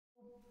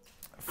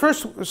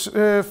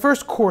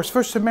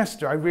first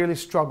semester, I really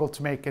struggled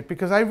to make it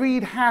because I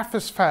read half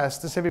as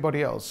fast as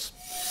everybody else.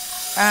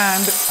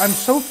 And I'm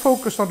so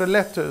focused on the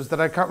letters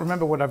that I can't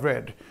remember what I've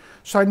read.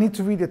 So I need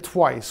to read it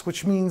twice,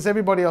 which means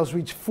everybody else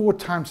reads 4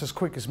 times as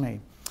quick as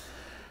me.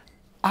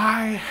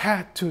 I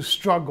had to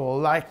struggle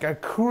like a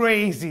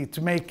crazy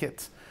to make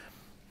it.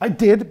 I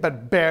did,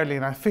 but barely,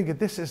 and I figured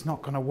this is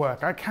not going to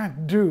work. I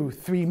can't do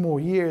 3 more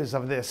years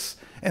of this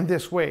in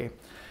this way.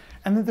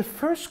 And in the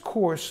first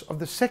course of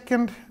the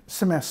second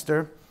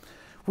semester,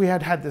 we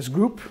had this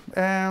group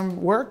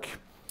work.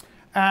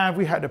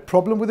 We had a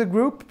problem with the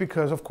group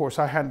because, of course,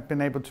 I hadn't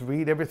been able to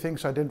read everything,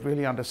 so I didn't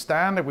really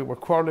understand, and we were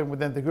quarreling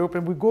within the group.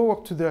 And we go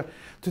up to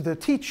the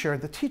teacher,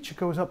 and the teacher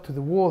goes up to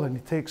the wall, and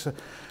he takes a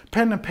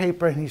pen and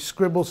paper, and he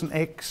scribbles an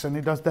X, and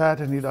he does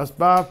that, and he does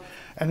blah,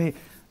 and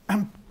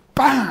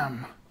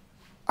bam!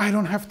 I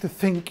don't have to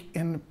think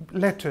in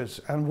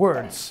letters and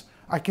words.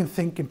 I can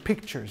think in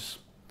pictures.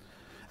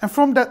 And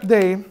from that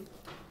day,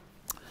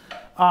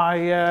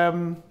 I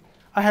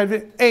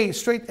had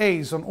straight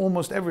A's on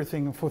almost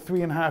everything for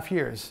 3.5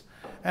 years.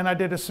 And I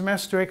did a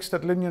semester extra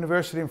at Lynn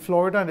University in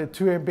Florida. I did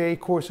 2 MBA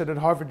courses at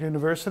Harvard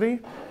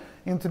University,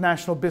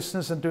 international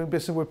business and doing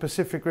business with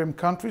Pacific Rim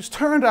countries.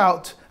 Turned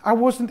out I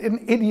wasn't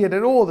an idiot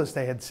at all, as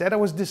they had said. I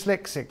was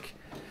dyslexic,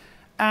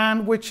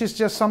 and which is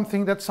just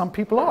something that some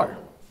people are.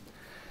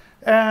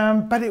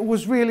 But it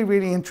was really,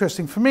 really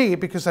interesting for me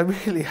because I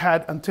really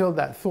had, until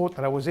that, thought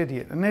that I was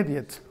an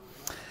idiot.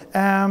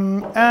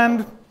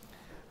 And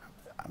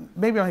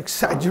maybe I'm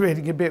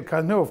exaggerating a bit,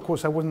 because I know, of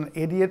course, I wasn't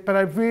an idiot, but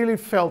I really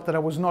felt that I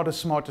was not as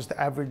smart as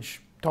the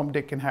average Tom,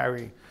 Dick, and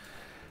Harry.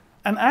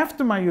 And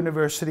after my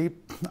university,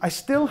 I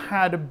still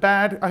had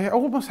I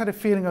almost had a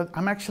feeling of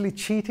I'm actually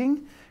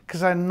cheating,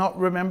 because I'm not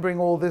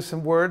remembering all this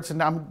in words,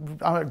 and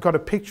I've got a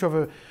picture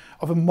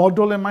of a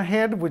model in my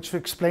head which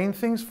explained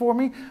things for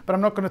me, but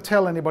I'm not going to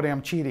tell anybody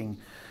I'm cheating.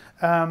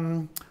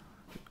 And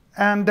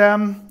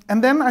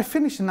then I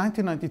finished in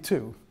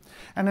 1992.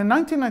 And in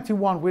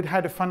 1991, we'd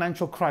had a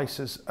financial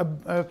crisis.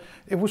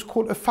 It was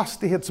called a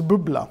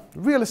fastighetsbubbla,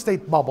 real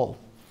estate bubble.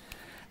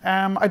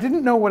 I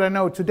didn't know what I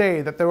know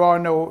today, that there are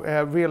no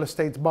real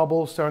estate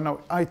bubbles, there are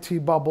no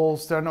IT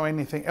bubbles, there are no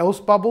anything else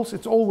bubbles.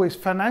 It's always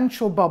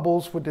financial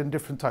bubbles within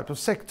different types of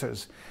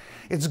sectors.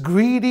 It's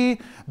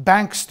greedy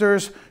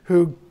banksters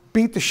who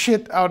beat the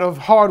shit out of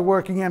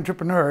hard-working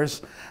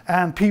entrepreneurs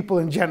and people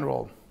in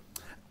general.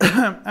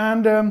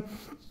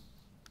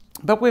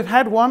 But we've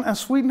had one, and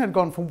Sweden had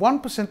gone from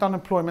 1%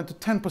 unemployment to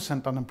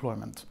 10%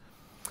 unemployment.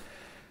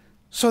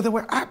 So there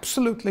were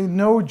absolutely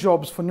no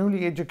jobs for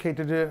newly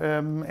educated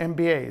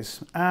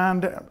MBAs,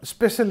 and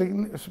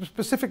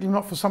specifically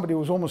not for somebody who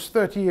was almost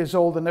 30 years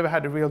old and never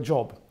had a real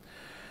job.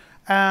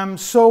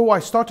 So I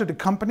started a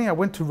company. I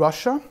went to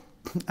Russia,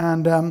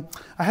 and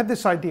I had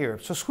this idea.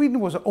 So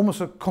Sweden was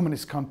almost a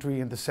communist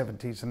country in the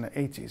 70s and the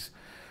 80s.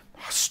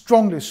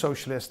 Strongly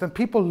socialist, and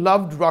people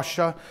loved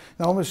Russia.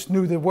 They almost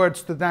knew the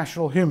words to the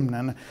national hymn,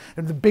 and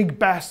the big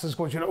bastards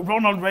going, you know,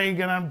 Ronald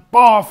Reagan and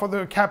bar for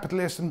the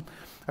capitalists. And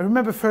I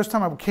remember the first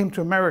time I came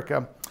to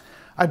America,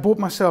 I bought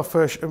myself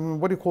a,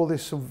 what do you call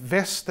this, a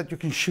vest that you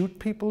can shoot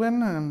people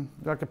in, and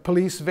like a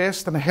police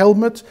vest and a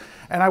helmet.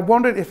 And I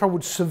wondered if I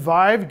would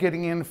survive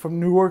getting in from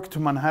Newark to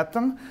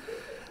Manhattan.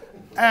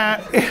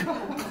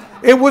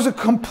 It was a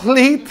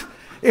complete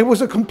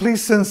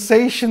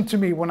sensation to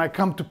me when I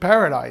come to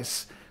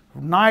Paradise.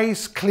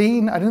 Nice,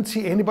 clean. I didn't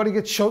see anybody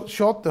get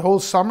shot the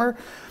whole summer.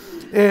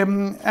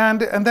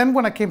 And then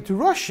when I came to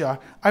Russia,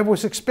 I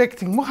was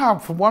expecting, wow,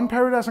 from one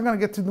paradise I'm going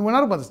to get to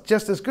another one that's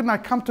just as good. And I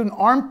come to an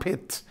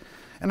armpit.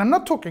 And I'm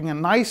not talking a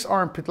nice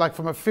armpit like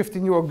from a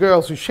 15-year-old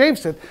girl who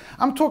shaves it.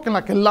 I'm talking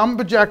like a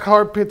lumberjack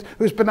armpit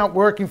who's been out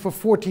working for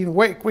 14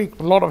 weeks with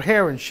a lot of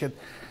hair and shit.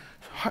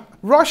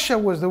 Russia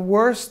was the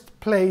worst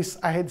place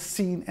I had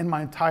seen in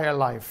my entire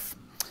life.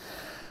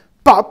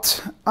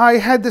 But I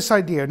had this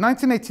idea.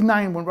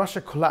 1989, when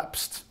Russia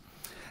collapsed,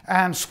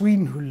 and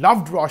Sweden, who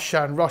loved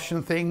Russia and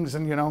Russian things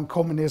and, you know,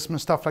 communism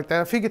and stuff like that,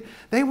 I figured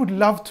they would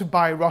love to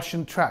buy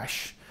Russian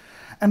trash.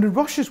 And the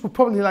Russians would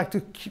probably like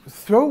to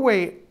throw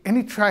away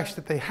any trash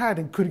that they had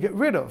and could get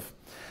rid of.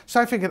 So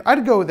I figured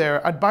I'd go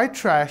there, I'd buy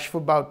trash for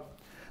about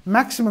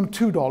maximum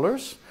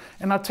 $2,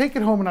 and I'd take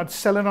it home and I'd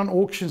sell it on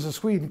auctions in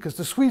Sweden, because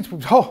the Swedes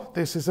would, oh,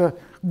 this is a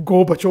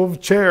Gorbachev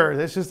chair.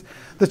 This is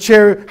the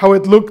chair, how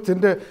it looked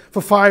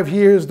for 5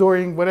 years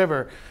during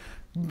whatever,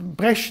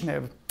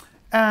 Brezhnev.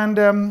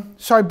 And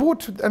so I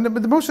bought, and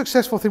the most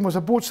successful thing was I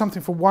bought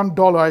something for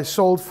 $1, I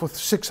sold for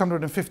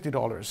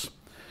 $650.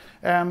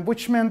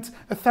 Which meant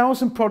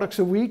 1,000 products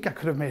a week. I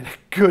could have made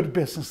a good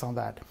business on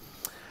that.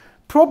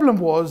 Problem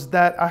was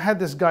that I had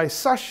this guy,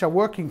 Sasha,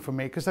 working for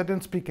me, because I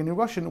didn't speak any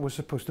Russian, and was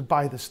supposed to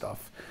buy the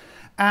stuff.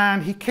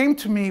 And he came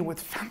to me with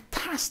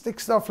fantastic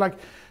stuff, like,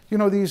 you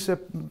know, these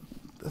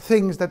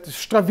things that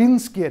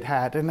Stravinsky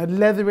had, and a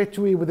leather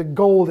etui with a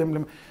gold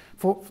emblem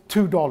for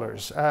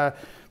 $2.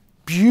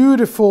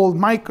 Beautiful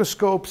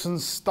microscopes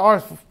and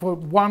stars for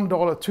 $1,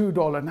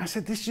 $2. And I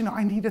said, this, you know,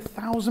 I need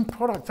 1,000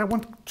 products. I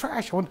want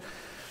trash. I want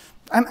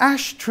an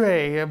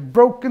ashtray, a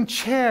broken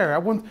chair. I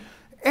want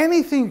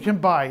anything you can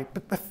buy,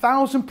 but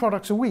 1,000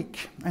 products a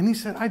week. And he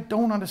said, I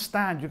don't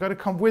understand. You got to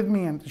come with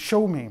me and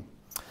show me.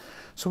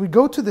 So we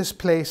go to this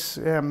place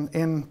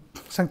in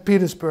St.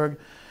 Petersburg,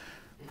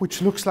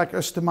 which looks like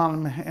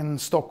Östermalm in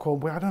Stockholm,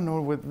 where I don't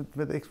know,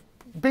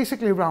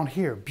 basically around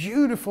here.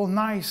 Beautiful,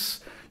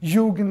 nice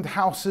Jugend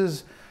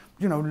houses,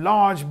 you know,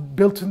 large,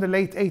 built in the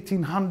late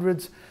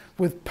 1800s,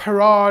 with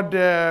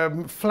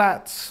parade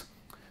flats,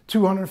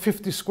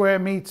 250 square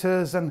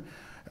meters, and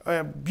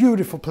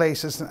beautiful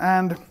places.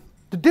 And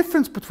the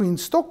difference between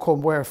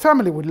Stockholm, where a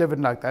family would live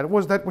in like that,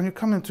 was that when you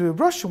come into a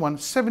Russian one,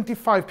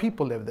 75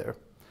 people live there.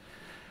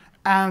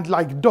 And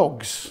like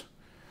dogs,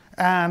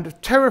 and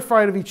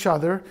terrified of each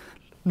other,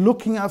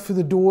 looking out through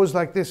the doors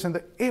like this.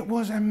 And it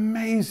was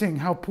amazing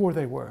how poor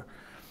they were.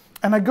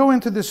 And I go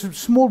into this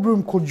small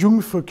room called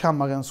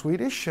Jungfrukammare in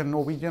Swedish, and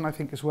Norwegian I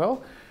think as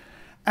well.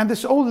 And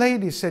this old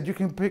lady said, you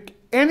can pick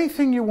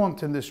anything you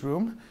want in this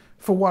room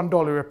for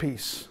 $1 a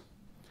piece.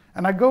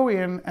 And I go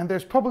in, and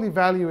there's probably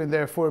value in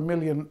there for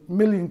maybe 2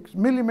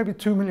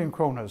 million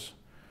kronas.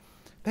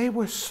 They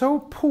were so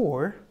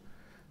poor,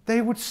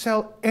 they would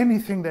sell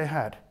anything they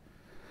had.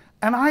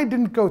 And I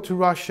didn't go to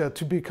Russia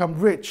to become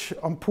rich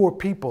on poor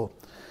people.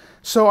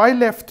 So I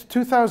left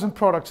 2,000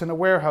 products in a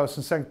warehouse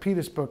in St.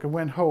 Petersburg and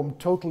went home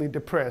totally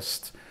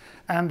depressed,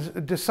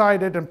 and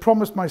decided and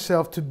promised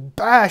myself to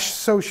bash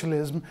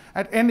socialism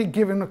at any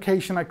given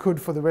occasion I could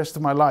for the rest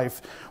of my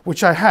life,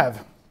 which I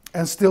have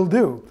and still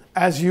do,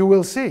 as you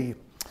will see.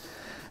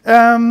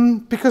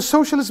 Because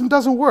socialism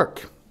doesn't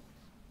work,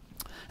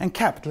 and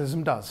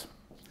capitalism does.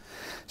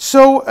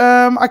 So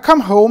I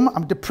come home,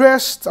 I'm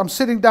depressed, I'm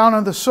sitting down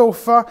on the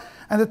sofa,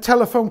 and the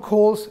telephone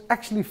calls,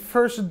 actually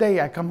first day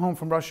I come home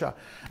from Russia,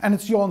 and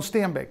it's Johan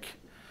Stael.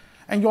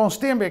 And Johan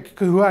Stael,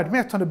 who I had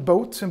met on a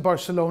boat in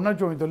Barcelona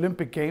during the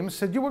Olympic Games,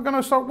 said, you were going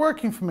to start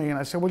working for me. And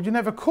I said, well, you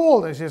never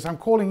called. He says, I'm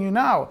calling you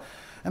now.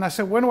 And I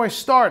said, when do I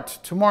start?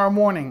 Tomorrow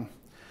morning.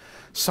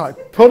 So I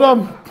put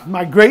on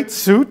my great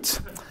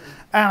suit,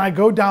 and I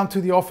go down to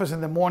the office in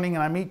the morning,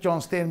 and I meet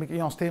Johan Stael.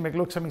 Johan Stael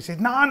looks at me and says,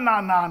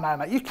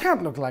 no, you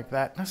can't look like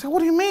that. And I said, what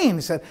do you mean?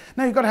 He said,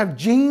 no, you've got to have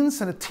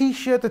jeans and a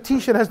t-shirt. The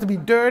t-shirt has to be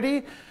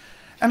dirty.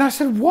 And I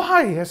said,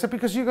 why? I said,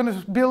 because you're going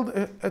to build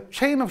a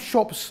chain of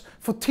shops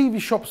for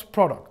TV shops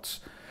products.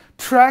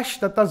 Trash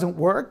that doesn't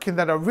work and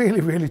that are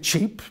really, really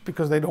cheap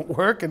because they don't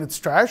work and it's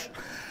trash.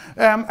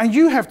 And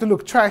you have to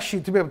look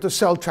trashy to be able to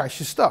sell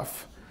trashy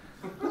stuff.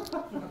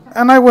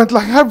 And I went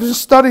like, I've been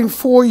studying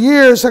 4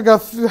 years. I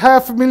got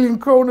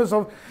 500,000 kronas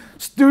of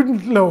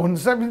student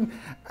loans. I mean,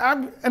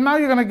 and now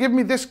you're going to give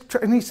me this.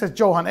 And he says,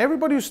 Johan,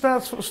 everybody who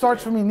starts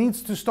for me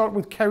needs to start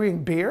with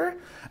carrying beer.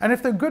 And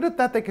if they're good at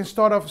that, they can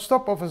stop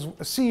off as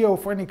a CEO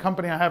for any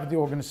company I have at the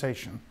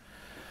organization.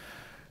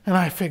 And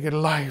I figured,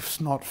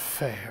 life's not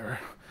fair.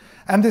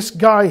 And this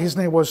guy, his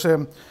name was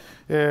Stael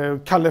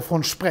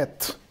von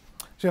Holstein.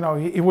 You know,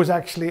 he was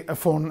actually a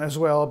von as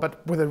well,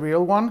 but with a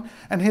real one.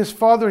 And his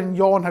father and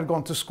Johan had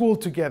gone to school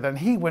together, and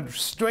he went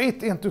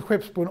straight into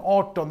Skeppsbron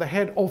Art, the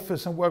head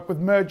office, and worked with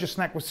mergers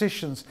and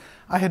acquisitions.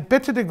 I had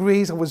better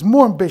degrees, I was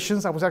more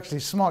ambitious, I was actually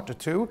smarter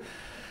too.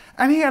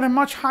 And he had a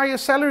much higher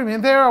salary than me.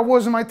 And there I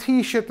was in my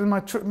t-shirt and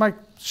my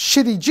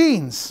shitty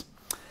jeans.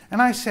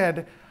 And I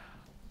said,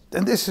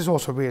 and this is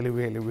also really,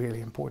 really, really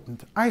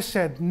important. I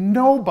said,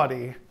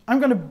 nobody, I'm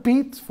going to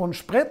beat von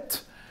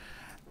Spret,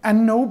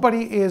 and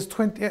nobody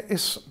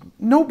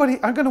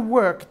I'm going to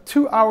work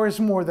 2 hours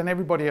more than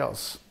everybody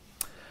else.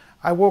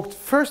 I walked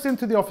first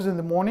into the office in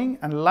the morning,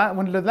 and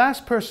when the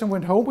last person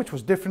went home, which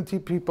was different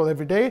people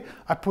every day,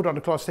 I put on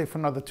the clock stay for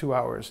another 2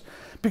 hours.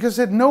 Because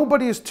I said,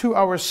 nobody is 2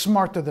 hours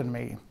smarter than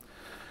me.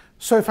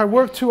 So if I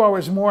worked 2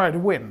 hours more, I'd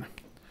win.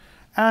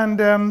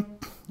 And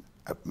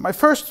my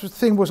first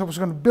thing was I was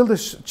going to build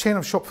this chain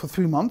of shop for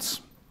 3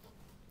 months.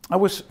 I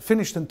was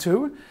finished in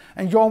 2,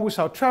 and Johan was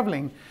out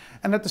traveling.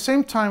 And at the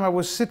same time, I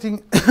was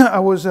sitting, I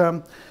was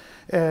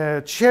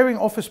sharing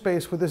office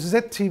space with the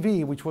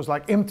ZTV, which was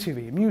like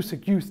MTV,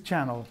 Music Youth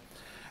Channel.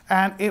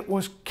 And it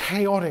was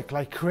chaotic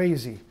like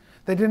crazy.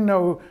 They didn't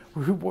know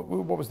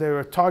what was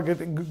their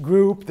target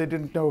group. They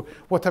didn't know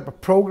what type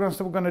of programs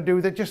they were going to do.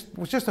 It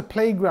was just a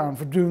playground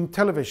for doing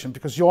television,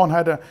 because Johan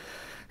had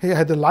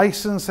the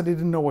license and he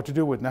didn't know what to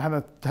do with it. And I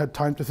hadn't had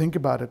time to think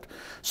about it.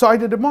 So I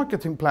did a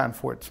marketing plan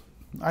for it.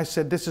 I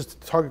said, this is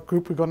the target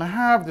group we're going to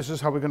have. This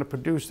is how we're going to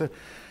produce it.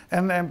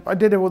 And I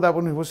did all that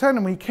when he was here.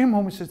 And when he came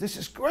home, he says, this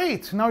is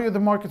great. Now you're the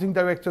marketing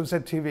director of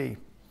ZTV.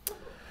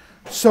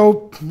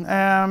 So,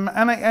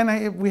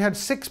 we had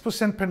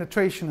 6%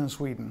 penetration in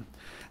Sweden.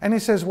 And he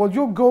says, well,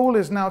 your goal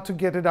is now to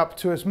get it up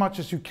to as much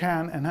as you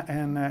can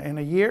in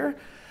a year.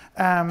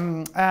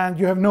 And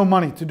you have no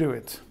money to do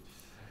it.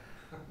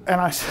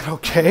 And I said,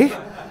 okay.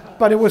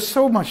 But it was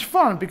so much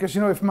fun because,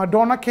 you know, if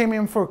Madonna came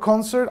in for a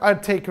concert,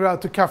 I'd take her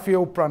out to Cafe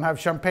Opera and have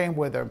champagne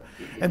with her,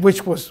 and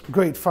which was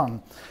great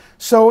fun.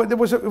 So it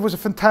was a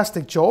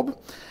fantastic job.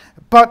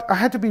 But I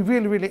had to be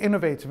really, really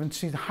innovative and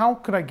see how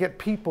could I get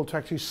people to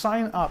actually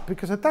sign up.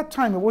 Because at that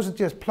time, it wasn't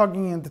just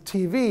plugging in the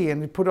TV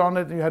and you put on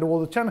it and you had all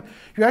the channels.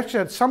 You actually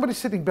had somebody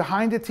sitting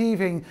behind the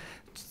TV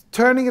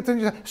turning it,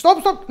 and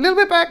stop, a little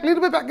bit back.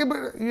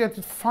 You had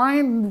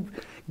to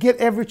get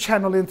every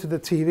channel into the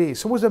TV.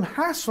 So it was a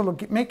hassle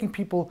of making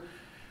people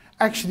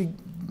actually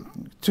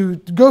to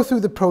go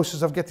through the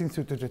process of getting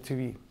through to the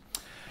TV.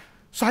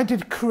 So I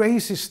did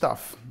crazy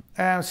stuff.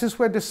 Since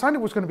we decided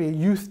it was going to be a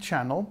youth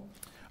channel,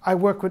 I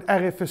worked with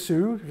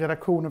RFSU,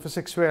 Redaktionen för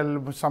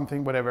sexuell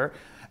something, whatever,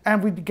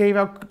 and we gave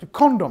out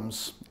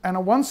condoms. And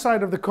on one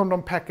side of the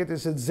condom packet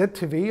is a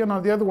ZTV, and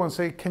on the other one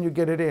say, can you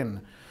get it in?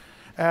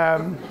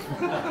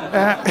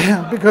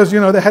 Because, you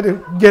know, they had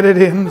to get it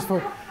in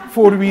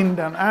for the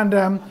window.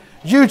 And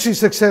hugely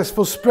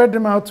successful, spread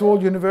them out to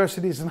all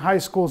universities and high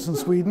schools in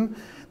Sweden.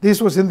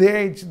 This was in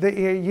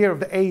the year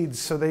of the AIDS,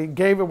 so they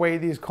gave away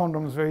these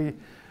condoms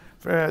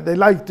they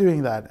liked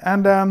doing that.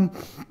 And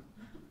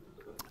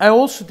I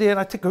also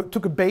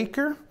took a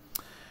baker,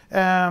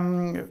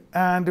 and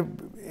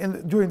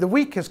during the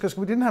weekends, because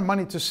we didn't have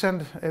money to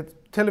send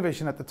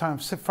television at the time,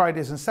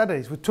 Fridays and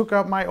Saturdays, we took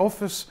out my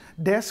office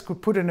desk, we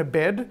put in a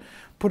bed,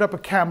 put up a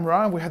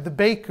camera, and we had the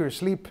baker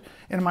sleep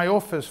in my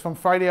office from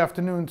Friday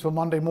afternoon till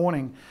Monday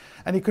morning.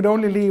 And he could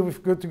only leave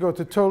if he had to go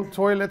to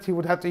toilet. He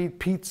would have to eat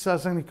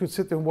pizzas, and he could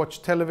sit there and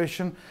watch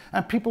television.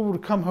 And people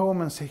would come home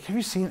and say, have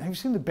you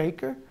seen the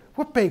baker?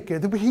 What baker?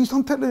 He's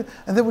on television.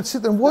 And they would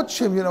sit and watch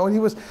him, you know, and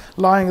he was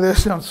lying there,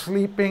 you know,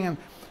 sleeping and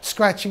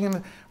scratching,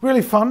 and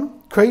really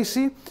fun,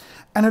 crazy.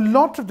 And a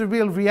lot of the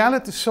real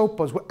reality soap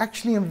operas were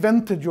actually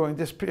invented during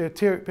this period at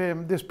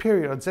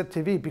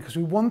ZTV, because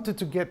we wanted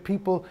to get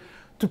people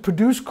to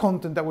produce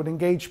content that would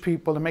engage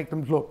people and make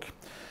them look.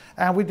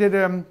 And we did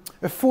a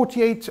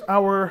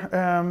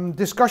 48-hour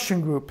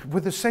discussion group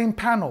with the same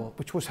panel,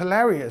 which was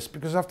hilarious,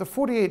 because after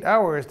 48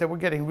 hours, they were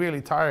getting really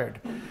tired.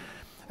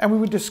 And we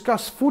would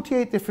discuss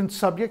 48 different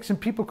subjects,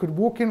 and people could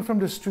walk in from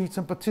the streets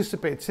and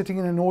participate, sitting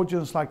in an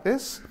audience like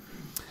this.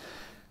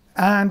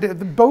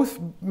 And both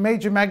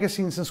major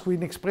magazines in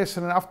Sweden,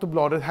 Expressen and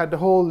Aftonbladet, had the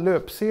whole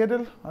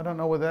löpsedel. I don't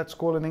know what that's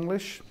called in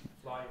English.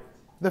 Flyer.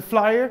 The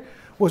flyer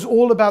was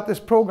all about this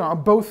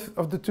program. Both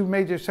of the two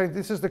major saying,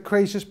 this is the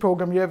craziest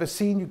program you've ever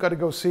seen. You've got to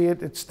go see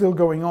it. It's still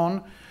going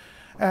on.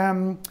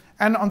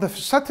 And on the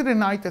Saturday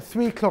night at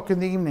 3 o'clock in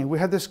the evening, we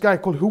had this guy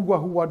called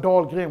Johan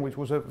Dahlgren, which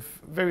was a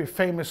very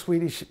famous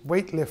Swedish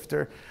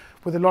weightlifter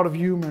with a lot of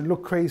humor and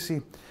looked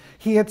crazy.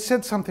 He had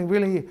said something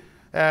really,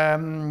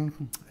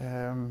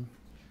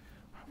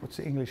 what's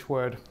the English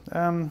word?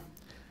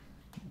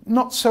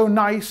 Not so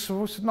nice,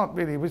 not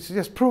really, it was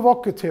just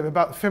provocative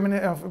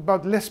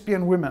about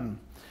lesbian women.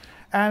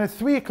 And at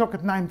 3 o'clock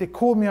at night, they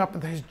called me up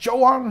and they said,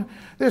 Johan,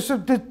 there's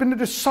been a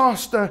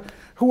disaster.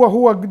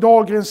 Johan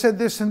Dahlgren said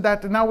this and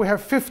that, and now we have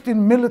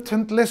 15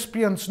 militant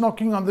lesbians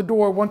knocking on the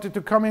door, wanted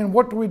to come in.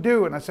 What do we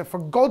do? And I said, for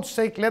God's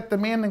sake, let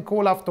them in and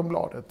call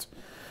Aftonbladet.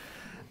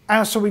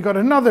 And so we got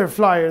another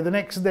flyer the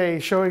next day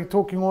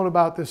talking all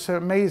about this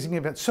amazing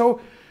event.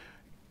 So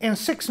in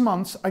 6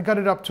 months, I got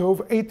it up to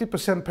over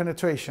 80%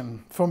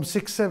 penetration from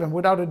 6-7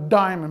 without a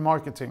dime in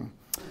marketing.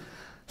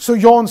 So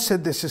Johan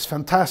said, this is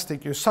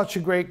fantastic. You're such a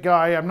great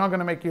guy. I'm not going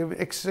to make you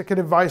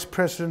executive vice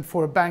president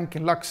for a bank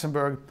in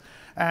Luxembourg.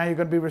 And you're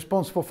going to be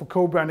responsible for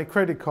co-branded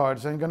credit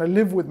cards. And you're going to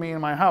live with me in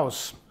my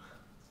house.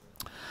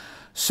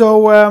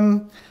 So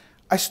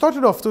I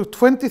started off to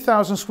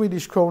 20,000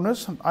 Swedish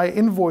kroners. I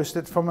invoiced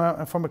it from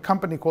a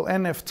company called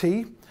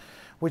NFT,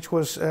 which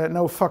was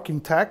no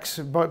fucking tax,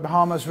 but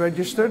Bahamas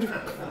registered.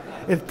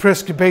 It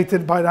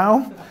prescribated by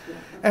now.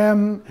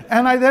 And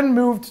I then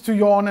moved to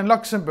Johan in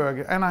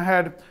Luxembourg, and I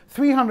had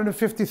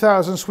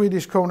 350,000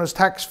 Swedish kroners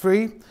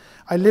tax-free.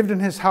 I lived in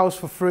his house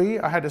for free.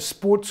 I had a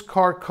sports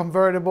car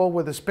convertible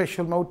with a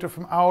special motor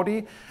from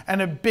Audi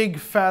and a big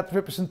fat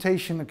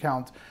representation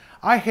account.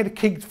 I had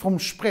kicked from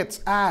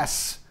Sprit's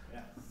ass.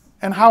 Yes.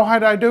 And how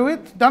had I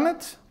done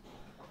it?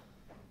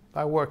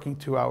 By working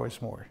 2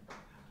 hours more.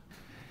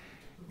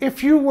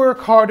 If you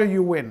work harder,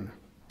 you win.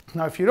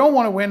 Now, if you don't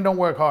want to win, don't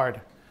work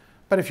hard.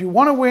 But if you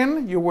want to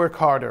win, you work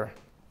harder.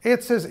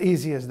 It's as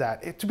easy as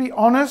that. To be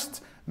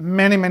honest,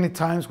 many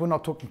times we're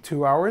not talking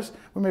 2 hours.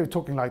 We may be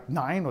talking like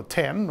 9 or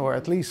 10 or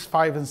at least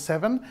 5 and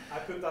 7. I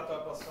put that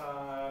up as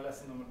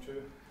lesson number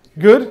 2.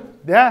 Good?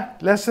 Yeah,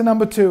 lesson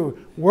number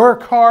 2.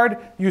 Work hard,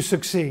 you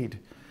succeed.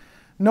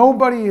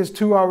 Nobody is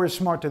 2 hours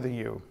smarter than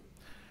you,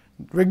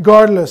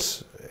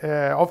 regardless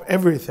of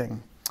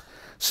everything.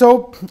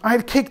 So I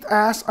had kicked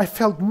ass. I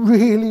felt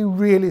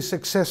really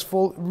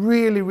successful,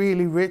 really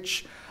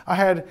rich.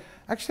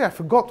 Actually, I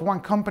forgot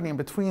one company in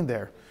between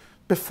there.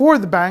 Before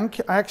the bank,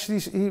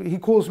 he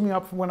calls me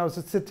up when I was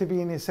at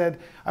ZTV and he said,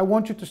 I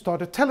want you to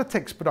start a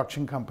teletext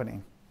production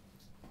company.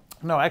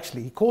 No,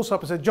 actually, he calls up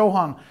and said,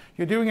 Johan,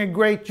 you're doing a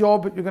great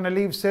job. You're going to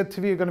leave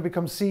ZTV. You're going to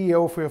become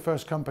CEO for your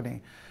first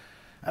company.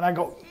 And I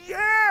go,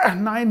 yeah,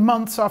 9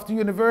 months after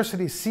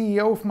university,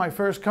 CEO for my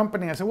first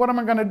company. I said, what am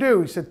I going to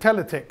do? He said,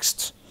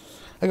 teletext.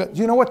 I go, do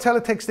you know what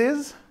teletext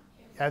is?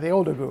 Yeah, the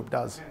older group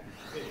does.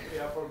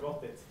 Yeah, I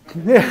forgot it.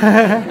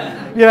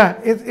 Yeah,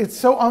 it's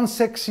so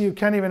unsexy you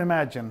can't even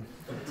imagine.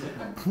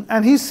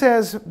 And he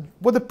says,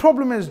 well, the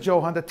problem is,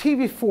 Johan, that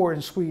TV4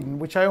 in Sweden,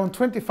 which I own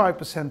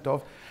 25%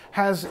 of,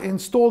 has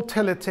installed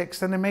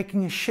teletext and they're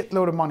making a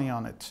shitload of money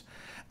on it.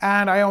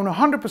 And I own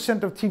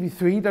 100% of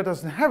TV3 that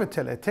doesn't have a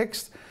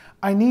teletext.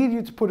 I need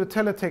you to put a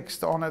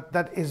teletext on it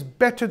that is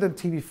better than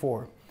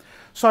TV4.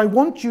 So I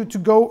want you to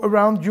go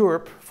around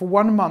Europe for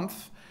 1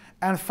 month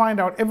and find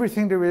out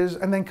everything there is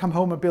and then come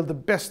home and build the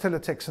best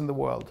teletext in the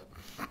world.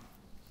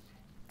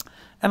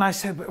 And I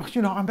said, well,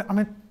 you know,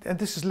 and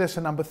this is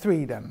lesson number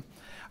 3 then.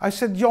 I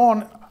said,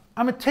 Johan,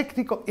 I'm a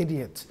technical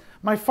idiot.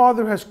 My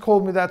father has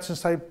called me that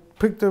since I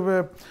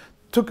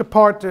took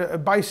apart a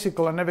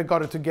bicycle and never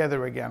got it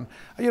together again.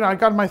 You know, I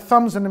got my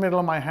thumbs in the middle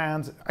of my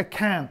hands. I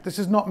can't, this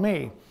is not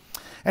me.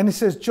 And he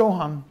says,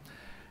 Johan,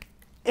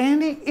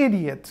 any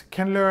idiot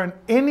can learn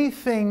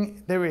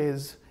anything there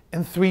is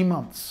in 3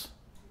 months.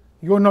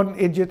 You're not an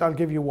idiot, I'll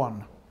give you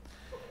 1.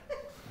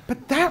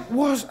 But that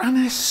was an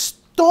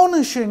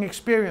astonishing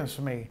experience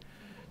for me.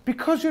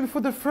 Because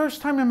for the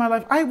first time in my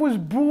life, I was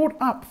brought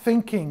up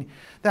thinking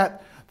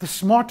that the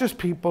smartest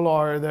people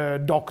are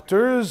the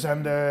doctors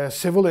and the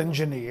civil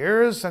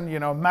engineers, and you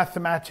know,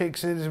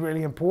 mathematics is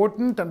really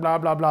important, and blah,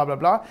 blah, blah, blah,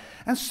 blah.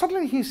 And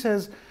suddenly he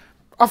says,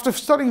 after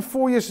studying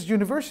 4 years at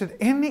university,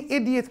 any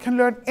idiot can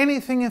learn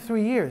anything in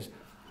 3 years.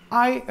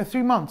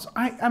 3 months.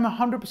 I am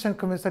 100%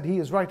 convinced that he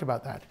is right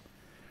about that.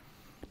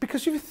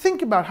 Because if you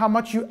think about how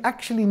much you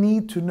actually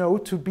need to know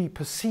to be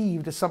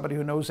perceived as somebody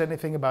who knows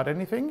anything about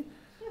anything,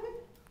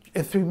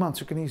 in 3 months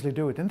you can easily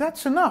do it. And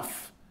that's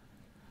enough.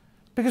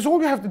 Because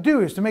all you have to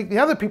do is to make the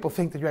other people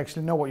think that you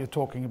actually know what you're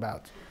talking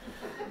about.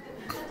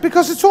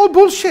 Because it's all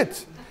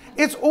bullshit.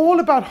 It's all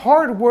about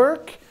hard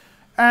work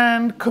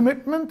and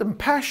commitment and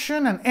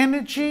passion and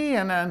energy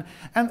and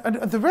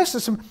the rest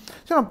is some,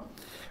 you know,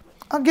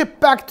 I'll get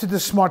back to the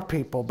smart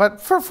people,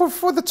 but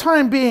for the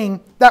time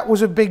being, that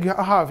was a big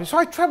aha. So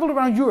I traveled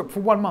around Europe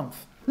for 1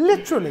 month.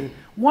 Literally,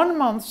 1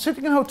 month,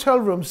 sitting in hotel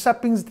rooms,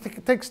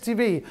 zapping text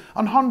TV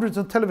on hundreds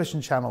of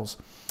television channels.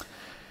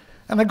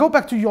 And I go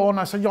back to Johan,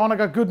 I said, Johan, I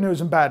got good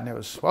news and bad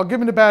news. Well, give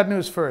me the bad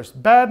news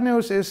first. Bad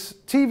news is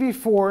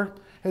TV4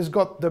 has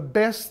got the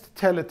best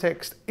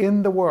teletext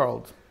in the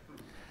world.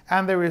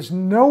 And there is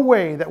no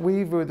way that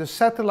we, with the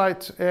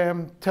satellite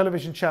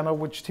television channel,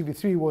 which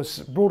TV3 was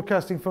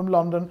broadcasting from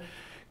London,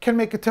 can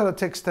make a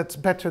teletext that's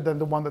better than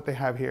the one that they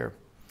have here.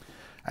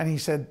 And he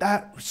said,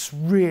 that's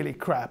really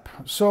crap.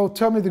 So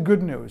tell me the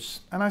good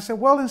news. And I said,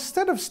 well,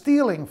 instead of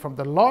stealing from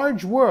the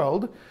large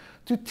world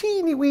to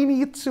teeny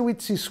weeny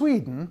itsy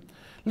Sweden,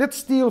 let's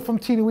steal from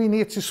teeny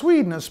weeny itsy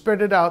Sweden and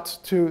spread it out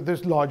to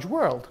this large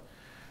world.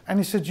 And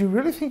he said, you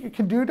really think you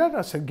can do that?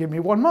 I said, give me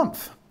 1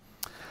 month.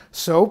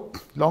 So,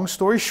 long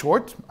story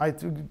short, I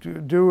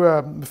do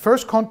the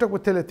first contact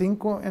with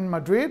Telecinco in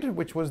Madrid,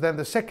 which was then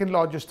the second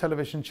largest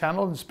television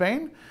channel in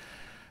Spain.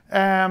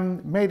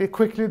 Made it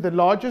quickly the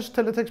largest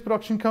teletext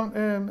production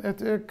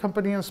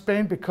company in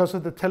Spain because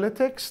of the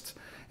teletext.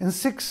 In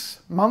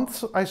 6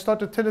 months, I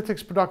started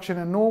teletext production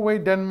in Norway,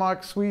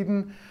 Denmark,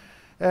 Sweden,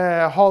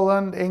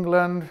 Holland,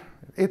 England,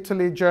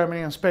 Italy,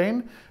 Germany, and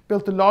Spain.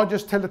 Built the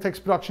largest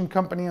teletext production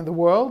company in the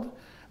world,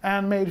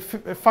 and made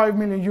 5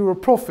 million euro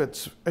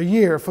profits a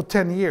year for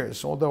 10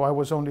 years, although I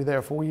was only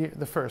there for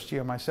the first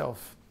year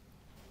myself.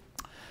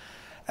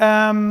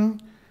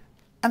 And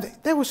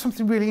there was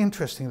something really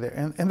interesting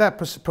there in that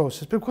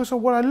process, because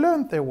of what I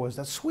learned there was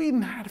that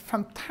Sweden had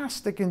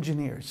fantastic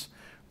engineers,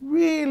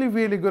 really,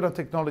 really good on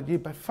technology,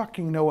 but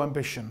fucking no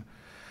ambition.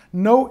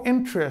 No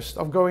interest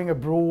of going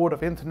abroad,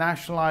 of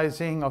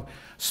internationalizing, of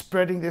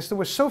spreading this. They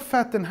were so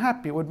fat and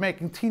happy with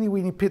making teeny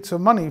weeny bits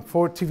of money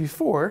for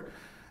TV4.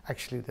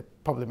 Actually, they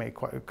probably made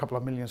quite a couple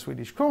of million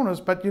Swedish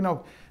kroners, but you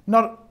know,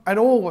 not at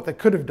all what they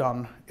could have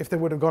done if they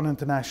would have gone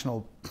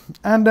international.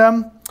 And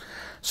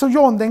so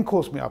Johan then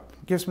calls me up,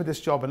 gives me this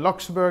job in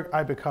Luxembourg.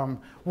 I become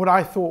what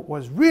I thought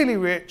was really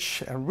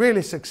rich and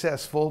really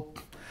successful.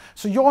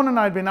 So Johan and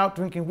I had been out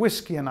drinking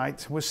whiskey a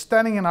night. We're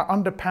standing in our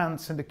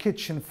underpants in the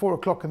kitchen, 4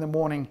 o'clock in the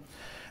morning.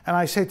 And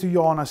I say to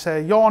Johan, I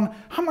say, Johan,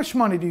 how much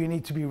money do you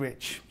need to be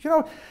rich? You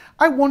know,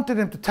 I wanted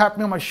him to tap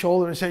me on my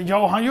shoulder and say,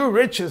 Johan, you're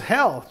rich as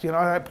hell, you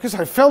know, because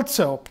I felt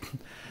so.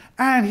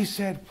 And he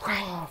said,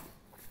 wow,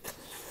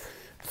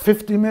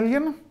 50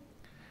 million?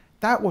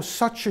 That was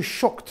such a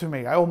shock to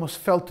me. I almost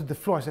fell to the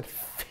floor. I said,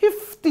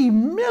 50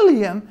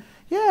 million?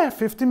 Yeah,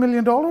 $50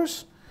 million.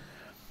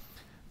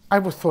 I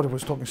thought he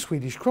was talking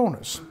Swedish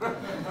kroners.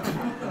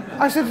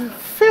 I said,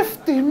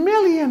 $50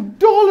 million?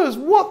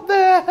 What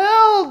the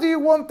hell do you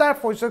want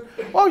that for? He said,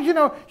 well, you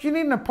know, you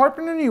need an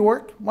apartment in New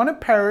York, one in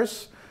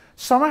Paris,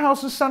 summer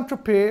house in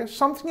Saint-Tropez,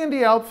 something in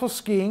the Alps for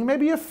skiing,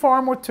 maybe a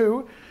farm or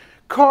 2,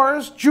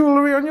 cars,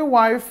 jewelry on your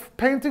wife,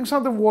 paintings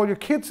on the wall, your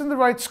kids in the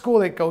right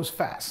school. It goes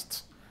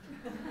fast.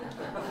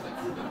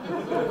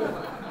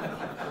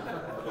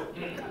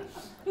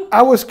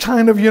 I was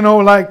kind of, you know,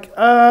 like,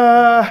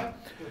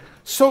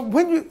 So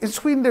in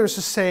Sweden there's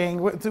a saying,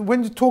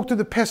 when you talk to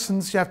the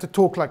peasants, you have to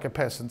talk like a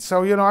peasant.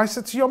 So, you know, I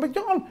said to Johan, but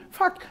Johan,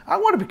 fuck, I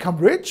want to become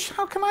rich.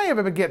 How can I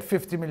ever get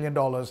 $50 million?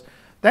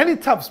 Then he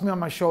taps me on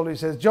my shoulder. He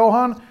says,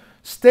 Johan,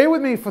 stay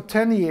with me for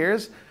 10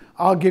 years.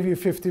 I'll give you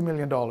 $50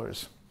 million.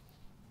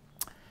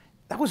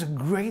 That was a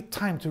great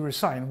time to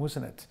resign,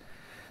 wasn't it?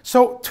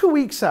 So 2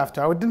 weeks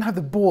after, I didn't have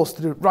the balls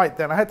to do it right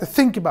then. I had to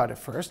think about it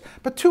first.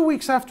 But 2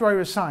 weeks after I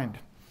resigned,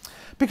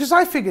 because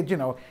I figured, you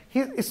know,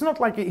 it's not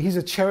like he's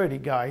a charity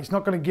guy. He's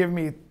not going to give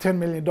me $10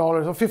 million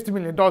or $50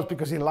 million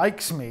because he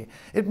likes me.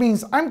 It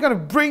means I'm going to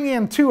bring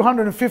in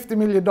 $250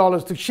 million to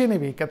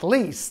Kinnevik at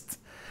least.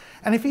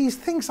 And if he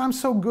thinks I'm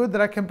so good that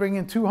I can bring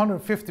in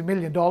 $250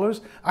 million,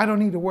 I don't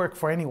need to work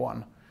for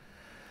anyone.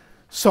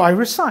 So I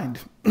resigned.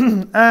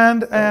 And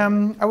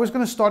I was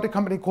going to start a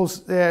company called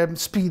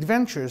Speed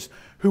Ventures,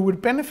 who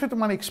would benefit from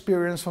my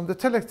experience from the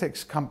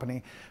teletext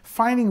company,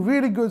 finding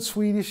really good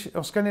Swedish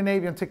or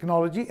Scandinavian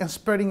technology and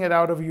spreading it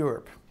out of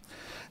Europe.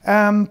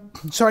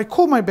 So I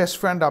called my best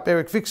friend up,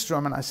 Eric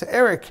Wikström, and I said,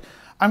 Eric,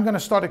 I'm going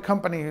to start a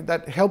company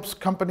that helps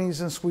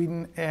companies in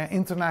Sweden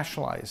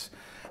internationalize.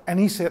 And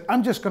he said,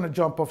 I'm just going to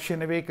jump off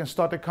Kinnevik and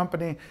start a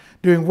company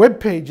doing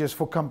web pages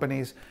for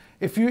companies.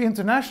 If you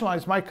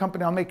internationalize my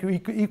company, I'll make you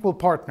equal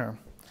partner.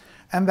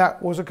 And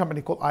that was a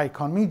company called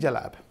Icon Media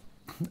Lab.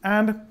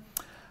 And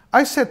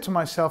I said to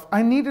myself,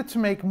 I needed to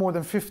make more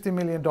than $50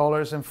 million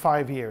in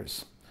 5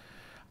 years.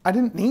 I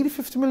didn't need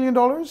 $50 million.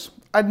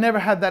 I'd never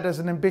had that as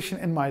an ambition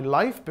in my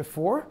life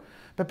before.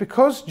 But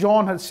because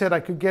John had said I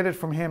could get it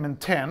from him in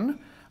 10,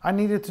 I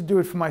needed to do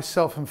it for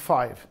myself in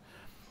 5.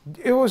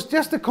 It was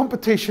just a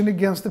competition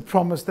against the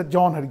promise that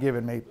John had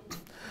given me.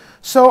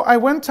 So I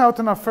went out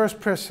in our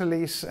first press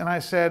release and I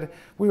said,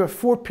 we were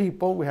 4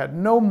 people, we had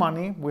no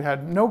money, we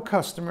had no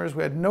customers,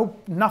 we had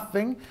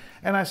nothing.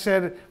 And I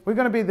said, we're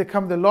going to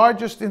become the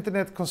largest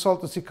internet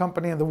consultancy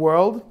company in the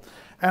world,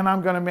 and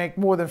I'm going to make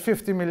more than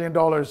 $50 million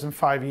in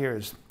 5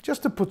 years,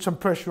 just to put some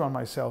pressure on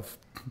myself.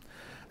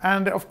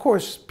 And of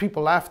course,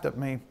 people laughed at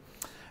me.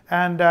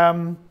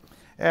 And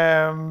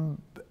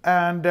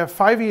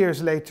 5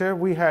 years later,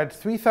 we had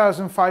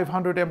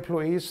 3,500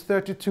 employees,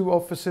 32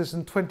 offices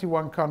in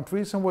 21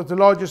 countries, and was the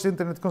largest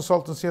internet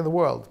consultancy in the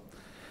world.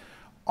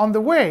 On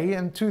the way,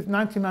 in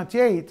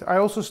 1998, I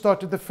also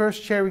started the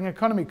first sharing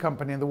economy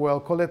company in the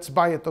world called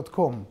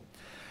letsbuyit.com.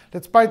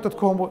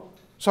 Letsbuyit.com,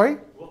 sorry?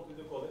 What did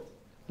you call it?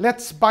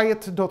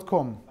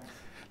 Letsbuyit.com.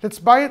 Let's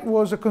Buy It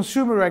was a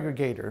consumer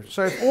aggregator.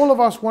 So if all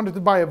of us wanted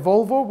to buy a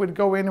Volvo, we'd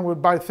go in and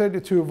we'd buy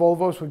 32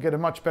 Volvos, we'd get a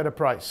much better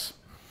price.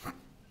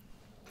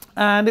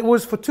 And it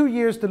was for 2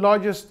 years the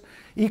largest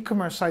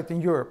e-commerce site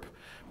in Europe.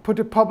 Put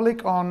it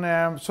public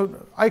on,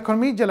 so Icon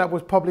Media Lab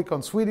was public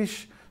on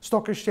Swedish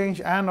stock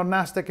exchange and on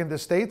NASDAQ in the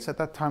States. At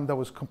that time, that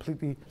was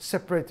completely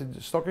separated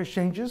stock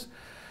exchanges.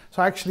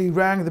 So I actually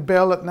rang the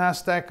bell at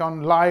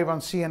NASDAQ live on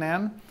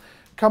CNN.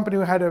 Company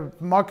who had a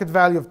market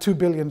value of $2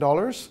 billion.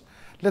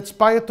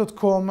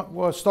 Letsbuyit.com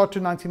was started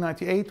in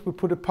 1998. We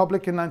put it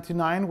public in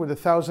 1999 with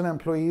 1,000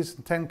 employees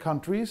in 10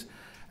 countries.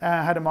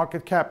 Had a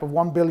market cap of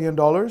 $1 billion.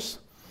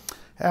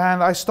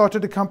 And I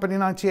started a company in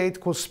 98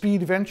 called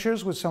Speed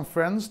Ventures with some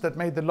friends that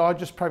made the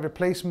largest private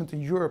placement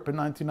in Europe in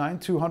 99,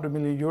 200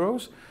 million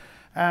euros.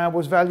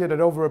 Was valued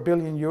at over €1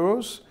 billion.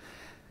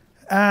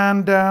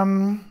 And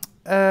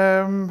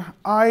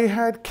I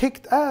had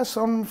kicked ass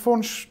on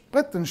von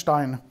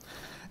Sprettenstein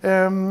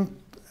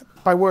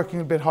by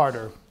working a bit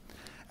harder.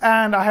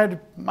 And I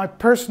had my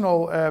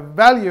personal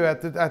value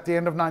at the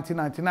end of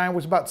 1999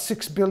 was about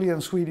 6 billion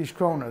Swedish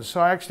kronor.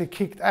 So I actually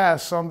kicked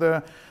ass on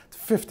the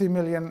 50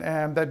 million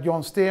that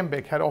Johan Stael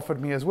had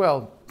offered me as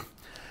well.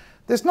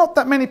 There's not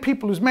that many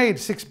people who's made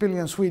 6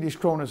 billion Swedish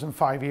kronor in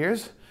 5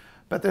 years,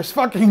 but there's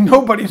fucking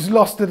nobody who's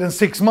lost it in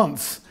 6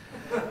 months.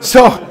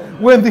 So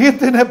when the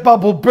internet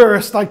bubble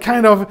burst, I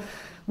kind of,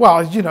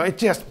 well, you know, it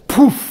just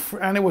poof,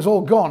 and it was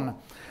all gone.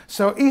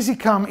 So easy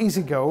come,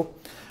 easy go,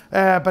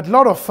 but a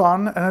lot of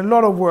fun and a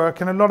lot of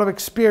work and a lot of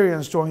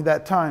experience during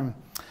that time.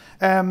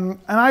 And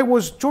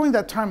during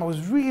that time, I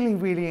was really,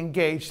 really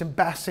engaged in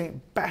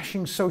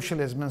bashing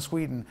socialism in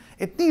Sweden.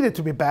 It needed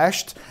to be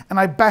bashed, and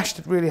I bashed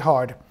it really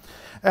hard.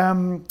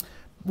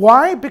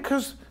 Why?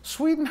 Because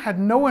Sweden had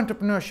no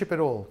entrepreneurship at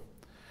all.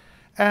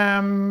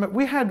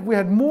 We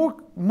had more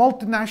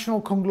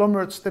multinational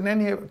conglomerates than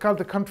any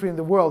other country in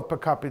the world per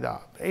capita.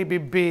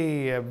 ABB,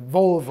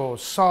 Volvo,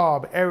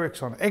 Saab,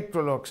 Ericsson,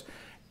 Electrolux,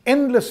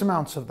 endless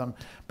amounts of them,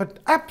 but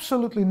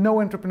absolutely no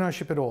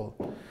entrepreneurship at all.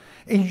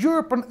 In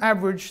Europe, on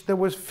average, there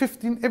was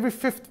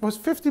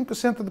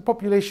 15% of the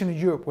population in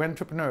Europe were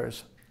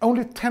entrepreneurs.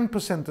 Only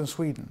 10% in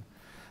Sweden.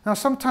 Now,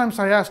 sometimes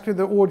I ask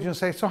the audience,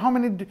 say, so how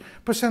many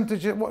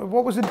percentage?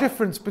 What was the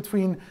difference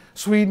between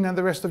Sweden and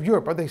the rest of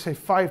Europe? Or they say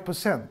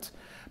 5%.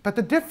 But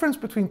the difference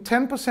between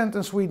 10%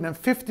 in Sweden and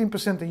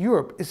 15% in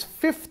Europe is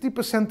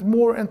 50%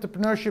 more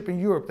entrepreneurship in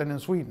Europe than in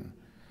Sweden.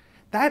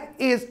 That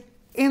is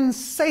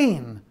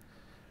insane.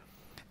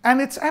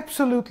 And it's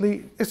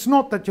absolutely, it's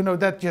not that, you know,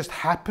 that just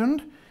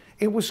happened.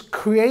 It was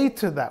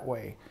created that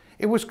way.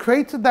 It was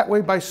created that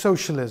way by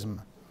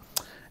socialism.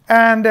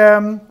 And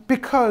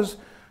because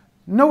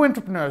no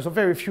entrepreneurs, or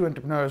very few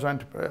entrepreneurs,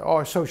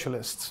 are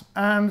socialists.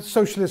 And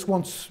socialists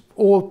want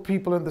all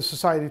people in the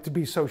society to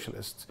be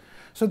socialists.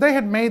 So they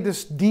had made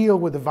this deal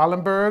with the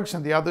Wallenbergs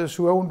and the others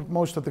who owned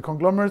most of the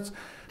conglomerates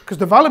because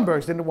the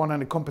Wallenbergs didn't want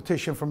any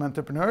competition from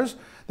entrepreneurs.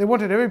 They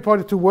wanted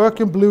everybody to work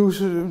in blue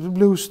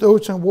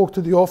suits and walk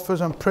to the office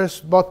and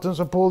press buttons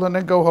and pull and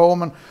then go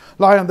home and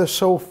lie on the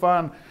sofa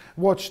and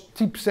watch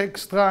Tips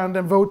Extra and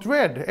then vote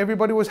red.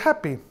 Everybody was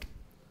happy.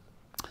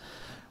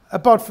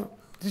 But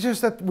it's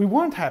just that we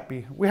weren't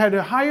happy. We had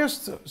the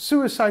highest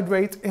suicide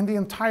rate in the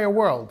entire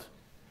world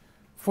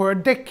for a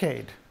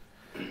decade.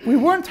 We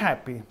weren't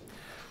happy.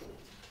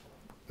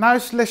 Now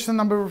it's lesson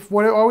number,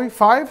 what are we,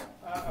 5?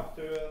 Up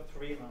to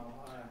 3 now.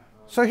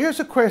 So here's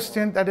a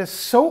question that is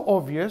so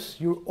obvious,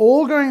 you're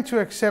all going to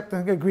accept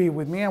and agree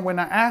with me, and when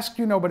I ask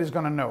you, nobody's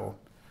going to know.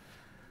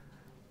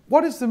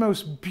 What is the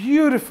most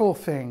beautiful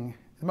thing,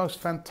 the most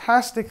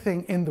fantastic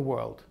thing in the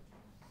world?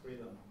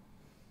 Freedom.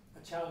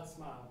 A child's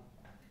smile.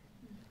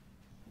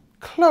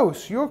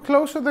 Close. You're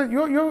closer than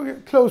you're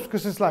close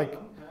because it's like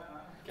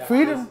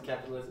freedom.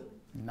 Capitalism.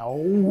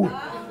 No.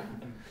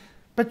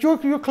 But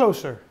you're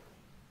closer.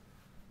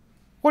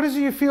 What is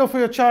it you feel for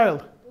your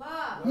child?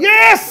 Love.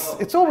 Yes!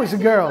 It's always a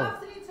girl. Love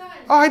 3 times.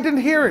 Oh, I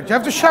didn't hear it. You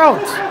have to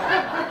shout.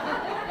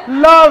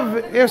 Love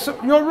is,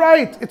 you're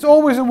right. It's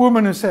always a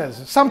woman who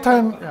says.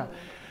 Sometimes, yeah.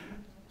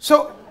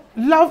 So,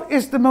 love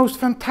is the most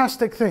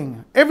fantastic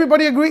thing.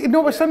 Everybody agree?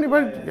 No, but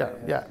somebody,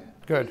 yeah,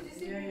 good.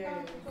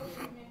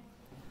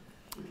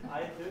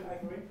 I do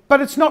agree. But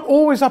it's not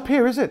always up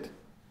here, is it?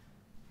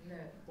 No.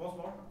 Once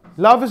more.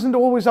 Love isn't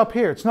always up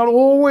here. It's not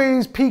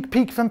always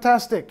peak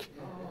fantastic.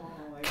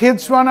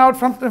 Kids run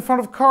out in front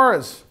of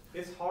cars.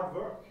 It's hard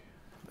work.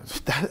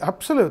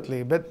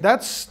 Absolutely, but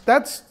that's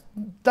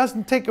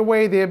doesn't take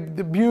away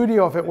the beauty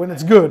of it when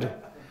it's good.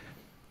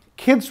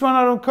 Kids run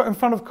out in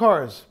front of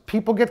cars.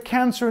 People get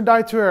cancer and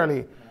die too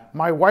early.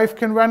 My wife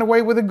can run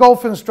away with a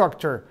golf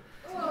instructor.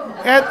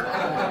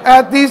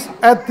 At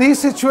these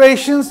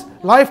situations,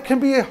 life can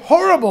be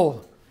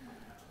horrible.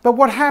 But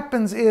what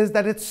happens is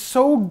that it's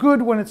so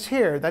good when it's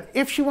here that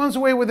if she runs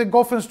away with a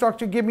golf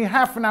instructor, give me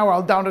half an hour,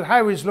 I'll down at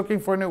highways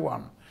looking for a new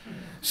one.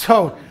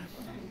 So,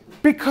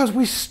 because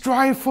we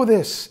strive for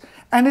this,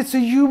 and it's a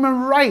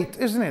human right,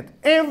 isn't it?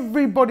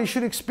 Everybody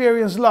should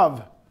experience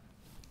love.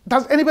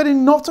 Does anybody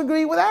not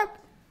agree with that?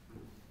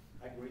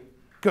 I agree.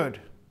 Good.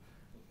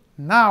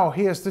 Now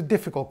here's the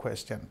difficult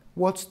question.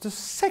 What's the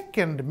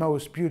second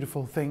most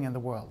beautiful thing in the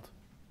world?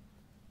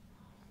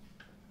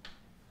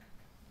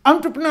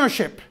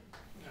 Entrepreneurship.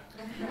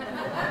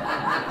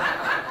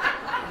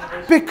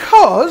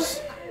 Because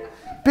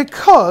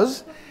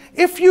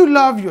if you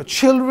love your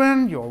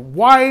children, your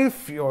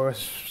wife, your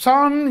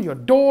son, your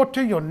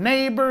daughter, your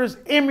neighbors,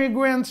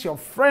 immigrants, your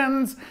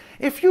friends,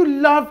 if you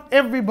love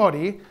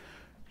everybody,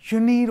 you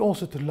need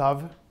also to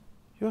love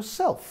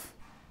yourself.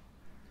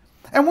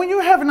 And when you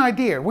have an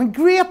idea, when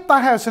Greta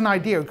has an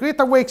idea,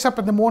 Greta wakes up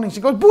in the morning,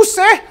 she goes, Bosse,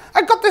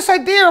 I got this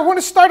idea, I want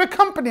to start a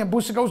company. And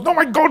Bosse goes, oh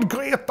my God,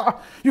 Greta,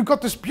 you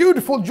got this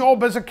beautiful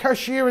job as a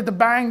cashier at the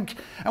bank,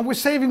 and we're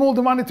saving all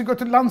the money to go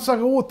to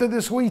Lanzarote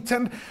this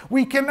weekend.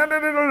 We can,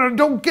 no,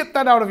 don't get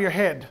that out of your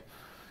head.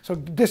 So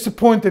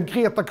disappointed,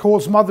 Greta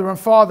calls mother and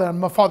father, and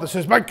my father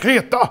says, my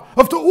Greta,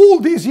 after all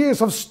these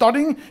years of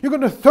studying, you're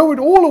going to throw it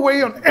all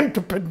away on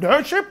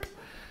entrepreneurship?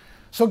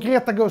 So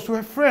Greta goes to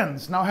her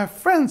friends. Now her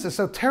friends are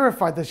so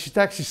terrified that she'd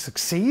actually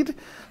succeed,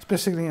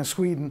 especially in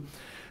Sweden.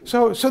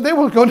 So they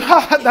will go,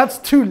 nah, that's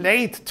too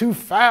late, too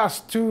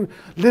fast, too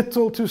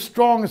little, too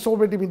strong. It's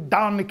already been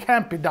done, it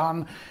can't be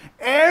done.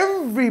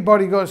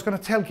 Everybody is going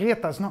to tell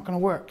Greta it's not going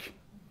to work.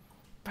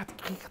 But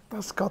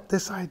Greta's got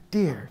this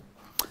idea.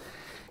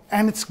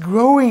 And it's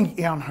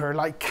growing on her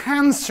like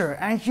cancer.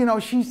 And you know,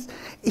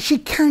 she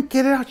can't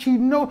get it out.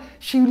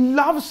 She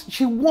loves,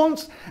 she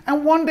wants.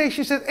 And one day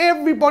she says,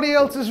 everybody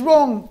else is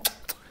wrong.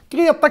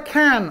 Greta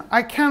can.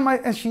 I can.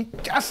 And she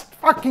just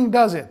fucking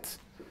does it.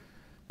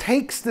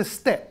 Takes the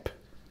step.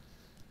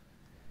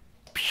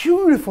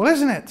 Beautiful,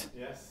 isn't it?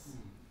 Yes.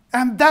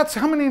 And that's,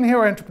 how many in here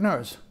are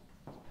entrepreneurs?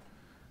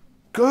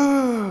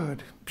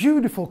 Good.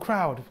 Beautiful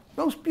crowd.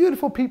 Most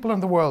beautiful people in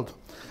the world.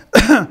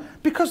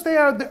 Because they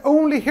are the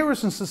only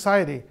heroes in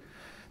society.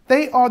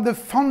 They are the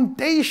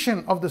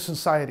foundation of the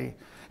society.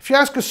 If you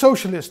ask a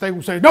socialist, they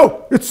will say,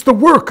 no, it's the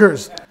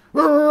workers.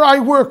 I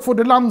work for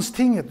the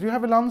Landstinget. Do you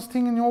have a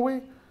Landsting in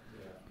Norway?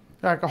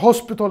 Yeah. Like a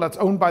hospital that's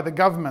owned by the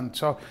government.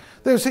 So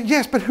they'll say,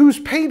 yes, but who's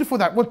paid for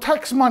that? Well,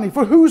 tax money.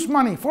 For whose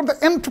money? For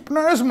the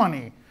entrepreneurs'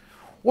 money.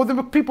 Or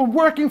the people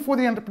working for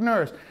the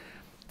entrepreneurs.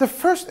 The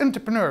first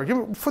entrepreneur,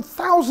 for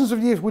thousands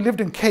of years we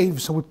lived in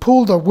caves, and we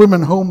pulled our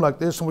women home like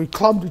this, and we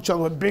clubbed each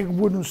other with big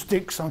wooden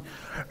sticks and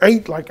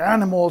ate like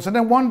animals. And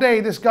then one day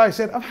this guy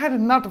said, I've had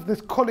enough of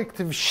this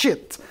collective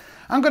shit.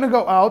 I'm going to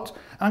go out,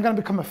 and I'm going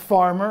to become a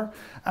farmer,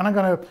 and I'm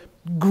going to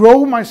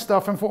grow my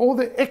stuff, and for all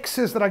the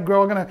excess that I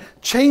grow, I'm going to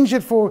change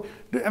it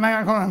and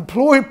I'm going to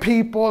employ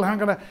people,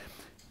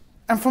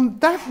 and from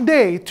that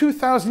day,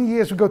 2,000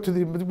 years, we go to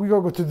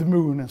the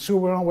moon, and so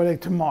we're on our way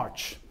to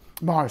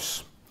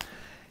Mars.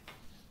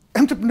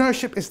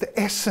 Entrepreneurship is the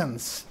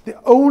essence,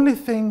 the only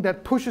thing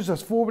that pushes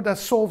us forward, that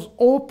solves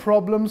all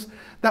problems,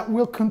 that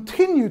will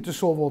continue to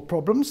solve all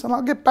problems, and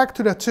I'll get back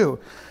to that too,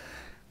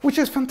 which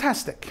is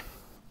fantastic.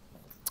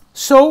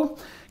 So,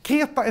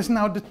 Greta is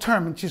now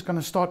determined she's going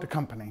to start a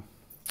company.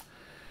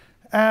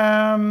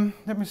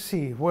 Let me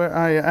see where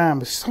I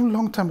am. It's so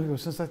long time ago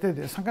since I did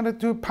this. I'm going to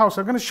do a pause.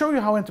 I'm going to show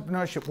you how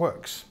entrepreneurship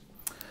works.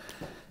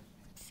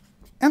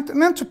 And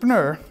an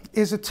entrepreneur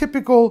is a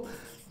typical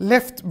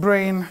left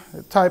brain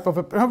type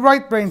of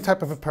right brain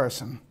type of a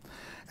person.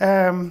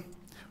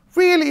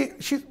 Really,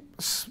 she's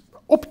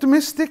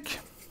optimistic,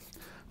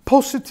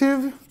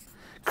 positive,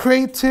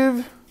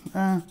 creative,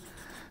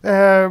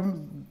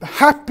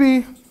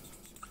 happy.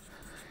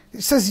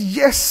 He says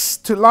yes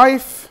to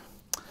life.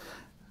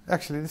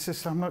 Actually,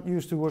 I'm not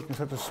used to working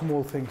such a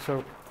small thing,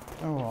 so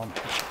hold on.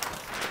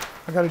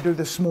 I got to do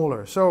this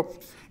smaller. So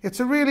it's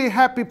a really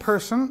happy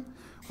person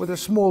with a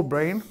small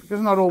brain,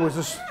 because not always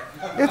it's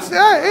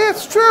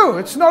true.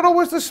 It's not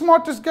always the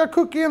smartest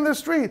cookie in the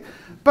street,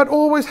 but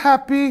always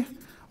happy,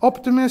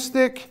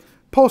 optimistic,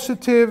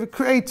 positive,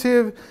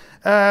 creative,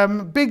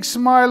 big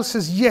smile,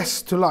 says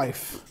yes to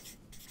life.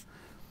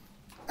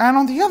 And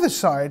on the other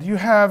side, you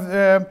have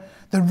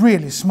the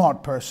really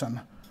smart person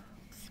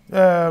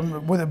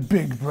with a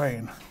big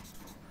brain,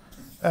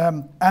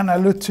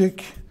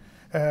 analytic,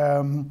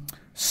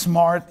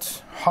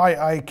 smart,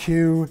 high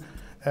IQ,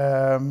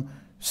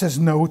 says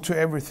no to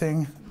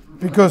everything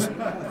because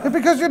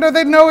you know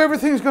they know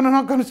everything is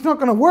it's not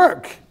gonna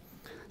work.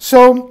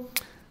 So,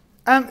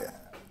 and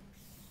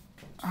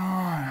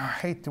I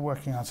hate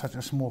working on such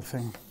a small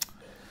thing.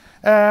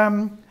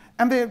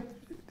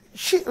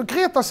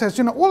 Greta says,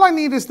 you know, all I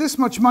need is this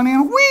much money,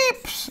 and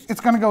weeps, it's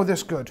gonna go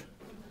this good.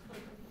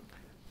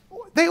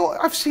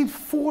 I've seen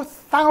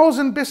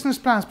 4,000 business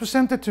plans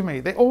presented to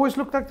me. They always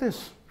look like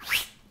this.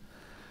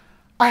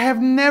 I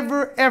have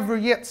never, ever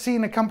yet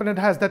seen a company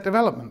that has that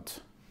development.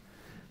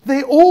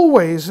 They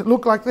always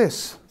look like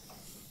this.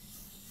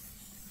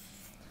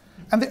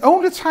 And the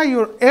only time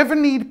you ever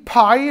need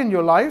pi in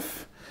your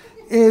life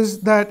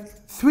is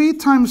that 3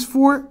 times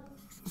 4,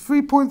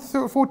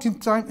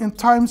 3.14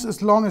 times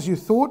as long as you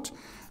thought,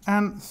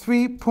 and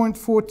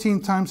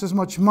 3.14 times as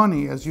much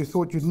money as you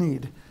thought you'd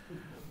need.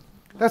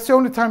 That's the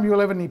only time you'll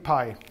ever need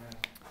pi.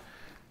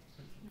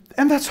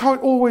 And that's how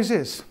it always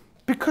is.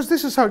 Because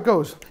this is how it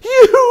goes.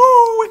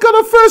 Yoo-hoo! We got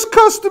our first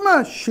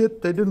customer!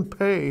 Shit, they didn't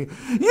pay.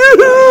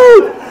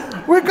 Yoo-hoo!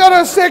 We got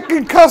our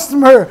second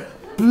customer!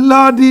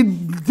 Bloody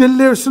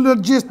deliver, so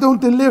just don't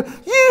deliver.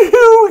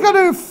 Yoo-hoo! We got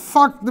a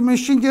fuck, the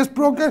machine just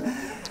broke it.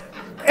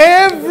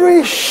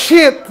 Every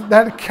shit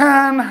that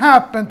can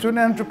happen to an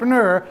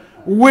entrepreneur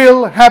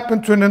will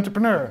happen to an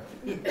entrepreneur.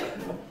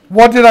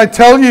 What did I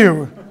tell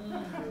you?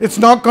 It's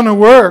not going to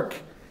work.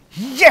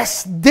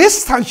 Yes,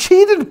 this time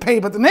she didn't pay,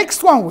 but the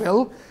next one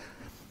will.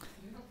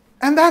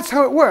 And that's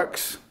how it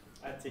works.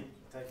 I take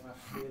my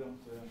freedom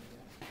to...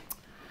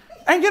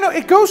 And you know,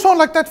 it goes on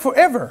like that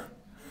forever.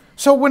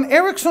 So when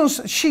Ericsson's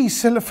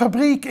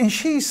fabrik in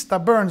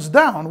Kista burns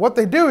down, what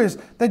they do is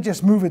they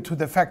just move it to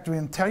the factory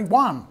in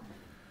Taiwan.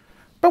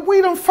 But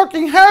we don't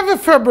fucking have a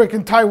fabric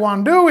in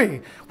Taiwan, do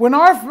we? When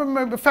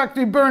our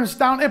factory burns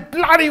down, it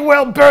bloody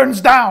well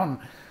burns down.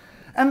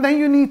 And then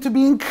you need to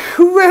be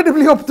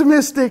incredibly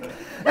optimistic.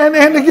 And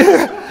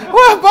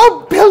well,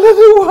 I'll build a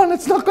new one.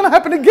 It's not going to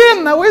happen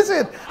again now, is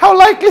it? How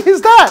likely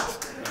is that?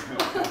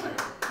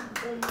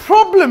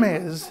 Problem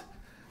is,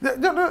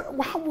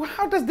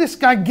 how does this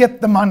guy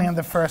get the money in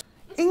the first?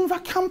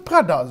 Ingvar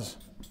Kamprad does.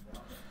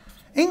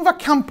 Ingvar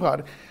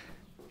Kamprad,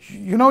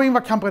 you know who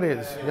Ingvar Kamprad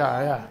is?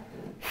 Yeah.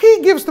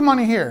 He gives the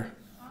money here.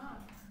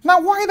 Now,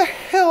 why the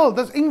hell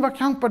does Ingvar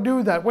Kamprad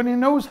do that when he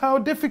knows how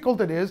difficult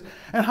it is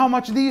and how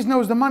much these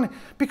knows the money?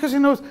 Because he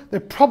knows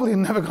they're probably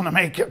never going to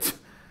make it.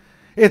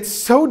 It's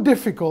so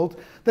difficult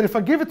that if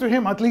I give it to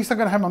him, at least I'm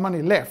going to have my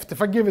money left.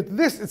 If I give it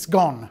this, it's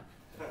gone.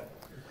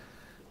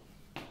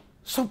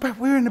 So, but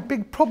we're in a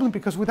big problem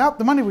because without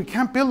the money, we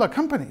can't build our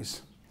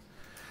companies.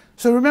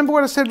 So remember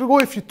what I said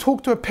before, if you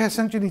talk to a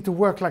peasant, you need to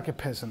work like a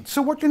peasant.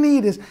 So what you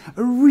need is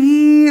a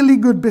really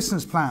good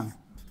business plan.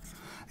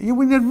 You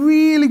need a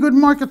really good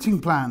marketing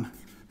plan.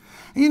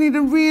 You need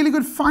a really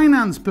good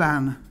finance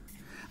plan.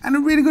 And a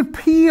really good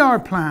PR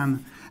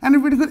plan. And a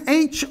really good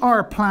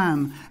HR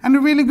plan. And a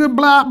really good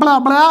blah,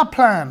 blah, blah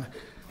plan.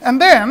 And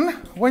then,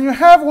 when you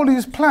have all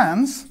these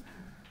plans,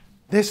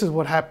 this is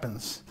what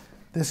happens.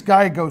 This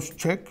guy goes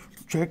check,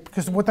 check,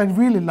 because what I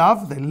really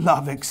love, they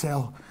love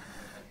Excel.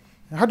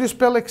 How do you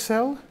spell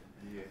Excel?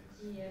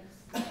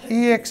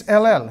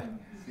 E-X-L-L.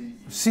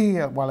 C,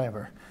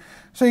 whatever.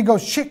 So he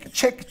goes check,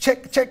 check,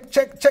 check, check,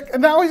 check, check,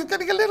 and now he's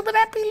getting a little bit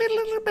happy,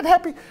 little bit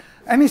happy.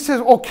 And he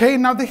says, okay,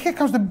 now here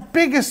comes the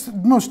biggest,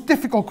 most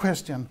difficult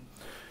question.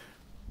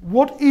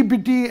 What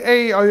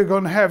EBITDA are you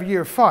going to have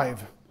year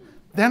 5?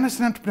 Then as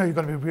an entrepreneur, you've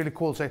got to be really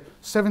cool, say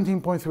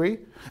 17.3.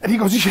 And he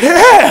goes,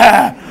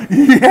 yeah,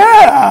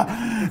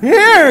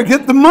 here,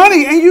 get the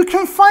money, and you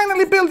can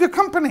finally build your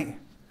company.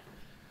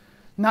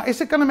 Now,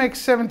 is it going to make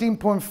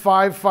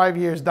 17.5 5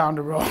 years down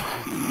the road?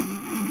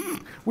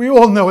 We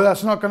all know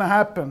that's not going to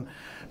happen.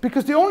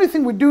 Because the only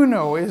thing we do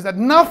know is that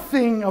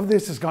nothing of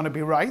this is going to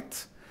be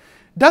right.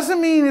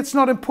 Doesn't mean it's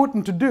not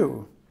important to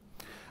do.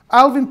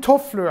 Alvin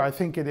Toffler, I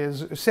think it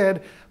is,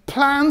 said,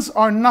 plans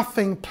are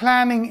nothing,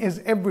 planning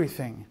is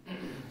everything.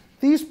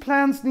 These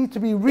plans need to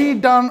be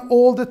redone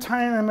all the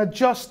time and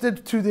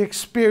adjusted to the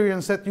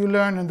experience that you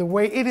learn and the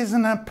way. It is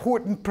an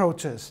important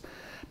process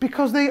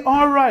because they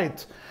are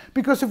right.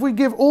 Because if we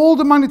give all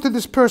the money to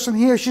this person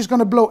here, she's going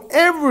to blow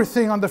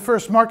everything on the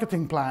first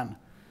marketing plan.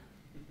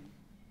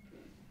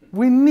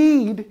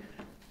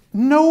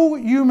 No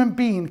human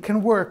being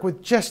can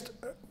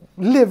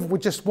live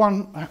with just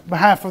one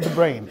half of the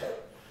brain.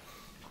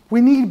 We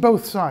need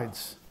both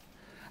sides.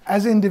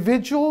 As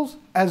individuals,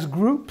 as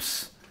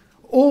groups,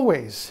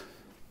 always.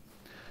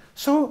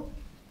 So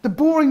the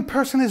boring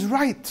person is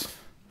right.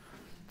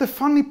 The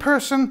funny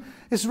person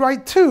is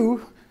right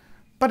too,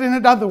 but in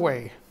another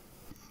way.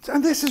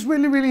 And this is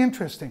really, really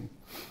interesting.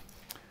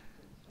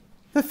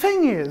 The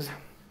thing is,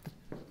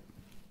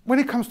 when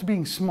it comes to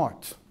being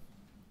smart,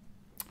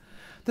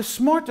 the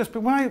smartest,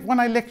 but when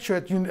I lecture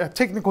at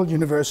technical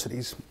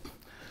universities,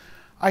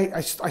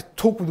 I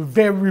talk with a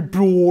very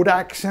broad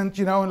accent,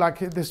 you know, like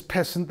this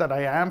peasant that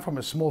I am from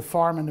a small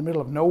farm in the middle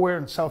of nowhere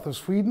in south of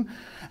Sweden.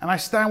 And I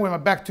stand with my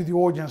back to the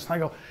audience and I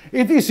go,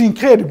 it is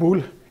incredible.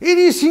 It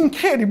is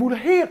incredible.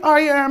 Here I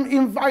am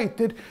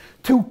invited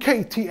to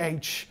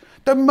KTH,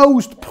 the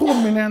most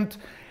prominent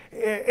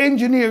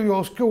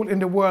engineering school in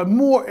the world,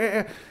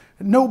 more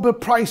Nobel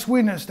Prize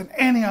winners than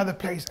any other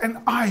place. And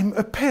I'm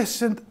a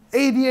peasant,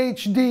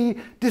 ADHD,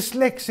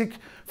 dyslexic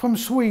from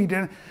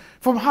Sweden.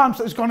 From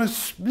Halmstad is going to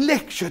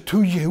lecture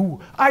to you.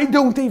 I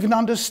don't even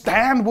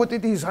understand what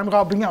it is I'm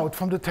rubbing out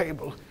from the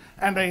table.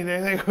 And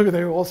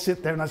they all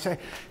sit there and I say,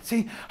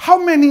 see,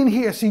 how many in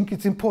here think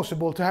it's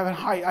impossible to have a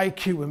high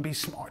IQ and be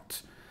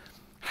smart?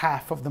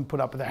 Half of them put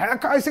up their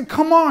hands. I said,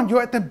 come on,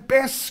 you're at the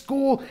best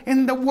school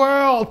in the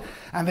world.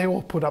 And they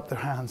all put up their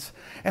hands.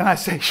 And I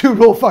say, you're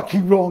all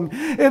fucking wrong.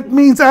 It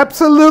means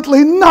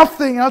absolutely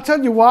nothing. I'll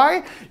tell you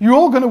why. You're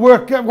all going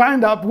to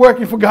wind up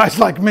working for guys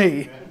like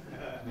me.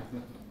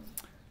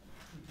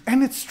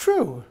 And it's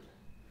true.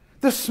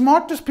 The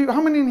smartest people,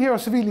 how many in here are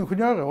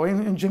civilingenjörer or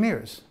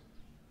engineers?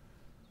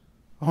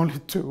 Only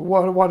 2,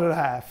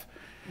 1.5.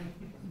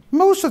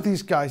 Most of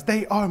these guys,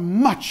 they are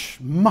much,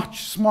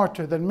 much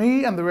smarter than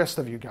me and the rest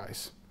of you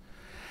guys.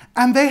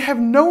 And they have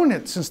known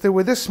it since they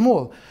were this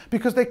small,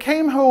 because they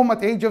came home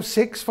at the age of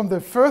 6 from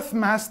their first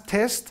math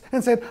test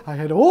and said, I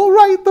had all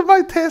right on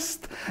my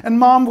test. And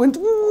mom went,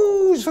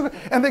 ooh,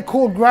 and they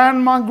called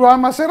grandma, and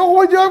grandma said,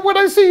 oh, yeah, when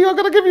I see you, I'm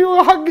going to give you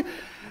a hug.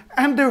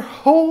 And their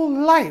whole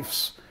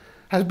lives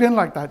has been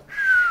like that.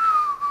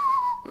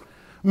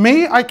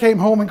 Me, I came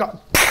home and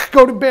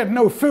go to bed,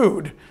 no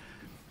food.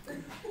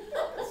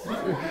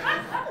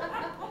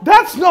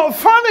 That's not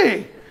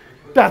funny.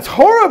 That's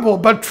horrible,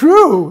 but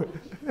true.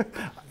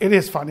 It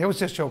is funny. I was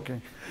just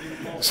joking.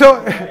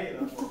 So,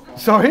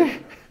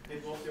 sorry?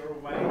 It was your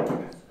way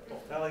of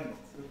telling it.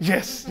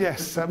 Yes.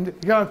 You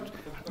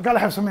gotta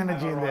have some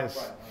energy in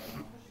this.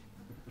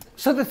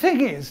 So the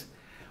thing is,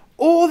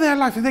 all their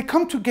life, and they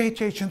come to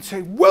KTH and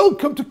say,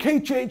 welcome to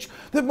KTH,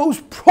 the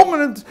most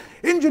prominent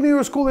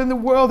engineering school in the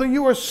world, and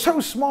you are so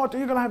smart,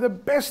 and you're going to have the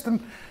best.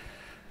 And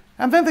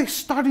then they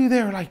study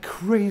there like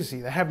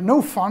crazy. They have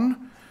no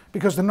fun,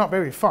 because they're not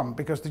very fun,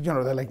 because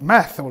they're like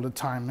math all the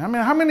time. I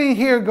mean, how many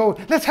here go,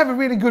 let's have a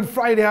really good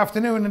Friday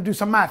afternoon and do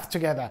some math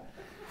together?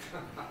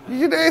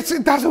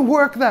 It doesn't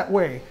work that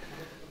way.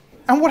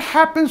 And what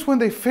happens when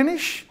they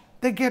finish?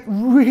 They get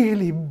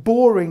really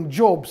boring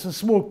jobs in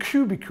small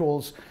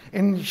cubicles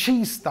in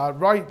Kista,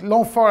 right,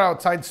 far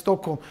outside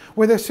Stockholm,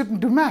 where they sit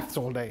and do maths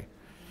all day.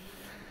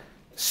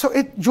 So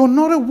you're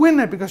not a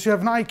winner because you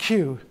have an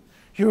IQ.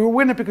 You're a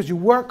winner because you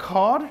work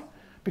hard,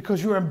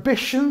 because you're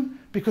ambitious,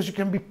 because you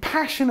can be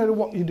passionate at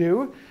what you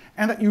do,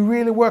 and that you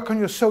really work on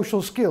your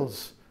social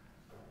skills.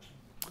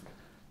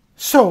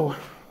 So,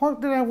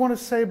 what did I want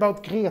to say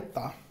about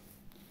Greta?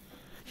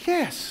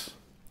 Yes.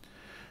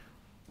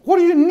 What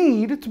do you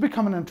need to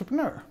become an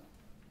entrepreneur?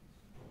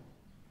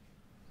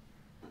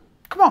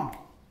 Come on.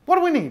 What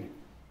do we need?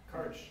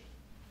 Courage.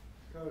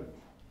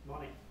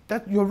 Money.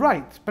 You're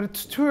right, but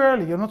it's too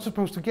early. You're not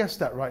supposed to guess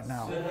that right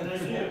now.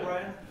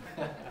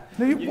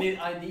 You need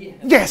idea.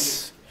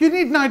 Yes, you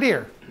need an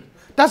idea.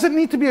 Does it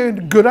need to be a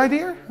good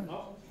idea?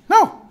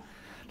 No.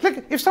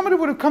 Look, if somebody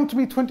would have come to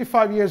me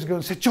 25 years ago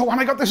and said, Johan,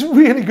 I got this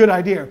really good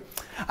idea.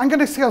 I'm going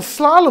to sell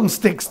slalom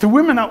sticks to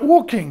women out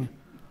walking.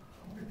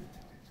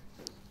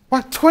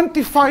 Well,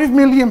 25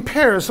 million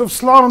pairs of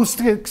slalom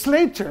sticks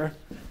later,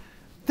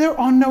 there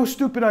are no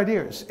stupid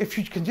ideas. If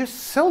you can just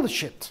sell the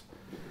shit.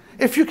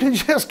 If you can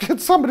just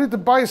get somebody to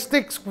buy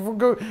sticks for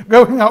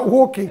going out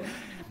walking.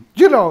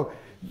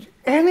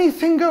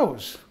 Anything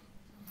goes.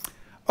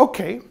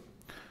 Okay,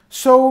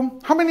 so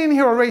how many in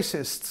here are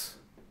racists?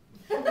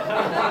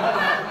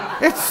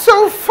 It's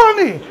so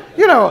funny.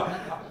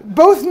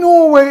 Both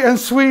Norway and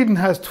Sweden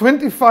has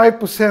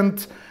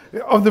 25%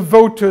 of the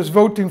voters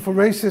voting for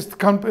racist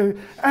company,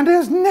 and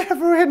there's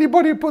never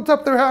anybody put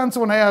up their hands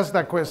when I ask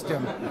that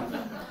question.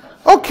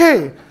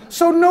 Okay,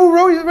 so no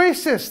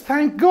racist,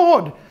 thank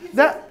God. This is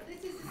a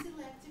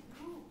selective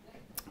group.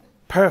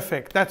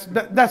 Perfect.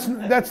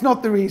 That's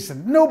not the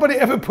reason. Nobody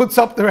ever puts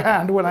up their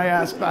hand when I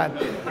ask that.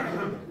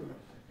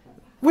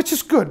 Which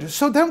is good.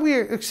 So then we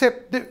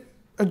accept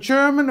a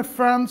German, a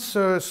French,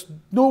 a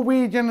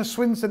Norwegian, a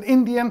Swiss, an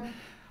Indian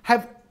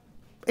have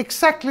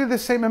exactly the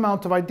same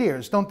amount of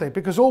ideas, don't they?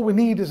 Because all we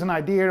need is an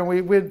idea, and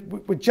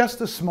we're just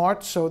as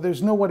smart, so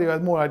there's nobody who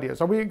has more ideas.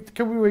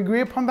 Can we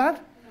agree upon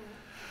that?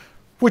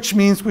 Which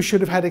means we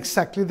should have had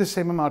exactly the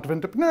same amount of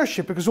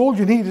entrepreneurship, because all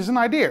you need is an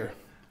idea.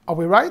 Are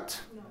we right?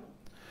 No.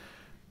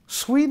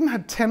 Sweden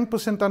had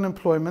 10%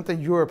 unemployment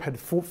and Europe had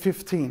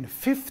 15%.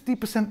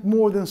 50%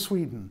 more than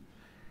Sweden.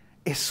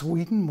 Is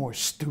Sweden more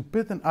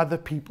stupid than other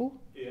people?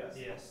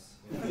 Yes.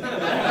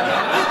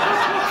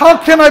 How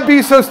can I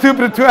be so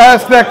stupid to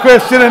ask that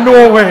question in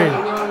Norway?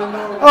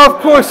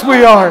 Of course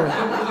we are.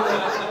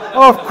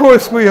 Of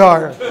course we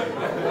are.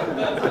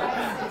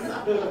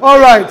 All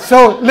right,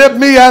 so let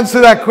me answer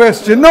that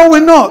question. No,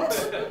 we're not.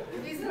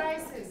 He's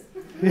racist.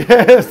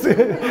 Yes.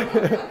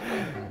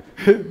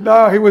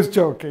 No, he was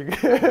joking.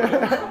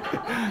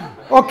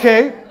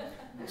 Okay,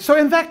 so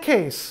in that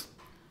case,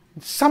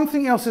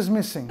 something else is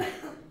missing.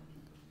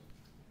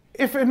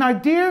 If an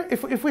idea,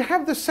 if we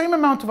have the same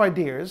amount of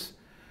ideas,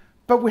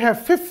 but we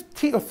have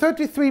 50 or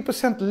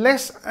 33%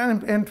 less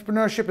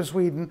entrepreneurship in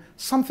Sweden,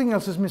 something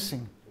else is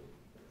missing.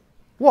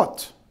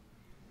 What?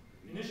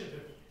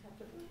 Initiative.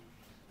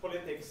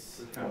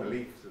 Politics.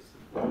 Belief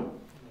system.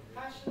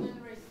 Passion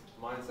and risk.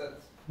 Mindset.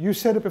 You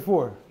said it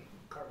before.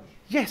 Courage.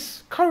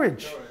 Yes,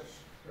 courage.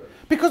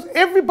 Because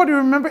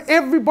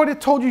everybody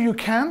told you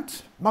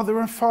can't. Mother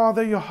and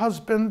father, your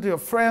husband, your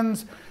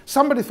friends.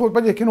 Somebody thought,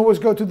 but you can always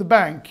go to the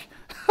bank.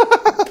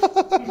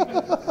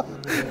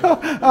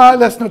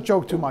 Let's not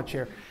joke too much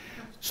here.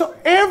 So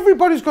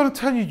everybody's going to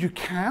tell you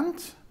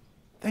can't.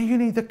 Then you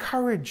need the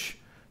courage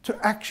to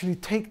actually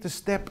take the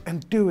step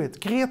and do it.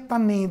 Greta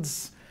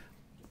needs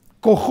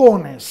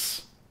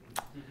cojones.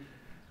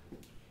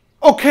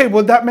 Okay,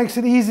 well that makes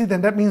it easy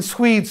then. That means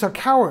Swedes are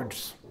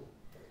cowards.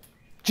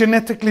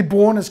 Genetically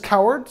born as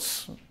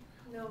cowards?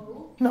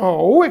 No.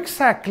 No,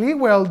 exactly.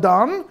 Well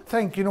done.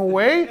 Thank you,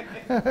 Norway.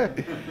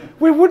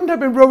 We wouldn't have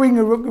been rowing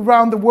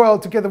around the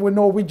world together with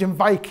Norwegian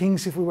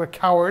Vikings if we were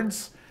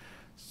cowards.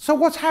 So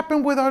what's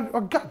happened with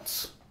our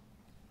guts?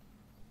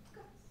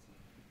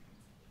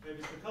 Maybe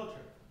it's the culture.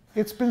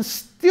 It's been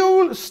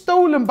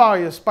stolen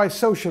by us by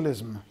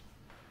socialism.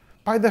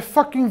 By the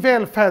fucking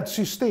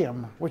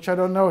välfärdssystem, which I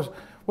don't know.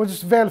 What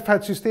is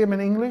välfärdssystem in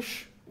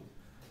English?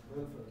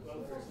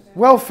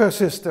 Welfare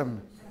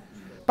system.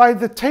 By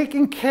the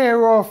taking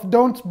care of,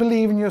 don't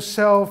believe in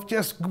yourself,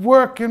 just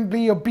work and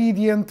be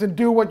obedient and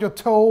do what you're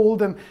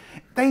told. And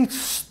they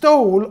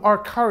stole our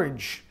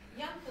courage.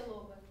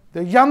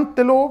 The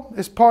jantelov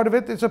is part of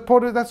it.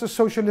 That's a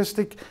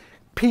socialistic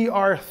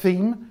PR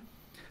theme.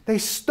 They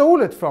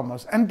stole it from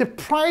us and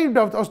deprived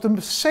of us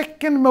the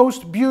second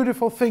most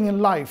beautiful thing in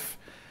life.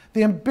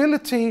 The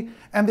ability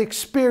and the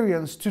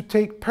experience to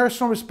take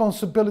personal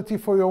responsibility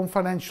for your own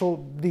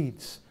financial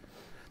needs.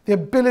 The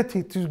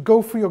ability to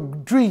go for your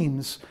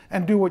dreams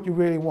and do what you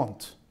really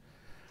want.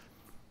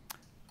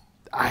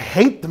 I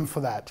hate them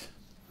for that.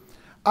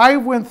 I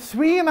went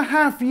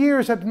 3.5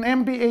 years at an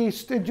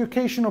MBA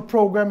educational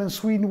program in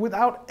Sweden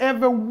without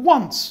ever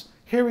once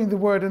hearing the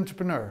word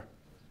entrepreneur.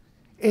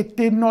 It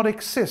did not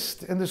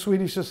exist in the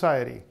Swedish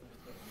society.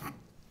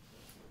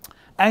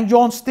 And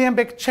Johan Stael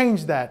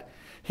changed that.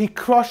 He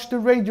crushed the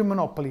radio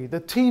monopoly,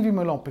 the TV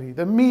monopoly,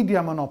 the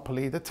media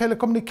monopoly, the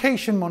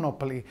telecommunication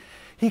monopoly.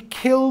 He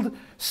killed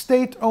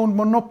state-owned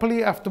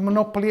monopoly after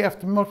monopoly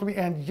after monopoly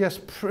and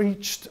just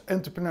preached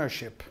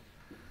entrepreneurship.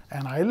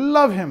 And I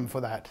love him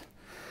for that.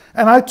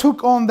 And I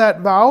took on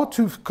that vow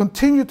to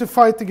continue to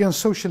fight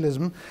against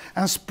socialism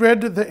and spread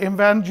the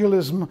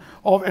evangelism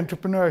of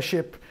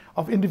entrepreneurship,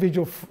 of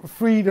individual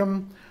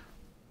freedom,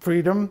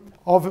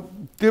 of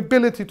the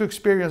ability to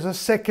experience the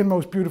second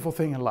most beautiful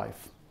thing in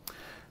life.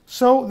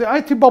 So the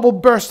IT bubble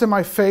burst in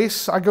my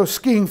face. I go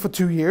skiing for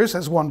 2 years,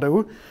 as one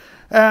do.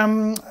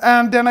 And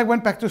then I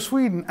went back to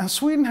Sweden, and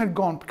Sweden had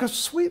gone,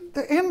 because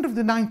the end of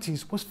the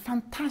 90s was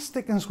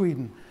fantastic in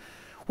Sweden.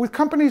 With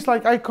companies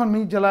like Icon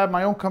Media Lab,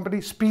 my own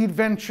company, Speed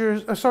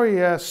Ventures,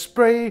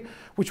 Spray,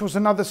 which was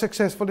another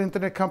successful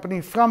internet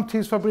company,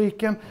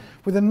 Framtidsfabriken,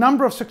 with a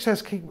number of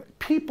success,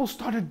 people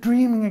started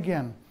dreaming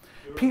again.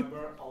 You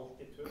remember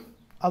Altitude?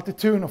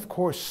 Altitude, of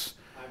course.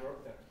 I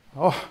worked there.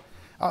 Oh,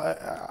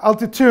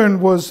 Altitude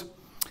was,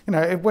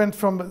 it went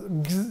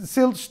from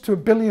zilch to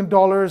 $1 billion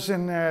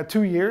in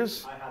 2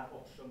 years. I had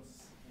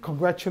options.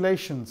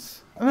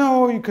 Congratulations.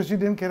 No, because you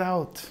didn't get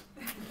out.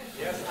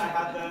 Yes, I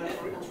had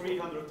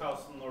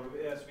 300,000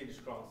 Swedish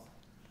crowns.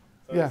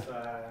 So Yeah.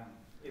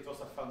 it was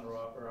a fun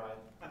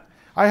ride.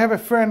 I have a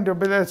friend,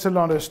 but that's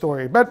another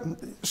story. But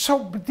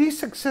so these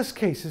success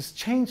cases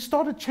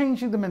started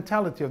changing the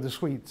mentality of the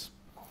Swedes.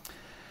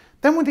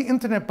 Then when the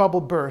internet bubble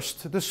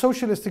burst, the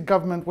socialistic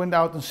government went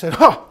out and said,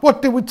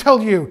 what did we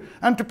tell you?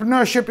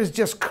 Entrepreneurship is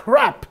just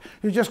crap.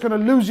 You're just going to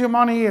lose your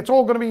money. It's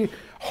all going to be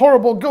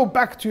horrible. Go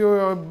back to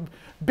your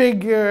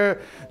big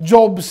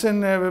jobs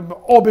in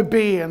ABB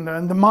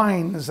and the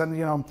mines, and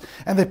you know,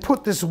 and they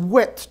put this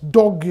wet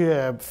dog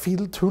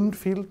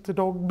the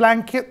dog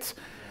blanket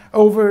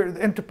over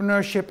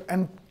entrepreneurship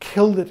and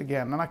killed it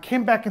again. And I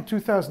came back in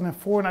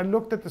 2004 and I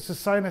looked at the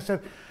society and I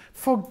said,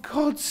 for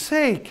God's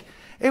sake,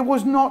 it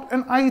was not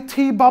an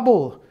IT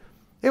bubble.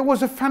 It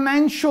was a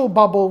financial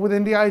bubble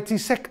within the IT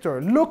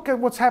sector. Look at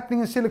what's happening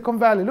in Silicon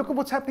Valley. Look at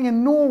what's happening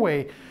in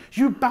Norway.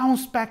 You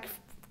bounced back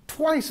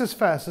twice as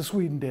fast as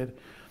Sweden did.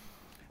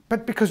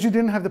 But because you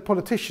didn't have the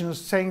politicians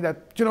saying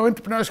that, you know,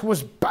 entrepreneurship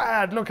was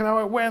bad, look at how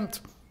it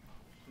went.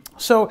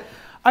 So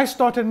I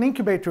started an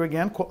incubator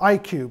again called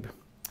iCube.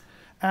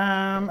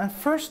 And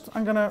first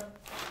I'm gonna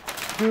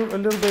do a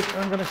little bit,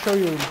 I'm gonna show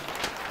you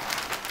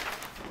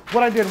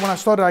what I did when I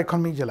started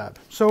Icon Media Lab.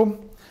 So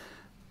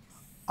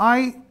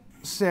I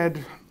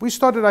said, we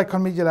started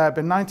Icon Media Lab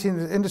in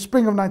the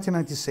spring of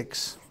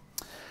 1996.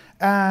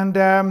 And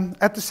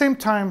at the same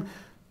time,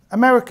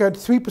 America had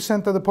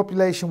 3% of the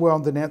population were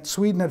on the net,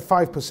 Sweden had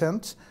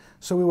 5%,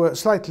 so we were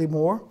slightly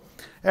more.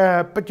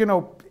 But you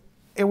know,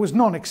 it was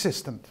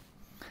non-existent.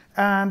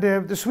 And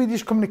the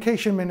Swedish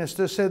communication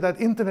minister said that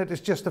internet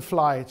is just a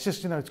fly, it's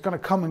just, you know, it's gonna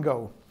come and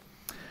go.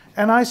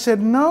 And I said,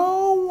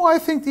 no, I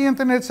think the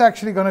internet's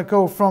actually gonna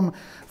go from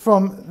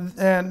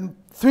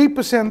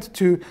 3%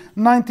 to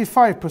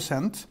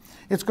 95%.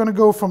 It's gonna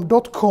go from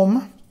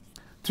 .com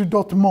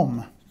to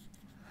 .mom.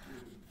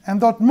 And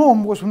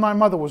 .mom was when my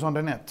mother was on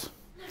the net.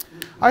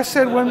 I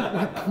said, when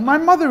my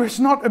mother is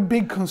not a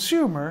big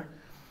consumer,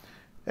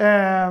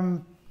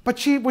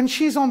 but when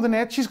she's on the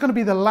net, she's gonna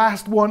be the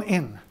last one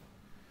in.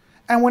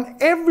 And when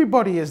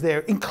everybody is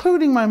there,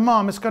 including my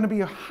mom, it's going to be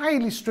a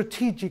highly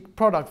strategic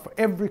product for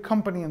every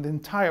company in the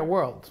entire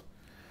world.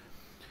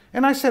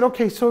 And I said,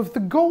 okay, so if the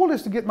goal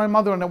is to get my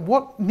mother on it,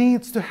 what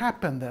needs to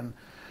happen then?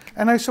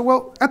 And I said,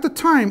 well, at the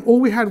time,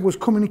 all we had was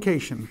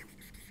communication.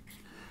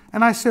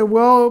 And I said,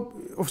 well,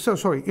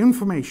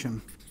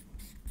 information.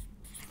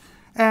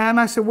 And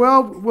I said,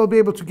 well, we'll be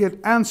able to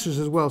get answers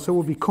as well, so it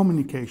will be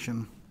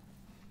communication.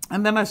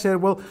 And then I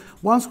said, well,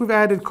 once we've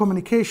added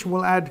communication,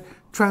 we'll add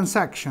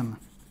transaction.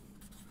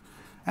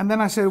 And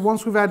then I said,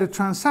 once we've added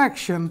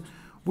transaction,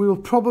 we will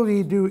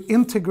probably do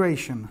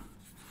integration.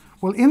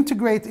 We'll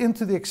integrate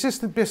into the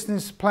existing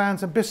business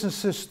plans and business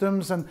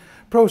systems and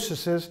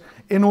processes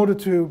in order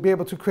to be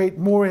able to create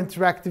more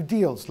interactive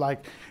deals,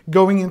 like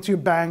going into your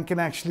bank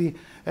and actually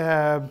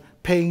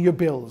paying your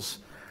bills.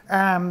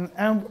 And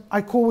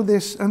I call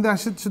this, and I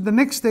said, so the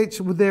next stage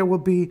there will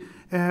be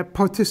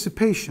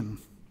participation.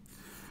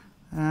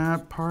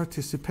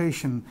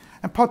 Participation.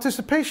 And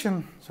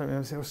participation, sorry,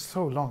 it was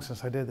so long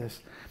since I did this.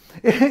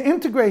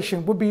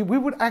 Integration would be, we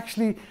would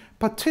actually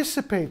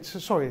participate,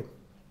 sorry.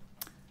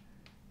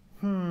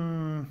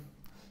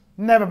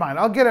 Never mind,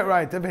 I'll get it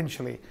right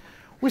eventually.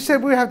 We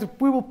said we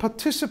will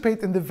participate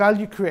in the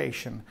value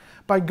creation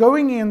by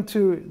going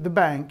into the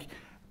bank,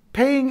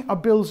 paying our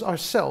bills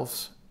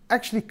ourselves,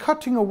 actually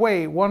cutting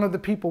away one of the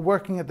people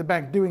working at the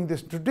bank doing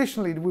this.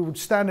 Traditionally, we would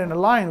stand in a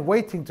line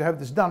waiting to have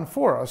this done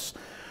for us.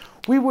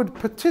 We would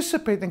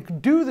participate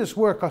and do this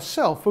work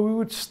ourselves, but we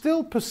would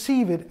still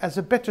perceive it as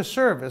a better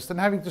service than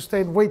having to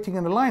stay waiting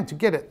in the line to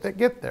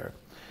get there.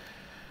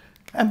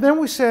 And then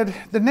we said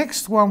the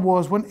next one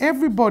was when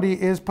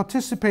everybody is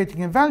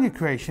participating in value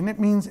creation, it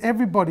means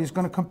everybody is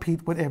going to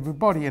compete with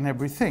everybody and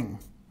everything.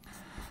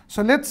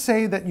 So let's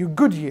say that you're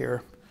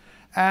Goodyear,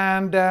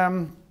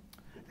 and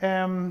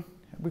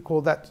we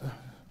call that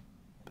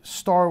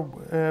so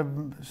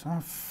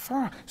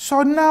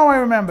now I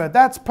remember,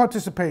 that's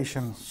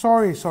participation.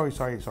 Sorry.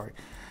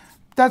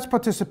 That's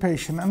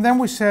participation. And then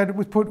we said,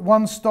 we put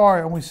 1 star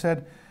and we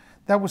said,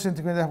 that was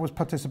integrated, that was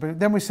participation.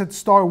 Then we said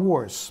Star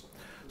Wars.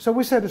 So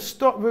we said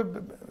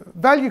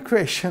value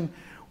creation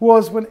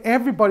was when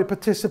everybody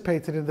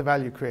participated in the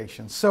value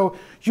creation. So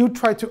you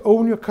try to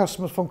own your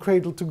customers from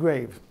cradle to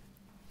grave.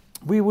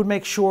 We would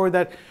make sure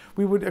that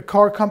a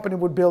car company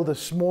would build a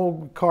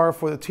small car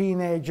for the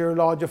teenager,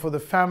 larger for the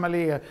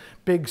family, a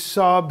big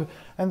sub,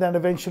 and then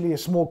eventually a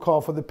small car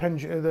for the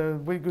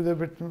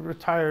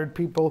retired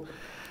people.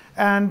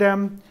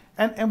 And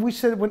we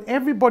said when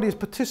everybody is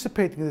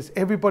participating in this,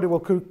 everybody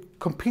will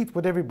compete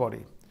with everybody.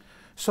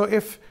 So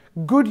if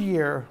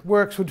Goodyear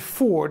works with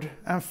Ford,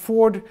 and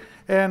Ford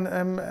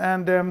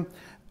and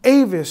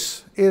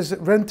Avis is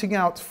renting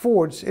out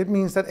Fords, it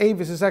means that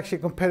Avis is actually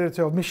a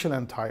competitor of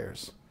Michelin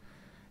tires.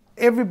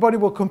 Everybody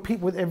will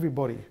compete with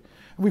everybody.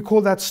 We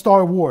call that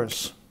Star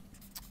Wars.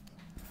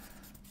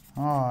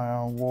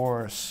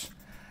 Wars.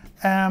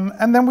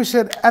 And then we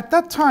said, at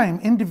that time,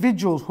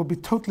 individuals will be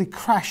totally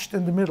crashed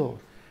in the middle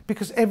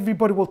because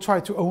everybody will try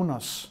to own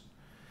us.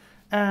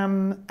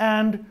 And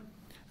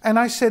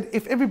I said,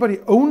 if everybody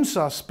owns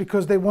us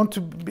because they want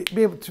to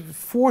be able to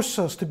force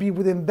us to be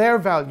within their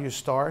value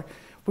star,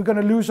 we're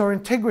going to lose our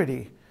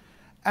integrity.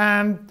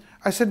 And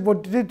I said, well,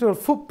 digital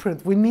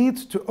footprint, we need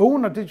to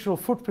own our digital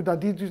footprint, our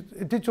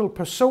digital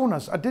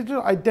personas. Our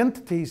digital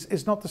identities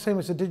is not the same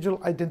as a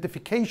digital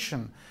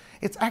identification.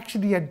 It's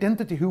actually the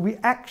identity, who we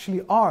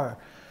actually are.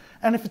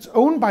 And if it's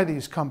owned by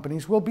these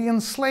companies, we'll be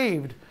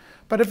enslaved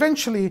But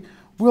eventually,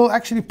 we'll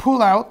actually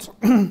pull out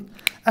and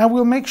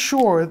we'll make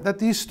sure that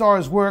these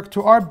stars work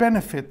to our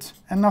benefit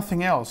and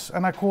nothing else.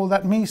 And I call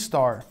that me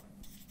star.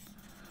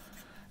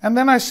 And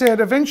then I said,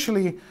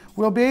 eventually,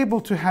 we'll be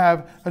able to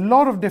have a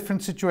lot of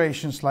different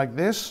situations like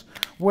this,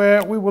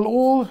 where we will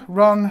all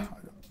run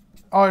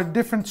our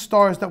different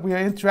stars that we are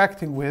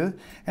interacting with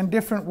in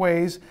different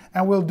ways,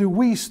 and we'll do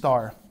we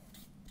star.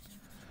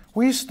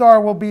 We star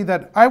will be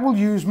that I will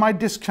use my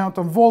discount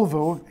on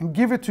Volvo and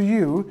give it to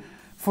you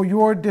for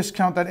your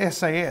discount at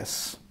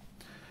SAS.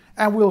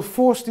 And we'll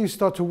force these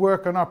stars to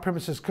work on our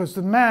premises, because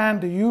the man,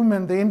 the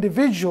human, the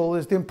individual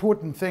is the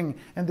important thing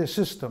in the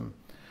system,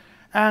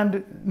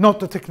 and not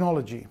the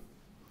technology.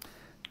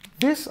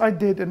 This I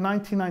did in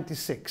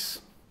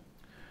 1996,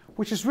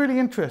 which is really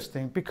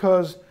interesting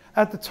because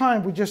at the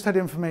time we just had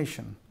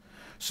information.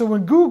 So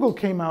when Google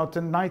came out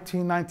in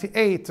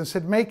 1998 and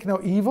said make no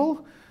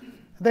evil,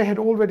 they had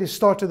already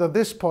started on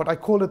this part. I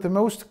call it the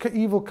most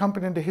evil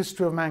company in the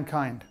history of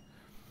mankind.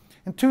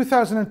 In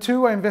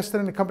 2002 I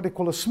invested in a company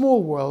called A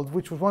Small World,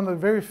 which was one of the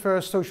very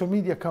first social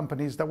media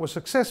companies that was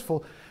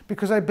successful,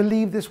 because I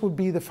believed this would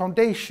be the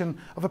foundation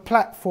of a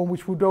platform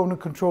which we would own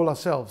and control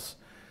ourselves.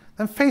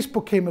 Then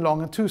Facebook came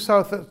along in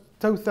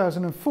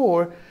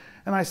 2004,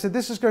 and I said,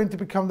 this is going to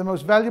become the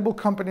most valuable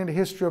company in the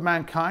history of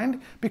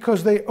mankind,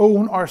 because they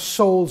own our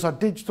souls, our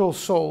digital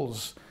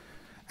souls.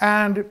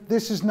 And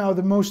this is now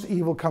the most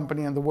evil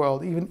company in the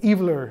world, even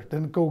eviler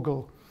than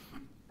Google.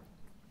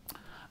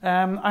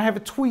 I have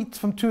a tweet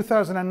from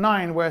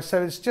 2009 where I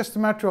said it's just a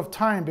matter of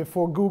time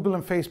before Google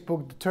and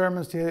Facebook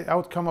determines the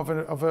outcome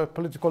of a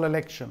political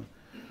election.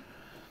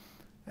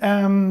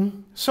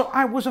 So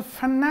I was a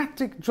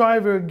fanatic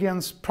driver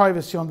against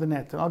privacy on the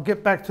net, and I'll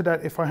get back to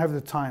that if I have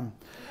the time.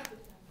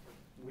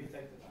 We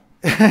take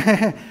the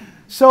time.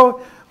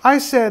 So I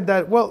said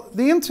that, well,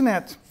 the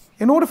internet,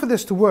 in order for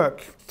this to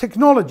work,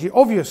 technology,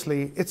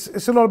 obviously,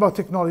 it's a lot about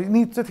technology.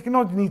 The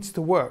technology needs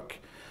to work.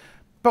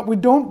 But we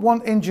don't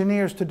want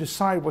engineers to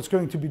decide what's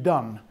going to be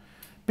done,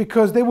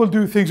 because they will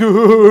do things,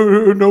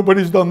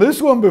 nobody's done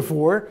this one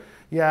before.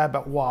 Yeah,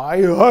 but why? I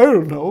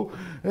don't know.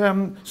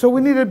 So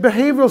we needed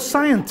behavioral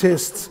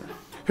scientists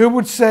who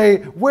would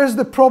say, where's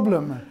the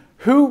problem?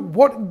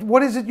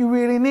 What is it you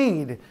really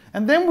need?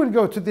 And then we'd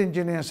go to the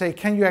engineer and say,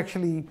 can you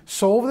actually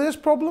solve this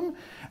problem?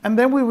 And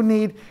then we would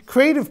need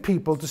creative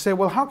people to say,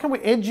 well, how can we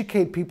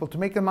educate people to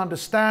make them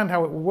understand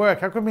how it will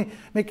work? How can we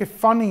make it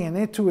funny and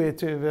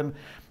intuitive?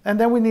 And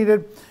then we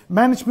needed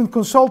management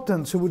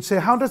consultants who would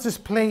say, how does this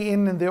play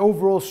in the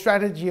overall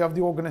strategy of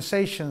the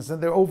organizations and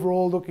their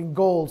overall looking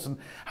goals? And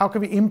how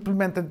can we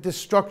implement this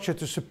structure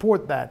to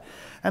support that?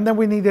 And then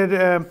we needed,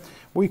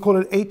 we call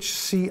it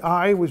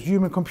HCI, with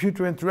human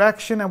computer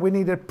interaction, and we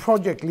needed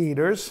project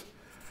leaders.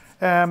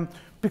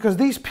 Because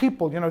these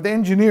people, you know, the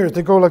engineers,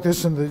 they go like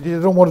this and they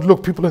don't want to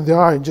look people in the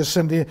eye and just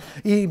send the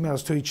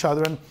emails to each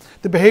other. And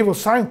the behavioral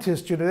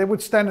scientists, you know, they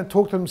would stand and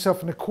talk to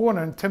themselves in a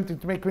corner and tempting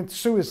to make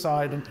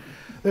suicide. And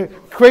the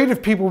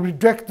creative people would be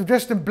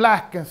dressed in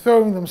black and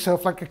throwing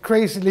themselves like a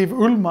crazy Liv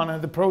Ullmann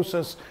in the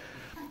process.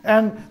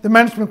 And the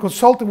management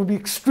consultant would be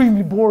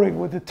extremely boring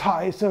with the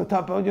tie, so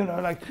type of, you know,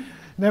 like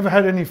never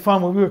had any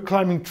fun. When we were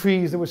climbing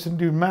trees, they would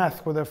do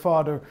math with their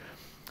father.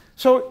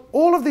 So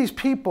all of these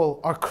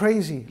people are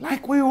crazy,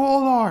 like we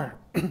all are,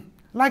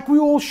 like we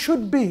all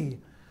should be.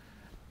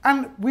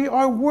 And we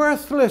are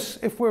worthless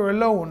if we're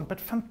alone, but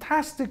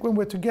fantastic when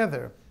we're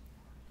together.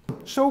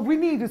 So we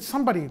needed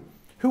somebody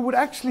who would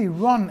actually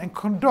run and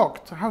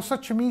conduct how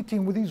such a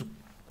meeting with these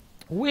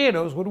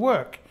weirdos would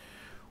work.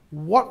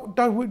 What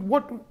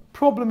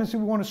problem is it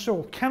we want to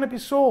solve? Can it be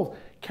solved?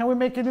 Can we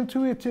make it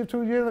intuitive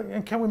to the other?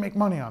 And can we make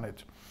money on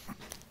it?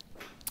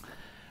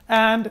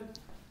 And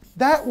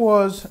that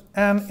was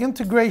an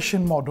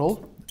integration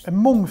model, a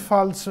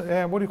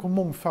mångfald, what do you call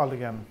mångfald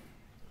again?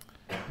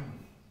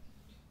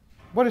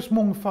 What is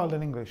mångfald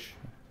in English?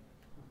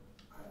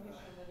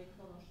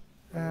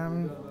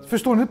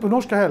 Förstår ni inte på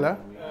norska heller?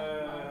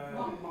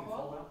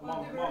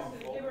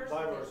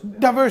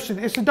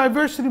 Diversity. It's a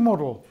diversity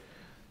model.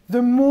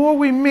 The more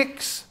we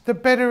mix, the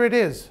better it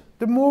is.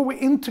 The more we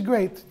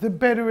integrate, the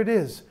better it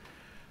is.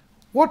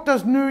 What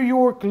does New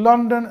York,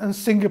 London, and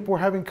Singapore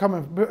have in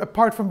common,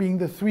 apart from being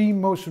the three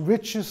most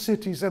richest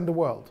cities in the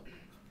world?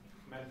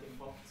 Melting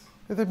pots.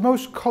 They're the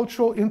most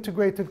cultural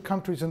integrated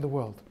countries in the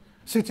world,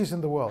 cities in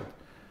the world.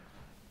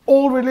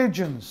 All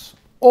religions,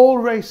 all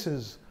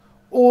races,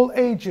 all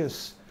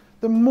ages.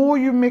 The more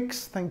you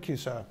mix, thank you,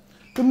 sir.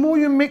 The more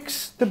you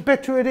mix, the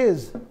better it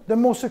is, the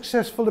more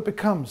successful it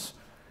becomes.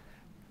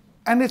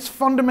 And it's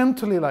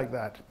fundamentally like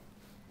that.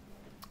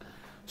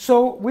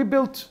 So we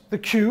built the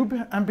cube,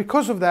 and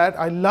because of that,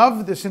 I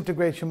love this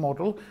integration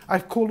model.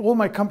 I've called all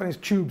my companies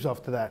cubes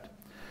after that.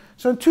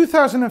 So in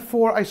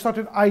 2004, I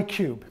started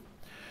iCube.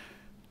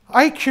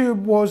 iCube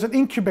was an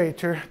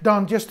incubator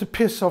done just to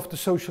piss off the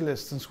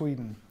socialists in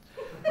Sweden.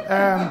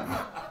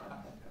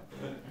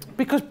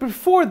 Because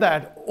before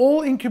that,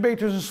 all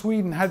incubators in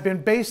Sweden had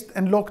been based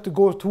and locked to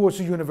go towards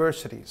the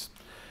universities.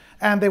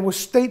 And they were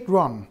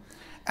state-run.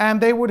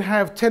 and they would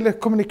have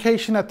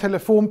telecommunication at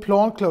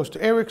Telefonplan close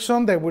to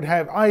Ericsson. They would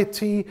have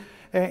IT in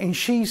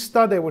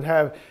Kista. They would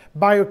have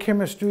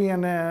biochemistry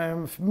and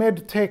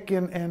medtech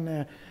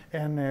in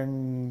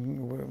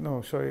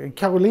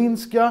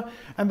Karolinska,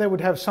 and they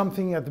would have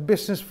something at the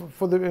business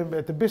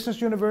at the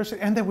business university,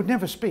 and they would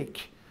never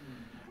speak.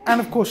 And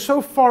of course,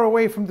 so far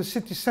away from the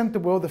city center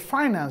where the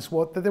finance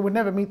was, that they would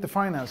never meet the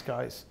finance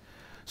guys.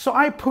 So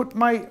I put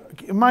my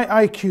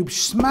iCube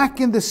smack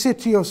in the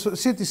city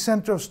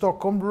center of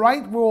Stockholm,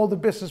 right where all the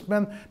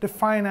businessmen, the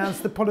finance,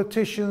 the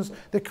politicians,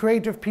 the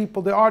creative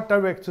people, the art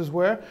directors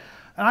were,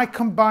 and I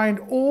combined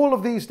all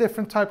of these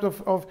different types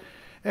of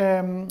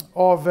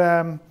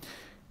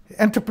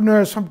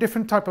entrepreneurs from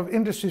different type of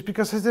industries,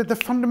 because the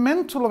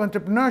fundamental of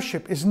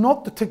entrepreneurship is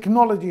not the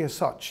technology as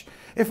such.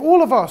 If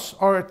all of us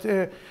are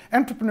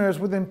entrepreneurs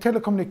within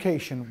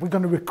telecommunication, we're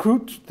going to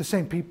recruit the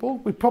same people.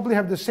 We probably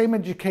have the same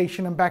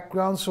education and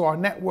background, so our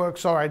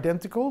networks are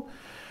identical.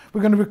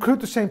 We're going to recruit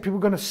the same people.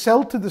 We're going to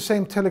sell to the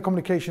same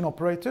telecommunication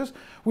operators.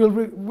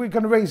 We're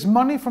going to raise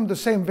money from the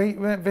same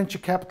venture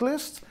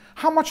capitalists.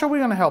 How much are we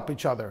going to help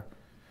each other?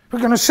 We're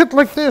going to sit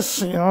like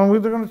this, you know. We're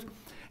going to...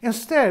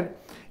 Instead,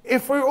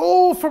 if we're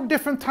all from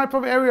different type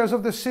of areas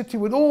of the city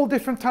with all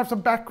different types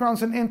of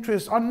backgrounds and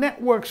interests, our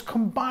networks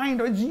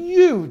combined is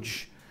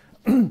huge.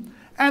 And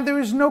there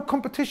is no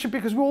competition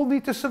because we all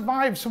need to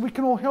survive, so we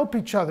can all help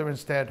each other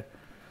instead.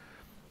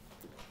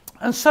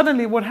 And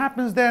suddenly what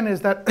happens then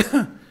is that,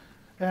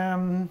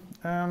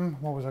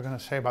 what was I going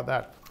to say about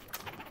that?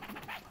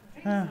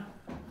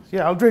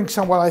 Yeah, I'll drink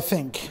some while I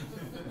think.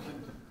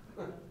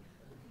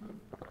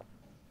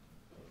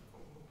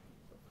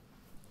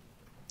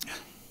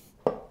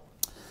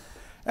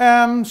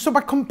 So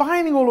by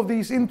combining all of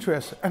these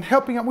interests and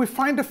helping out, we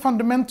find the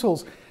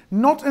fundamentals,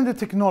 not in the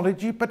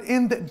technology, but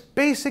in the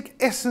basic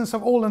essence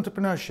of all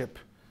entrepreneurship.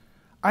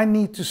 I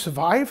need to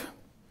survive.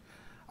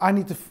 I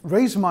need to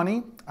raise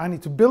money. I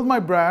need to build my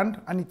brand.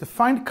 I need to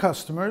find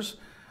customers.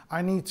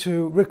 I need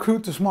to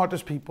recruit the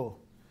smartest people.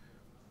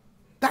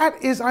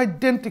 That is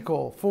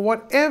identical for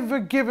whatever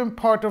given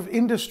part of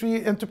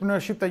industry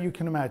entrepreneurship that you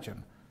can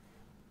imagine.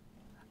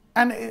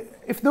 And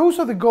if those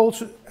are the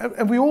goals,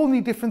 and we all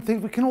need different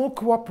things, we can all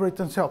cooperate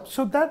and help.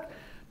 So that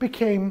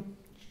became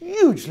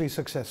hugely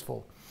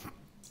successful.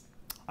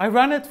 I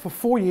ran it for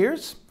 4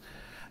 years,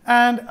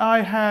 and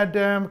I had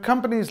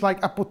companies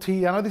like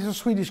Apotea. Now these are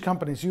Swedish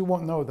companies, you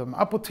won't know them.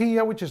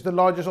 Apotea, which is the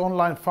largest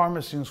online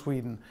pharmacy in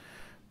Sweden,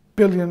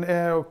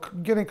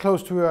 getting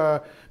close to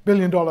 $1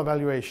 billion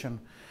valuation.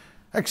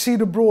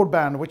 Accedo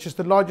Broadband, which is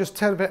the largest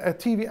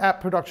TV app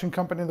production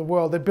company in the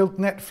world. They built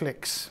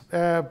Netflix.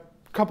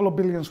 Couple of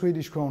billion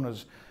Swedish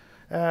kroners.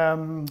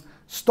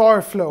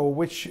 Starflow,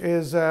 which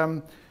is,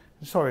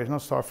 sorry,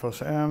 not Starflow,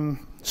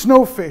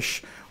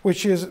 Snowfish,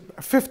 which is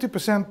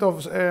 50%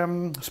 of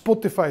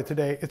Spotify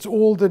today. It's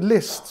all the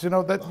lists, you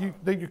know, that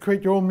you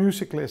create your own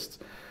music lists.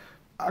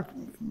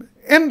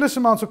 Endless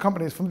amounts of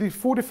companies from these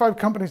 45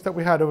 companies that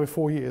we had over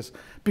 4 years,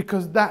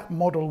 because that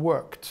model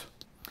worked.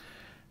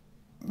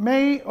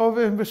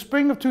 In the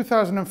spring of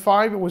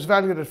 2005, it was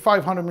valued at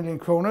 500 million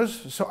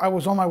kroners. So I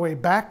was on my way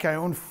back. I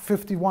owned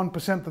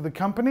 51% of the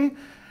company.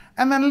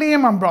 And then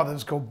Lehman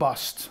Brothers go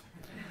bust.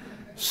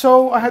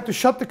 So I had to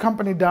shut the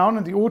company down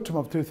in the autumn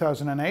of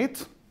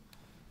 2008.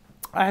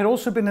 I had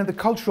also been in the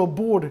cultural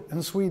board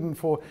in Sweden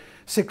for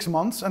 6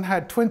 months and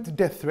had 20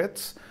 death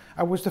threats.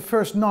 I was the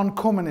first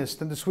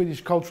non-communist in the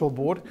Swedish cultural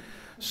board.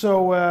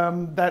 So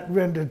that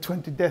rendered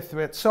 20 death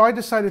threats. So I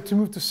decided to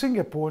move to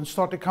Singapore and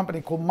start a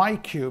company called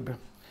MyCube.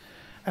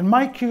 And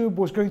MyCube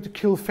was going to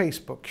kill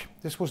Facebook.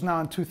 This was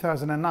now in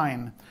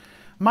 2009.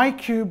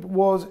 MyCube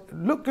was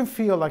look and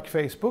feel like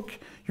Facebook.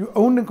 You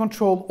owned and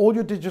controlled all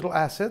your digital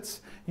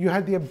assets. You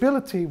had the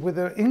ability with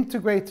an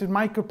integrated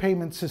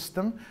micropayment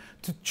system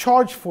to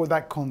charge for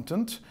that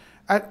content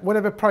at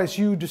whatever price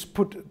you just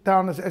put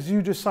down as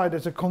you decide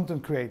as a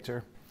content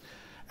creator.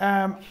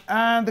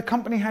 And the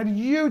company had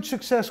huge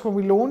success when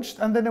we launched,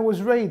 and then it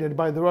was raided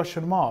by the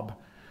Russian mob.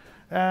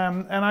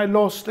 And I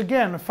lost,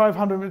 again,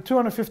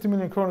 250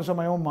 million kroners of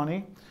my own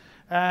money.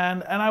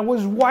 And I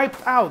was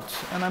wiped out,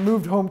 and I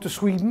moved home to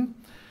Sweden.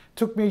 It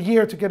took me a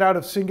year to get out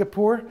of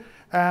Singapore.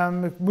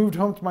 Moved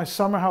home to my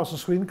summer house in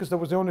Sweden, because that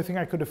was the only thing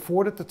I could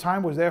afford at the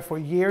time. Was there for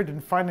a year,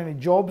 didn't find any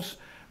jobs.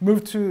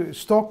 Moved to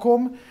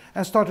Stockholm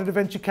and started a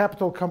venture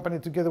capital company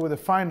together with a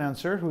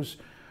financer who's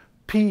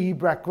PE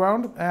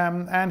background,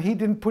 and he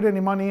didn't put any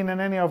money in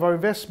any of our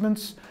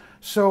investments.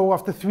 So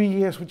after 3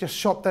 years, we just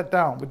shut that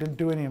down. We didn't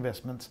do any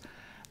investments.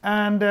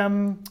 And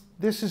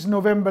this is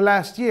November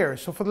last year.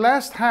 So for the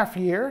last half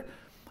year,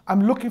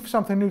 I'm looking for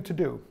something new to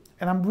do.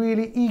 And I'm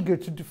really eager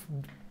to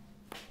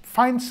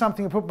find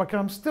something.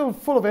 I'm still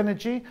full of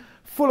energy,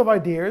 full of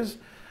ideas.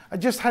 I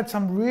just had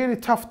some really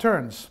tough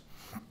turns.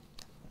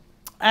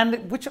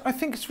 And which I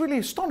think is really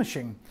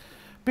astonishing,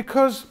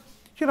 because,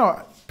 you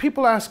know,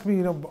 people ask me,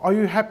 you know, are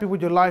you happy with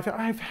your life?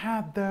 I've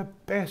had the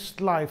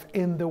best life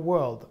in the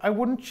world. I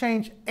wouldn't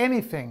change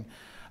anything.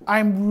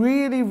 I'm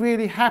really,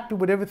 really happy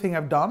with everything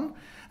I've done.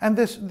 And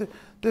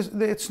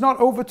it's not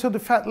over till the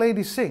fat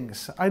lady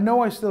sings. I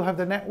know I still have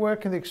the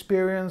network and the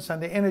experience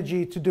and the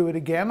energy to do it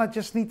again. I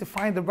just need to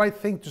find the right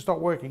thing to start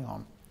working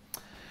on.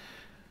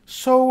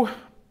 So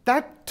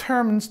that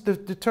determines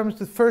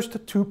the first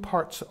two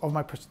parts of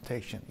my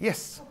presentation. Yes?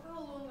 So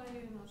how long are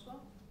you in Oslo?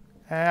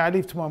 I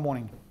leave tomorrow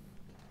morning.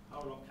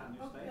 How long can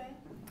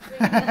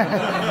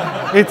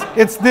you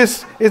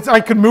stay?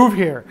 I could move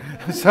here.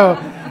 So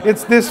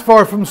it's this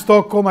far from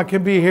Stockholm. I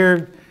can be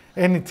here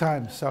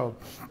anytime. So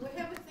We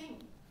have a thing.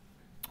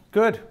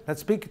 good.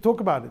 Let's talk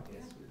about it.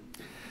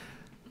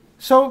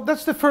 So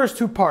that's the first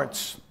two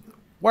parts.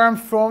 Where I'm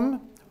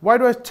from. Why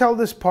do I tell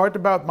this part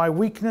about my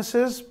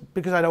weaknesses?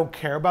 Because I don't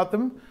care about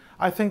them.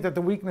 I think that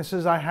the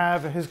weaknesses I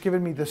have has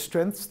given me the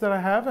strengths that I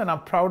have, and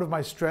I'm proud of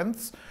my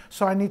strengths,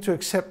 so I need to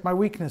accept my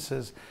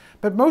weaknesses.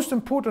 But most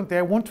importantly,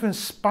 I want to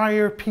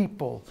inspire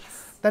people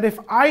that if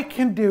I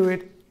can do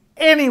it,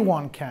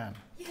 anyone can.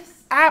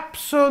 Yes.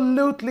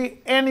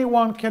 Absolutely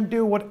anyone can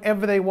do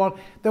whatever they want.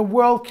 The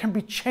world can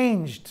be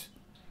changed.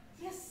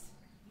 Yes.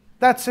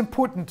 That's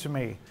important to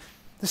me.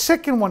 The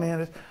second one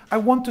is I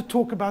want to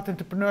talk about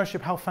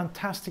entrepreneurship, how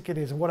fantastic it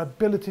is and what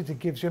ability it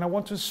gives you. And I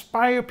want to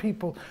inspire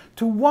people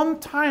to one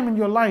time in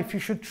your life you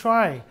should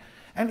try.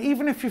 And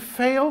even if you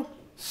fail,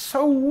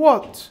 so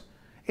what?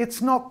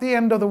 It's not the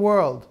end of the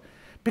world.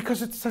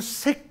 Because it's the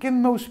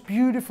second most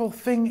beautiful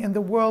thing in the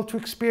world to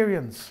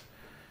experience.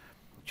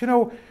 You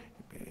know,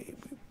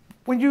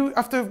 when you,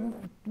 after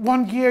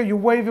 1 year, you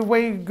wave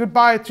away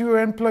goodbye to your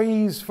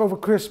employees over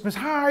Christmas.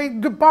 Hi,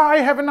 goodbye,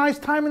 have a nice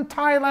time in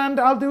Thailand.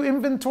 I'll do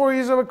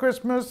inventories over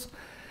Christmas.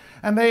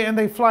 And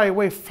they fly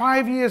away.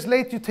 5 years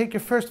later, you take your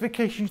first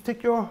vacation. You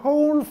take your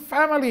whole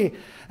family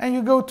and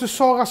you go to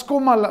Sara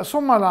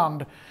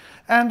Sommarland.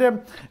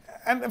 And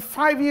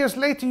 5 years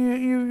later,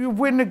 you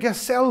win a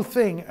Gazelle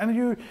thing.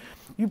 And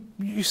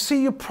you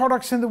see your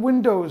products in the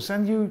windows.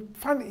 And you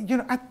find, you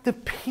know, at the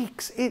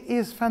peaks, it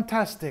is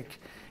fantastic.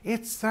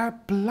 It's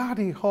that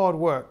bloody hard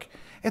work.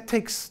 It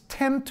takes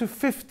 10 to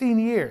 15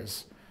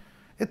 years.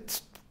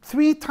 It's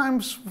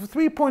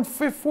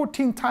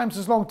 3.14 times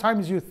as long time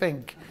as you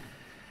think.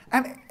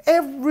 And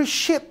every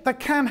shit that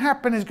can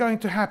happen is going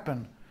to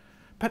happen.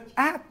 But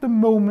at the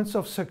moments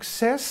of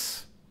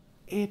success,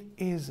 it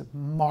is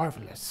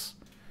marvelous.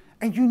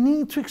 And you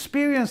need to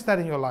experience that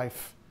in your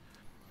life.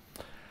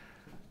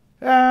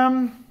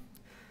 So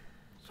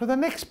the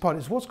next part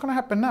is what's going to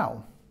happen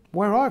now?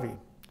 Where are we?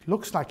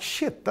 Looks like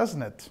shit,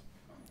 doesn't it?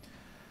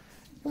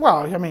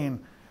 Well, I mean,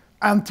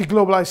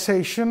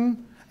 anti-globalization,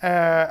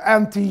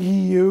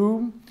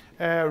 anti-EU,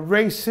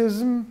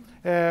 racism,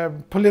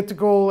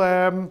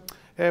 political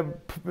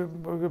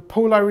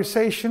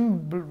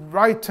polarization,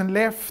 right and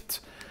left.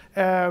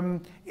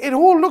 It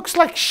all looks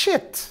like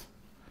shit.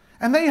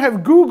 And then you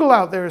have Google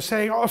out there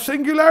saying, oh,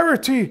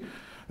 singularity.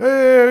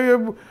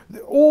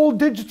 All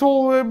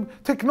digital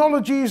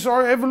technologies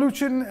are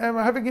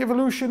having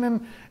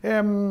evolution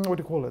in, what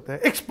do you call it,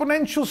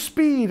 exponential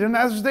speed. And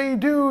as they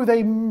do,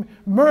 they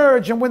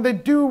merge. And when they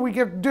do, we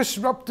get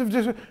disruptive.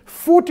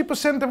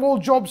 40% of all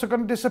jobs are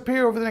going to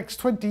disappear over the next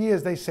 20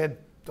 years, they said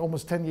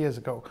almost 10 years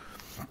ago.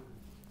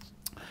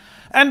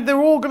 And they're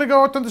all going to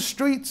go out on the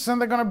streets and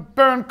they're going to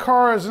burn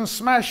cars and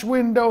smash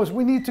windows.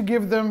 We need to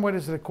give them, what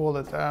is it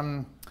called?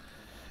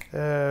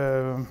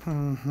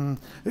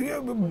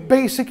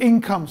 Basic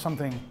income,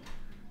 something.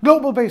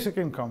 Global basic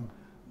income.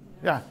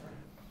 Yeah.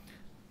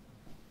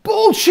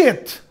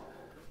 Bullshit!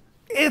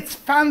 It's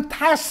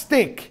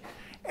fantastic.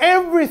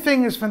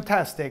 Everything is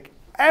fantastic.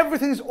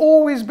 Everything's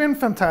always been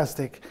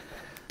fantastic.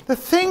 The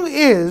thing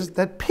is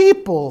that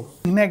people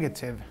are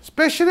negative,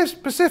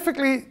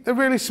 specifically the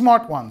really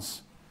smart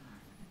ones.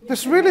 The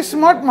really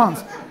smart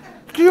ones.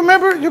 Do you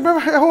remember?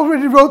 I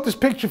already wrote this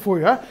picture for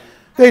you. Huh?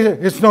 They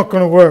said, it's not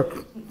going to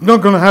work.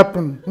 Not going to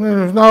happen.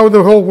 Now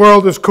the whole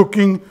world is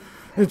cooking.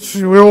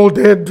 We're all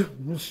dead.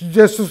 It's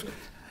just.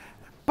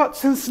 But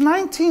since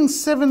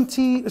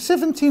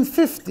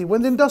 1750,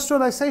 when the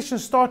industrialization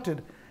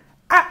started,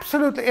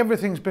 absolutely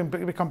everything's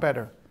become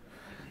better.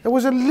 There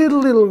was a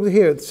little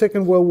here, the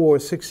Second World War,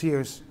 6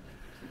 years.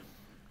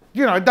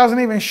 You know, it doesn't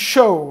even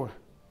show.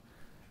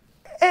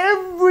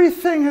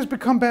 Everything has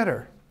become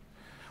better.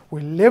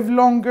 We live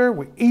longer,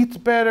 we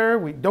eat better,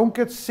 we don't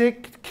get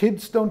sick,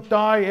 kids don't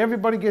die,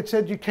 everybody gets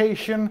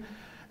education,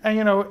 and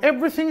you know,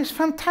 everything is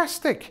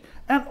fantastic.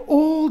 And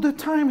all the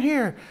time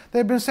here,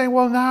 they've been saying,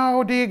 well,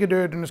 now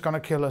Digerdöden is going to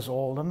kill us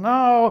all, and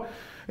now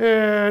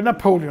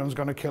Napoleon's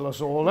going to kill us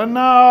all, and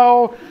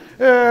now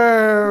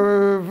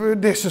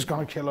this is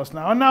going to kill us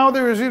now, and now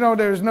there is, you know,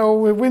 there's no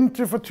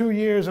winter for 2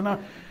 years, and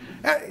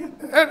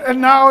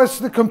now it's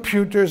the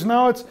computers,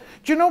 now it's,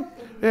 do you know,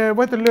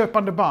 with the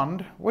löpande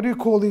band, what do you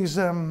call these?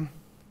 Conveyor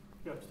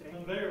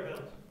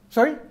belt.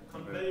 Sorry?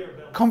 Conveyor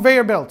belt.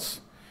 Conveyor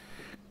belts.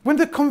 When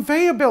the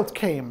conveyor belt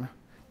came,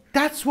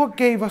 that's what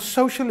gave us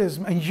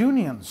socialism and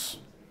unions.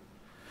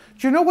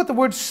 Do you know what the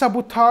word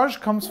sabotage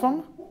comes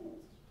from?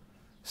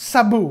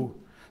 Sabot.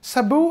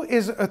 Sabot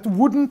is a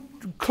wooden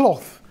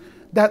cloth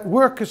that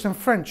workers in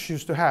French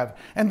used to have.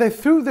 And they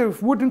threw their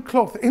wooden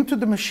cloth into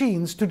the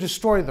machines to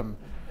destroy them.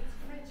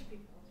 French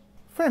people.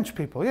 French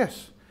people,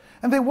 yes.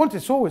 And they wanted,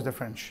 it's always the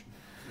French.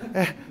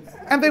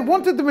 And they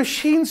wanted the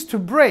machines to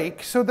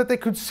break so that they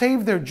could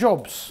save their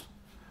jobs.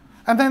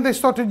 And then they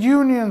started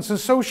unions and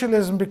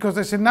socialism because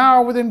they said,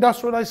 now with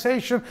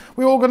industrialization,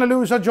 we're all going to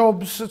lose our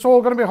jobs. It's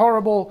all going to be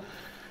horrible.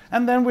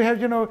 And then we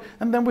had,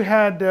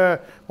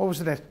 what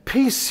was it?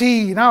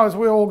 PC. Now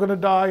we're all going to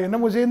die. And then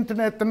was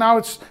internet. And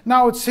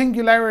now it's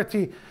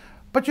singularity.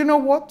 But you know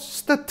what?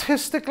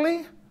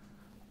 Statistically,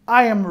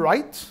 I am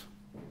right,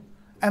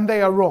 and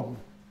they are wrong.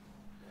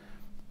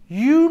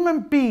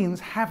 Human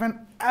beings have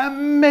an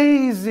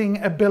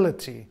amazing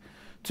ability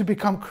to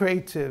become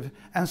creative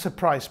and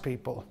surprise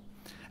people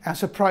and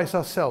surprise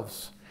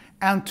ourselves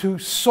and to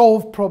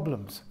solve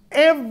problems.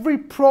 Every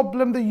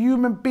problem the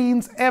human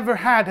beings ever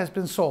had has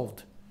been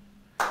solved.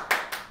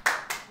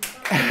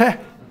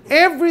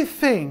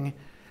 Everything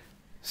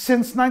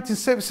since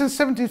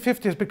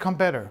 1750 has become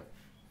better.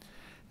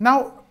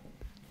 Now,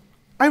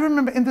 I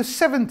remember in the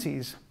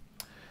 70s,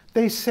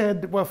 they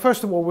said, well,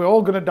 first of all, we're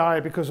all going to die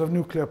because of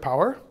nuclear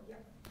power.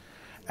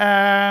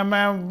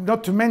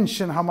 Not to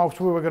mention how much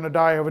we were going to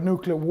die over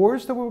nuclear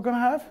wars that we were going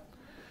to have.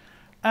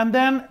 And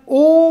then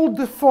all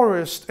the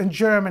forest in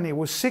Germany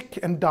was sick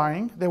and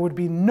dying. There would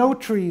be no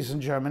trees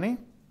in Germany.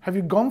 Have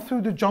you gone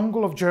through the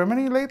jungle of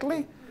Germany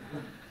lately?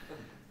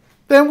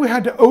 Then we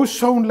had the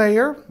ozone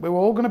layer. We were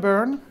all going to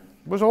burn.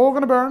 It was all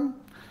going to burn.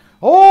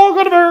 All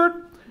going to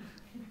burn.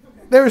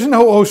 There is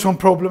no ozone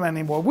problem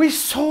anymore. We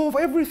solve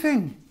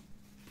everything.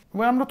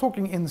 Well, I'm not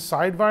talking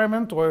inside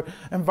environment or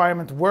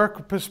environment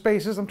work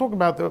spaces. I'm talking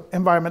about the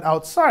environment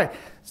outside.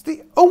 It's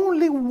the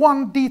only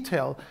one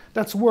detail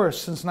that's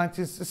worse since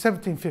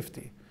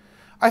 1750.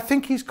 I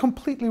think he's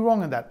completely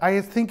wrong in that. I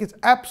think it's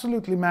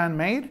absolutely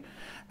man-made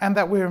and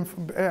that we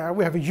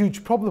have a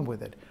huge problem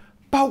with it.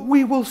 But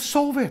we will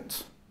solve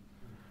it.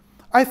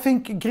 I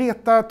think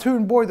Greta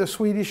Thunberg, the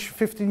Swedish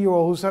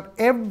 15-year-old who's at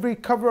every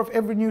cover of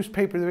every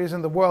newspaper there is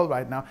in the world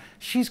right now,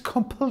 she's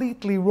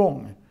completely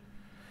wrong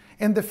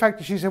in the fact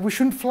that she said we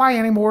shouldn't fly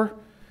anymore.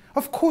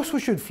 Of course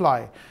we should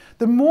fly.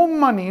 The more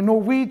money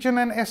Norwegian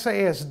and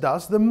SAS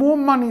does, the more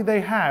money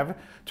they have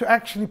to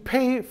actually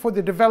pay for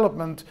the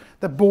development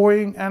that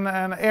Boeing and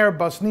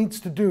Airbus needs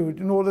to do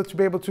in order to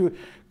be able to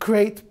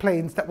create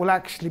planes that will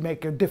actually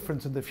make a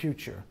difference in the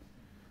future.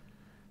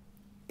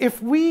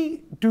 If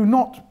we do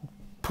not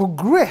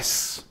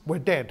progress, we're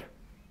dead.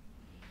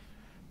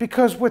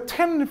 Because we're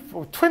 10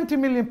 or 20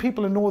 million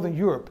people in Northern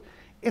Europe.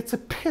 It's a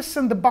piss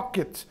in the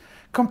bucket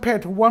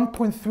compared to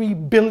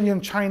 1.3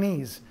 billion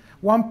Chinese,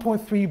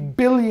 1.3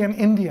 billion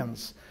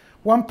Indians,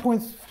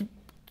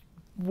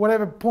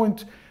 1.whatever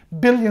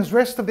billions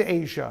rest of the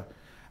Asia,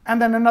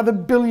 and then another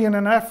billion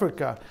in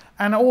Africa,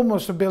 and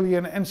almost a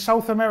billion in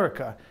South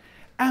America.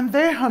 And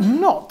they are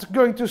not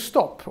going to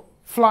stop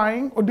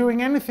flying or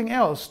doing anything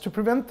else to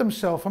prevent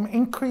themselves from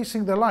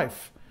increasing their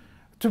life,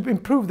 to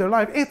improve their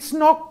life. It's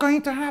not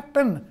going to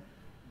happen.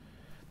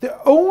 The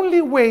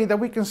only way that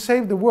we can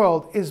save the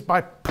world is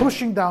by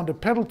pushing down the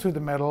pedal to the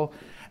metal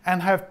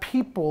and have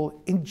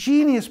people,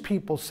 ingenious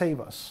people,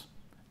 save us.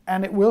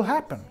 And it will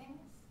happen.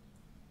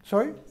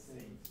 Sorry?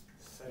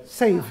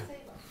 Save.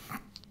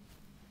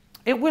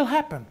 It will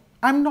happen.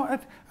 I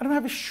don't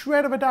have a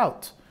shred of a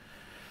doubt.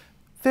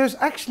 There's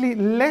actually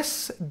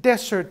less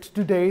desert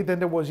today than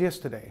there was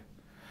yesterday,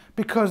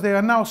 because they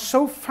are now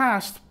so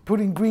fast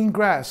putting green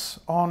grass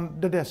on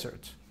the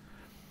desert.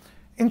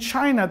 In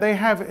China, they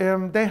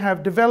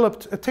have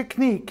developed a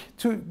technique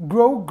to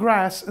grow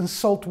grass in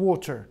salt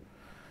water.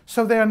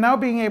 So they are now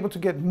being able to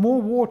get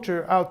more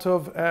water out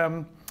of,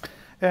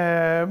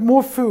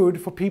 more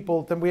food for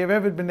people than we have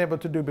ever been able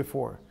to do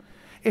before.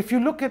 If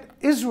you look at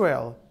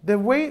Israel, the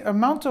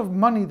amount of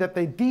money that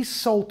they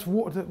desalt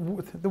water,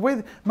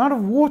 amount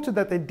of water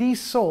that they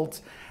desalt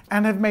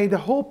and have made the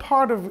whole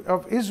part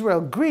of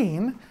Israel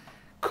green,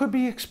 could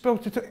be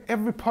exported to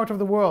every part of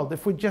the world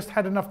if we just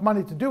had enough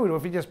money to do it, or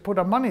if we just put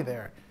our money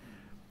there.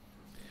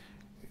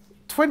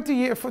 10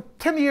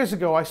 years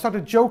ago, I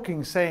started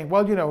joking, saying,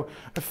 well, you know,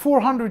 a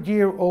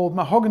 400-year-old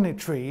mahogany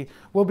tree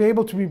will be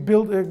able to be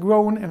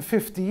grown in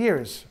 50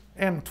 years,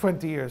 and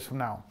 20 years from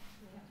now.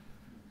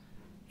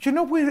 You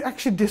know, we're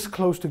actually this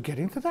close to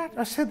getting to that.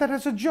 I said that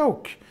as a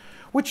joke,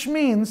 which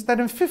means that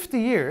in 50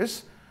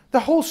 years,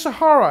 the whole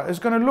Sahara is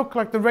going to look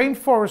like the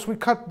rainforest we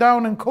cut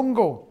down in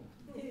Congo.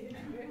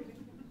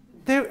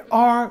 There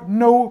are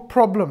no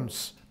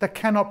problems that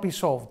cannot be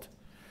solved.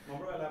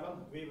 Number 11,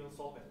 we will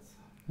solve it.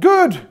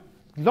 Good!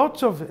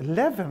 Lots of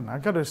 11. I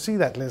got to see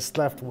that list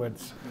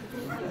afterwards.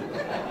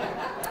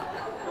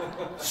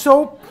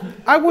 So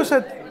I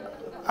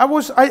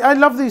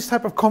love these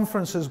type of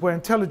conferences where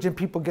intelligent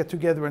people get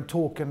together and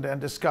talk and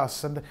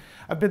discuss. And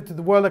I've been to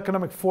the World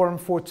Economic Forum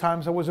 4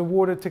 times. I was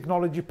awarded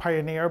Technology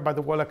Pioneer by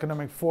the World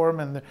Economic Forum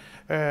in the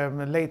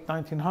late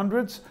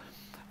 1900s.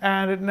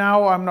 And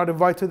now I'm not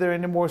invited there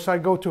anymore, so I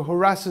go to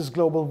Horace's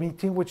global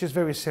meeting, which is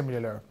very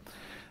similar.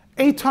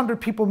 800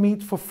 people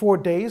meet for 4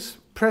 days.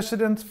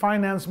 Presidents,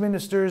 finance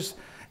ministers,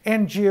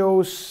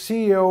 NGOs,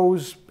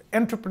 CEOs,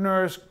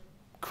 entrepreneurs,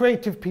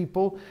 creative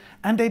people.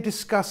 And they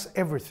discuss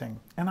everything.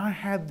 And I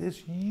had this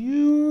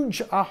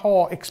huge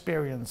aha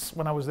experience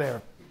when I was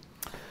there.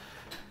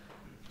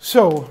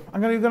 So,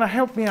 you're going to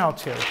help me out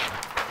here.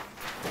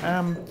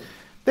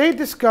 They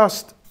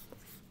discussed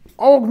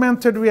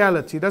augmented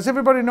reality. Does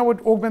everybody know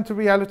what augmented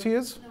reality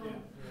is?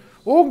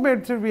 No.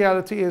 Augmented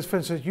reality is, for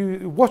instance,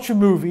 you watch a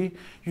movie,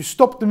 you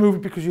stop the movie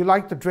because you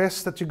like the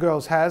dress that your girl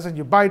has, and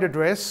you buy the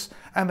dress,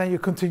 and then you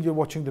continue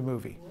watching the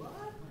movie.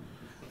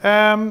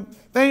 Then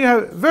you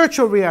have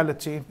virtual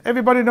reality.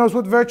 Everybody knows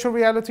what virtual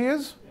reality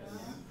is?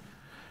 Yes.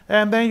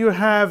 And then you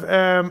have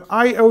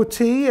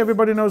IoT.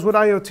 Everybody knows what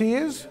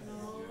IoT is?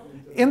 No.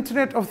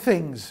 Internet of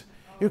Things.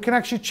 You can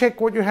actually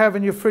check what you have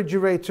in your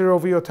refrigerator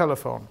over your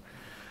telephone.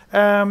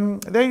 Then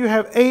you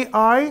have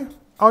AI,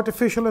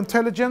 artificial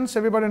intelligence.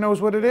 Everybody knows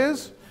what it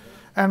is.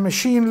 And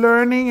machine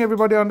learning.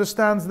 Everybody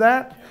understands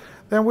that.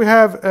 Then we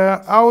have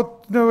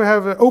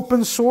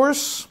open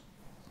source.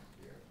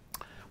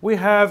 We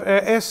have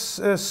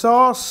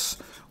SaaS,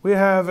 we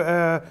have,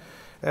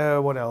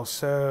 what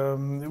else?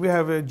 We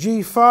have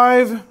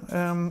G5,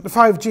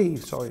 5G,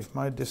 sorry,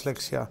 my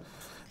dyslexia.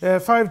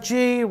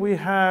 5G, we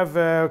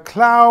have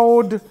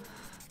cloud,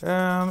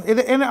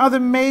 any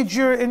other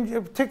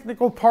major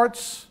technical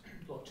parts?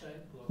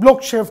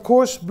 Blockchain, of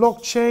course,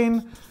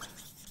 blockchain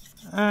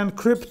and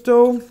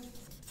crypto.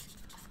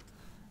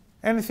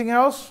 Anything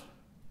else?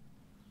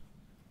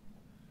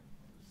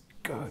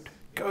 Good,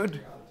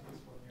 good.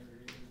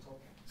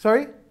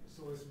 Sorry?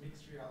 So it's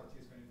mixed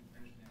realities when you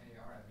mention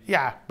AR.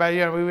 Yeah, but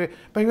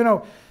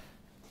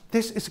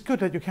this is good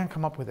that you can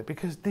come up with it,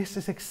 because this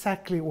is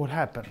exactly what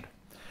happened.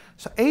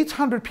 So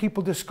 800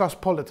 people discuss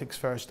politics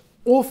first.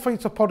 All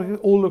fields of politics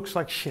all looks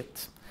like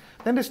shit.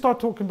 Then they start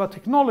talking about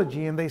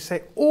technology, and they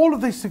say all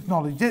of this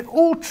technology, they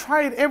all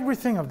tried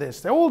everything of this.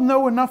 They all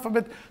know enough of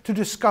it to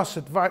discuss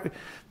it.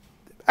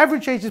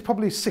 Average age is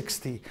probably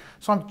 60.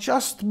 So I'm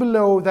just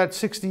below that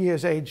 60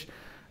 years age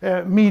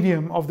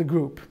medium of the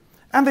group.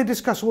 And they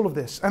discuss all of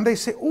this. And they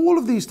say all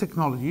of these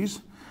technologies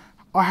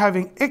are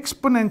having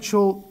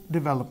exponential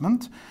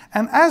development.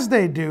 And as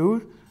they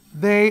do,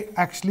 they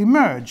actually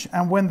merge.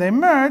 And when they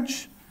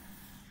merge,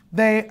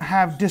 they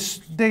have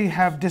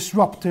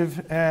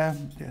disruptive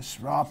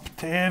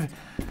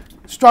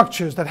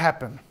structures that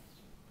happen.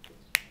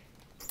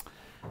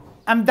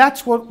 And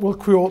that's what will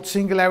create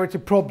singularity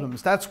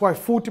problems. That's why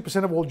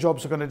 40% of all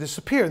jobs are going to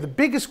disappear. The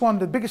biggest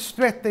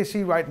threat they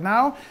see right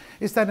now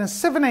is that in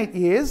 7-8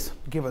 years,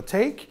 give or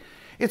take,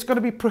 it's going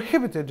to be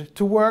prohibited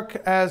to work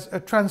as a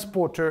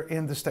transporter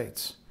in the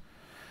States.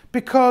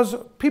 Because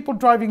people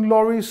driving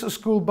lorries or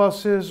school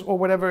buses or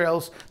whatever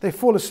else, they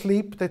fall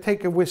asleep, they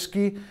take a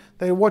whiskey,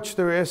 they watch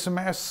their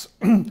SMS,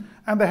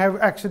 and they have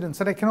accidents,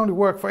 and they can only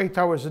work for 8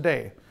 hours a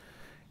day.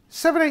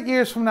 7-8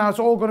 years from now, it's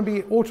all going to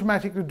be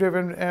automatically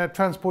driven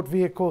transport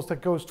vehicles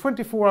that goes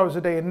 24 hours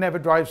a day and never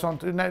drives on,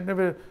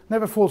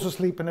 never falls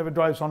asleep and never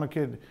drives on a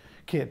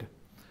kid.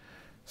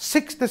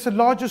 There's the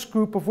largest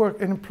group of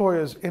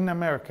employers in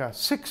America.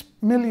 6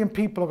 million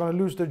people are going to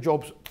lose their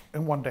jobs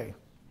in one day.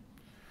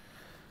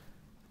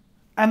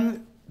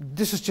 And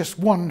this is just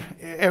one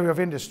area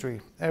of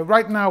industry.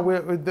 Right now,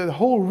 the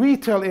whole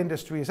retail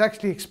industry is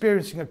actually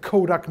experiencing a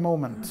Kodak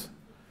moment.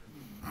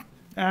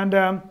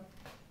 And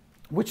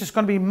which is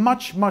going to be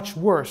much, much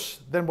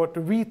worse than what the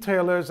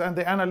retailers and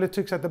the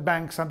analytics at the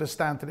banks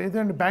understand today. Are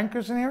there any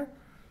bankers in here?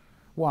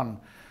 1,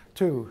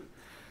 2,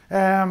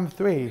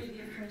 3.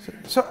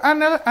 So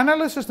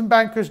analysts and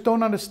bankers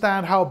don't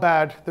understand how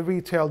bad the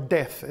retail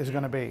death is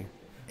going to be.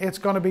 It's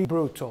going to be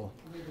brutal.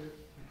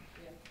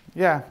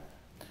 Yeah,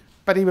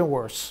 but even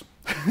worse.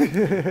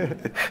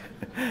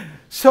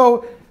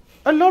 So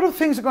a lot of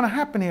things are going to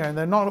happen here, and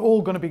they're not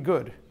all going to be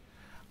good.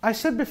 I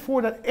said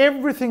before that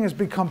everything has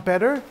become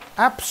better,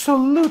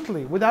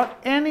 absolutely, without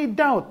any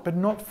doubt, but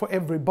not for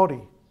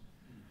everybody.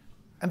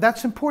 And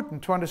that's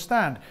important to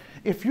understand.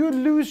 If you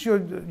lose your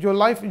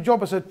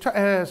job as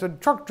a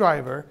truck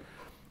driver,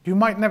 you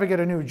might never get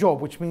a new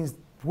job, which means the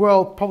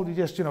world probably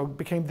just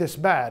became this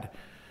bad.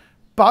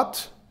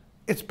 But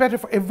it's better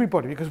for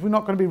everybody, because we're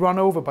not going to be run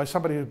over by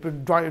somebody who's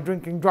been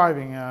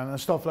driving and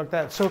stuff like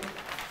that. So,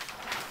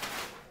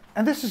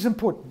 and this is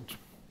important.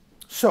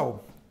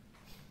 So,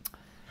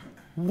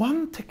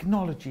 one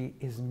technology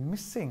is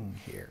missing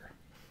here.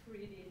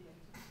 3D.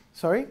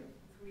 Sorry? 3D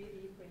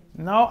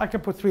printing. No, I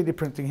can put 3D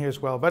printing here as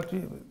well, but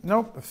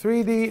no,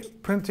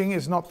 3D printing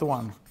is not the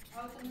one.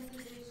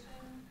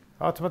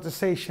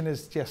 Automatization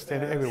is just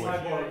everywhere.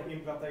 Cyber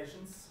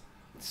implantations.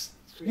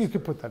 You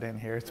could put that in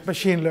here. It's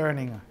machine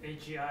learning.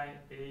 AGI,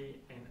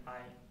 AI,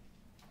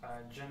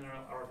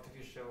 general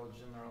intelligence,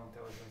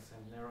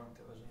 and neural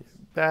intelligence.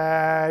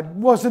 That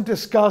wasn't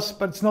discussed,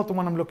 but it's not the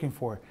one I'm looking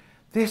for.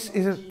 This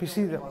is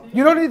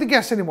you don't need to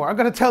guess anymore. I'm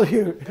going to tell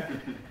you.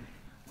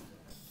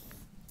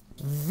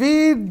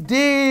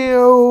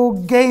 Video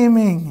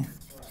gaming.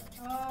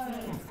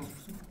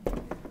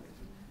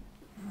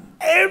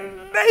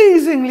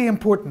 Amazingly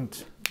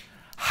important.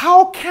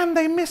 How can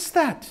they miss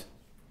that?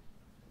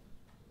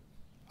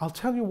 I'll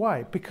tell you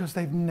why. Because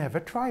they've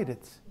never tried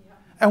it.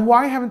 And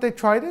why haven't they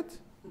tried it?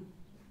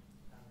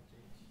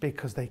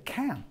 Because they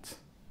can't.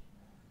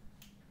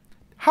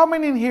 How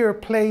many in here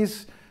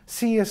plays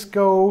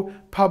CSGO,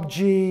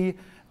 PUBG,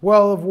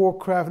 World of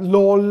Warcraft,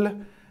 LOL,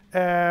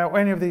 or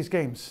any of these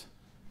games?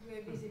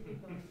 Very busy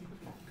people.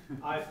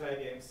 I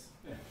play games.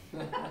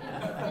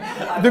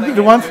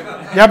 The ones,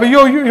 yeah, but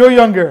you're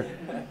younger.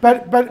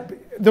 But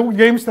the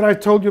games that I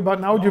told you about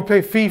now, you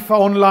play FIFA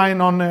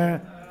online on. Other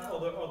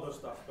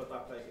stuff, but I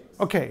play games.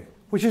 Okay,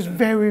 which is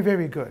very,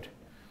 very good.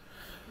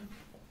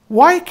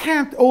 Why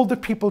can't older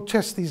people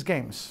test these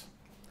games?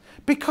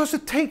 Because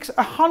it takes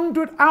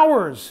 100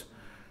 hours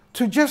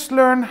to just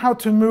learn how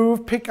to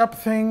move, pick up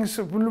things,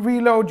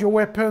 reload your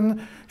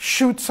weapon,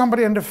 shoot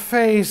somebody in the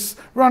face,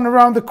 run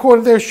around the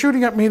corner, they're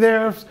shooting at me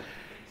there.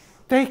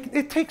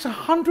 It takes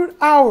 100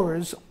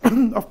 hours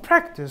of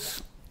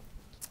practice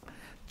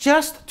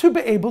just to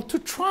be able to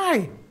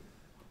try.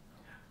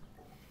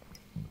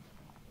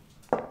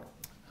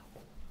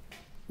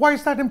 Why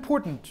is that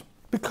important?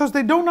 Because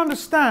they don't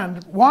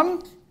understand,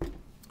 one,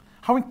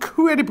 how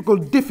incredibly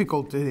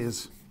difficult it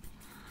is.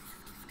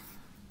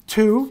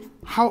 Two,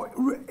 how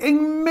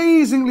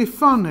amazingly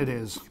fun it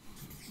is.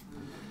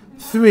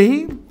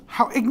 Three,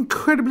 how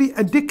incredibly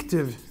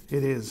addictive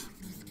it is.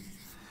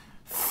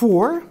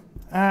 Four,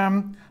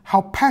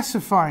 how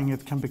pacifying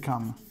it can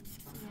become.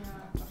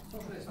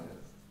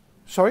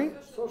 Sorry?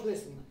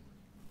 Socialism.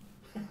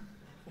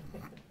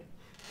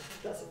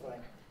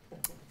 Pacifying.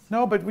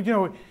 No, but you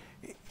know,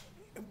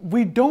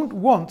 we don't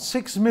want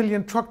 6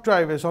 million truck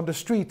drivers on the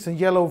streets in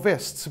yellow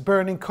vests,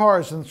 burning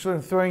cars and sort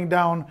of throwing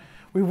down.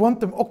 We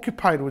want them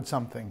occupied with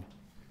something.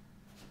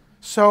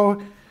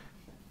 So,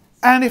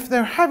 and if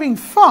they're having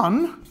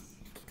fun,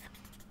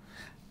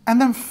 and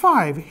then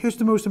 5, here's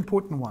the most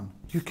important one,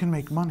 you can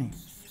make money.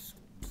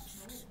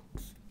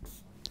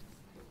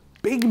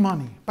 Big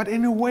money, but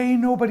in a way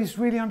nobody's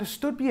really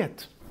understood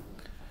yet.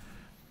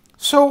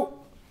 So,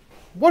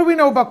 what do we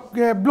know about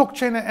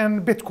blockchain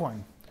and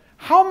Bitcoin?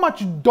 How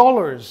much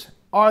dollars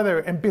are there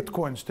in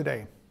Bitcoins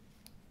today?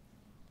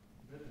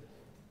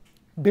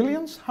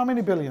 Billions? How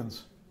many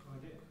billions?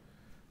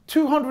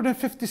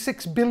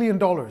 $256 billion.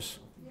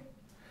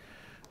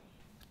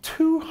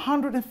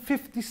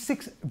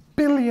 $256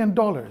 billion.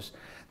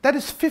 That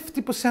is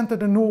 50% of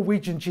the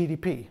Norwegian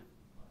GDP.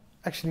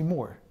 Actually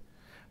more.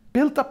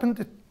 Built up and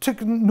it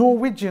took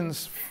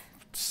Norwegians,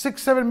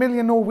 6-7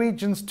 million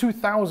Norwegians,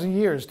 2,000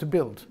 years to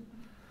build.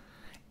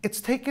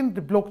 It's taken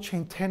the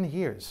blockchain 10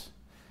 years.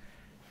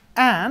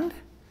 And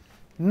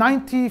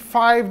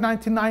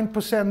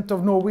 95-99%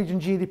 of Norwegian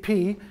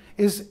GDP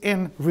is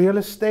in real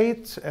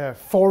estate,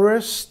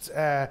 forest,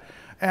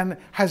 and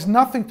has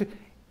nothing to.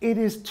 It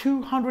is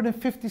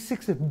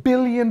 $256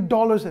 billion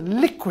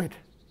liquid.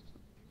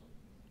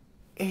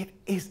 It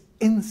is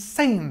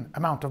insane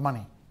amount of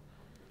money.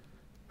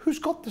 Who's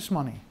got this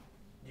money?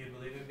 Do you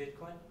believe in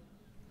Bitcoin?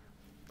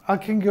 I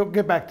can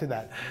get back to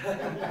that.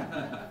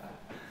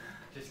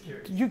 Just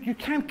curious. You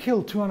can't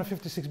kill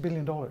 $256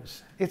 billion.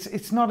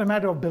 It's not a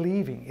matter of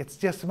believing. It's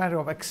just a matter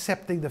of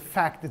accepting the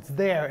fact it's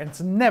there and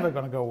it's never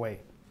going to go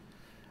away.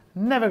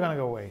 Never going to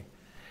go away.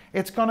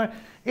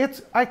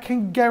 I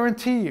can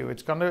guarantee you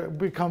it's going to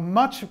become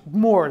much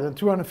more than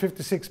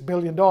 $256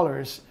 billion,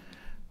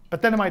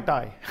 but then it might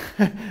die.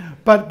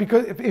 But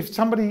because if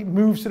somebody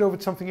moves it over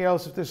to something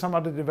else, if there's some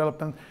other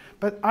development.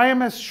 But I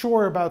am as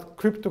sure about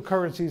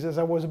cryptocurrencies as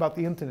I was about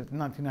the internet in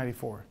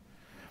 1994.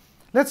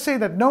 Let's say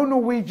that no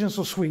Norwegians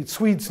or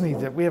Swedes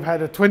need it. We have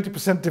had a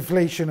 20%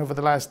 deflation over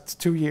the last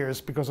 2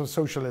 years because of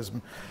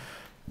socialism.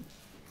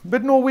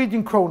 But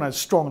Norwegian krona is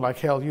strong like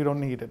hell, you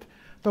don't need it.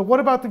 But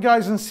what about the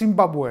guys in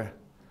Zimbabwe?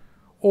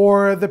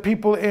 Or the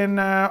people in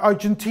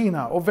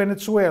Argentina or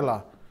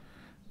Venezuela?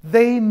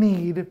 They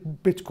need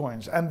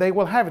bitcoins and they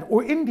will have it.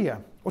 Or India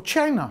or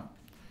China.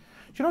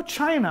 Do you know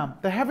China,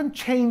 they haven't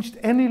changed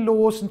any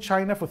laws in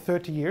China for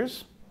 30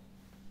 years.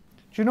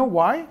 Do you know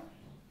why?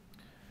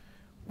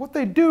 What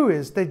they do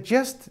is they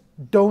just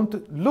don't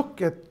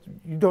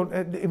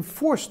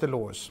enforce the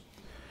laws.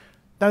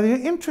 Now the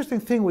interesting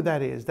thing with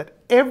that is that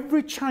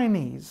every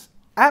Chinese,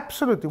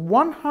 absolutely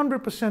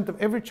 100%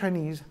 of every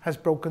Chinese has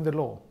broken the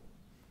law.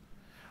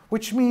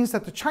 Which means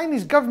that the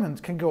Chinese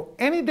government can go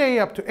any day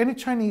up to any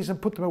Chinese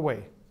and put them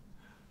away.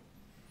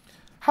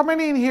 How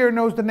many in here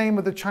knows the name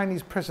of the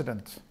Chinese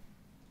president?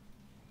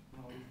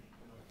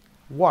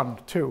 1,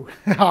 2.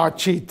 Ah,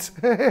 cheat.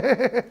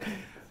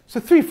 So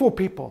 3, 4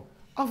 people.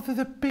 Of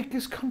the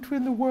biggest country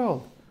in the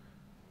world.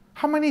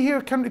 How many here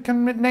can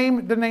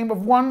name the name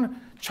of one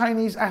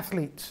Chinese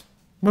athlete,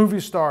 movie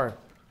star,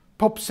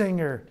 pop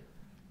singer,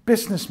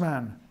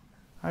 businessman?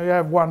 I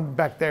have one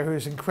back there who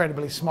is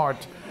incredibly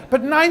smart.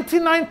 But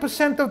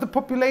 99% of the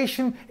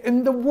population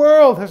in the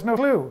world has no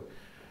clue.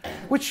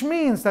 Which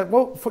means that,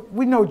 well,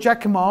 we know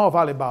Jack Ma of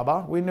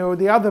Alibaba, we know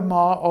the other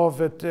Ma of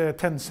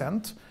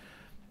Tencent,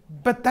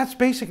 but that's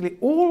basically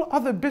all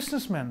other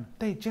businessmen.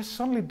 They just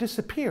suddenly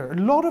disappear. A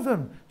lot of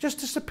them just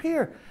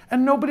disappear.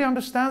 And nobody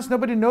understands,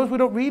 nobody knows, we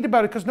don't read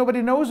about it because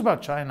nobody knows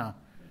about China.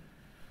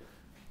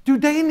 Do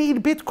they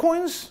need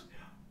bitcoins?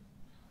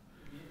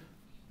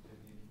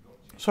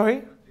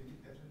 Sorry?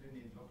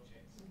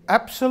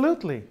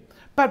 Absolutely.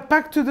 But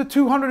back to the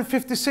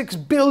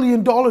 $256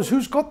 billion.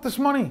 Who's got this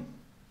money?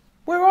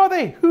 Where are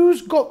they?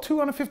 Who's got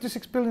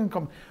 $256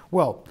 billion?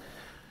 Well,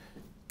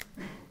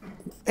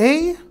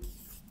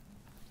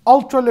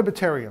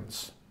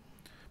 ultra-libertarians.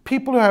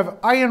 People who have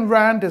Ayn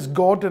Rand as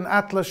God and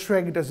Atlas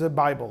Shrugged as a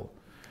Bible.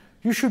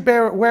 You should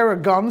wear a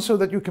gun so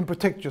that you can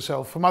protect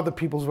yourself from other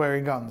people's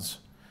wearing guns.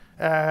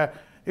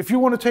 If you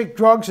want to take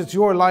drugs, it's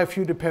your life,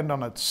 you depend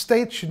on it.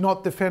 States should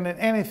not defend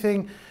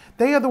anything.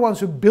 They are the ones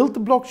who built the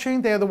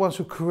blockchain, they are the ones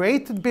who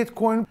created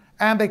Bitcoin,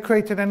 and they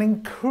created an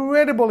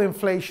incredible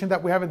inflation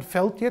that we haven't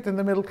felt yet in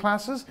the middle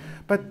classes.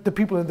 But the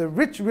people in the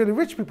rich, really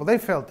rich people, they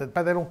felt it,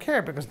 but they don't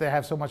care because they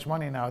have so much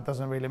money now, it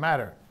doesn't really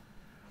matter.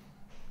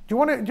 Do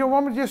you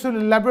want me just to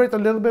elaborate a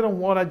little bit on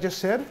what I just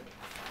said?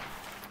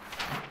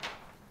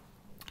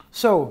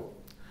 So,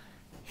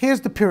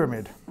 here's the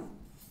pyramid,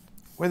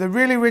 where the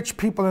really rich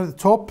people are at the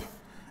top,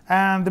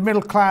 and the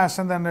middle class,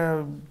 and then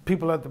the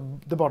people at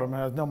the bottom who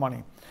have no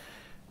money.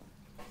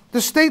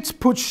 The states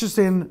pushes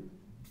in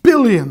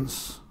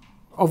billions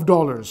of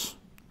dollars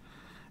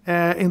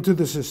into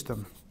the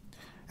system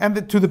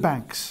and to the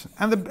banks.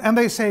 And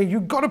they say,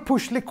 you've got to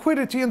push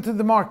liquidity into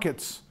the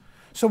markets.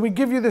 So we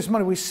give you this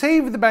money. We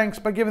save the banks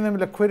by giving them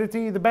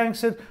liquidity. The bank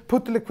said,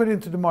 put the liquidity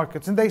into the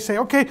markets. And they say,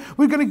 okay,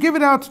 we're going to give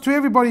it out to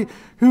everybody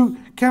who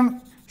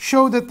can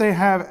show that they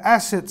have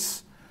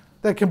assets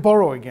they can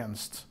borrow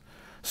against.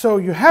 So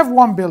you have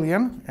 1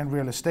 billion in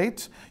real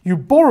estate, you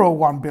borrow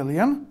 1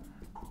 billion,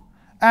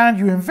 and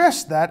you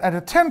invest that at a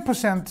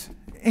 10%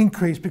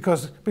 increase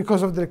because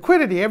of the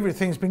liquidity.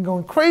 Everything's been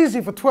going crazy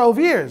for 12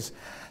 years.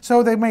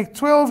 So they make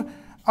 12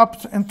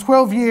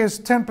 years,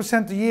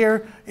 10% a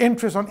year,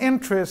 interest on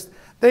interest.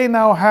 They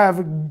now have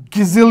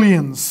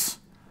gazillions,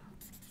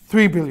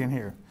 3 billion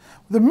here.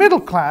 The middle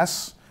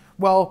class,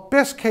 well,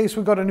 best case,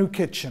 we got a new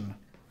kitchen.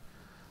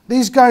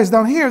 These guys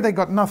down here, they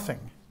got nothing.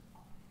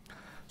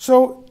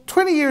 So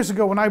 20 years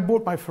ago when I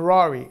bought my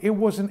Ferrari, it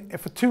wasn't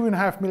for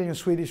 2.5 million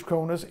Swedish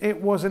kroners.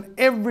 It was in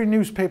every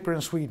newspaper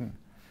in Sweden.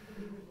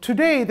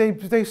 Today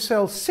they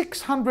sell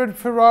 600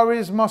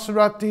 Ferraris,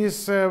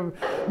 Maseratis,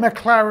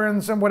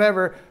 McLarens and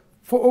whatever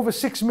for over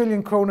 6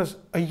 million kroners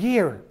a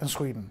year in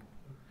Sweden.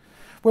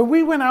 When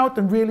we went out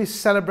and really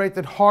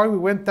celebrated hard, we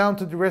went down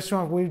to the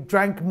restaurant, we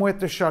drank Moët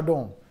de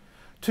Chardon.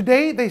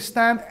 Today they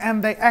stand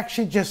and they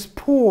actually just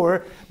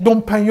pour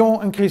Dom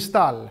Pérignon and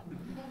Cristal.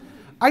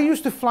 I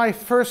used to fly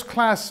first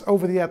class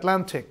over the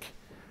Atlantic.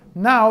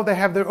 Now they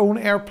have their own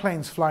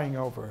airplanes flying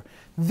over.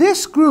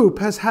 This group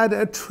has had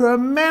a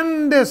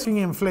tremendous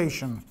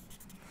inflation.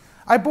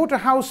 I bought a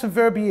house in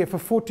Verbier for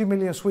 40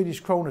 million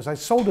Swedish kroners. I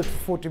sold it for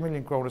 40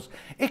 million kroners.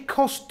 It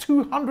costs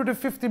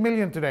 250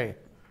 million today.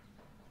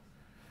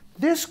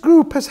 This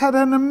group has had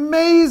an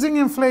amazing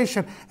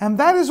inflation, and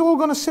that is all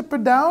going to simper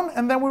down,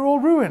 and then we're all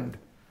ruined.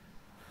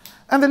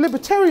 And the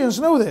libertarians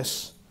know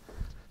this.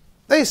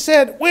 They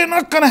said, we're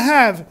not going to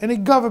have any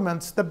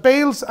governments that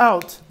bails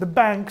out the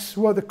banks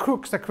who are the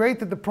crooks that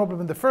created the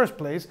problem in the first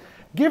place,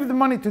 give the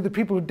money to the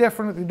people who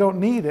definitely don't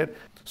need it.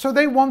 So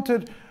they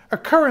wanted a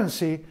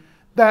currency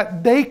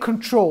that they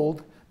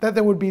controlled, that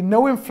there would be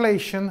no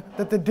inflation,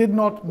 that they did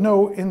not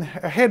know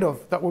ahead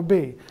of that would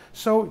be.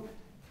 So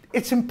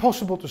it's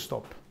impossible to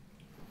stop.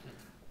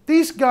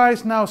 These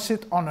guys now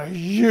sit on a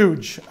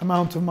huge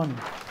amount of money.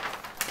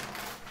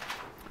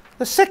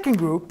 The second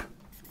group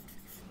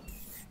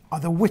are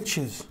the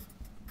witches.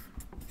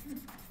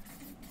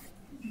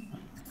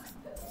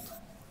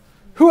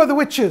 Who are the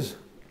witches?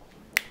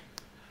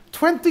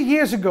 20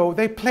 years ago,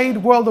 they played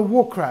World of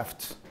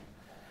Warcraft.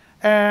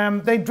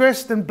 They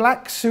dressed in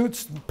black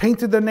suits,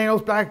 painted their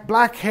nails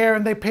black hair,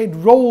 and they played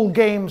role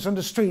games on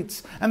the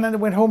streets. And then they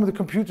went home with the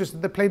computers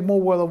and they played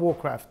more World of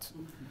Warcraft.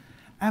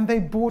 And they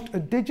bought a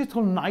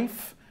digital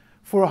knife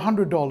for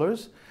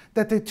 $100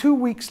 that they 2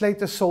 weeks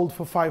later sold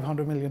for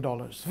 $500 million,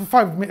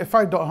 for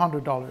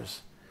 $500.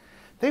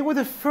 They were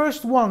the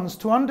first ones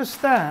to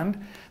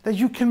understand that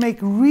you can make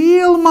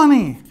real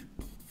money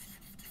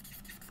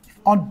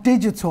on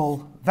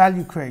digital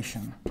value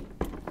creation.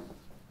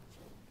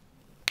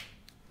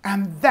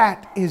 And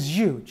that is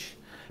huge.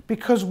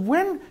 Because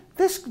when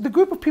the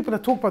group of people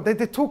that talk about,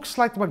 they talk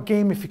slightly about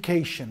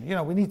gamification. You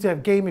know, we need to have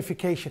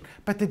gamification,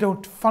 but they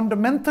don't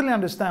fundamentally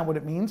understand what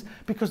it means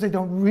because they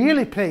don't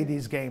really play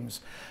these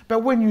games. But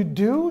when you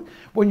do,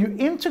 when you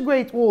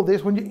integrate all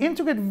this, when you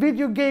integrate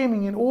video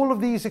gaming in all of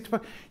these,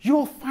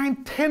 you'll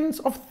find tens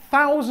of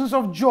thousands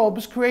of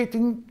jobs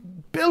creating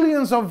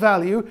billions of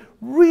value,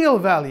 real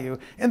value,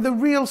 in the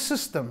real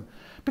system.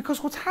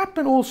 Because what's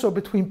happened also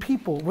between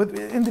people, with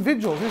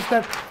individuals, is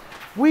that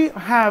we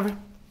have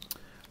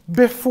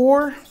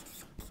before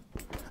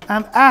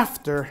and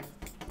after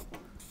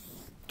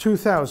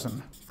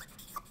 2000.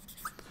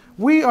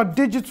 We are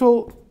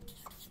digital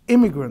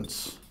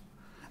immigrants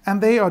and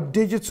they are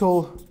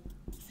digital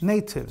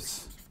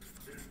natives.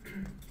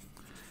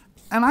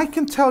 And I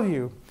can tell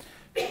you,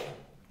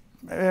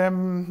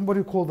 what do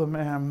you call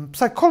them?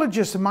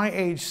 Psychologists in my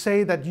age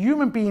say that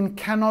human beings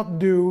cannot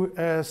do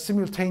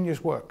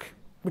simultaneous work.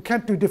 We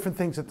can't do different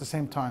things at the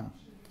same time.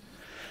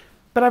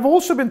 But I've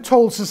also been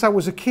told since I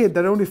was a kid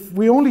that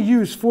we only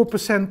use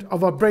 4%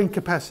 of our brain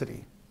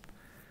capacity.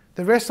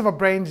 The rest of our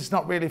brain is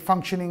not really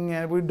functioning,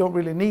 and we don't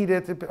really need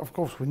it. Of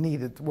course, we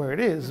need it where it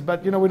is,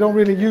 but we don't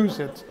really use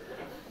it.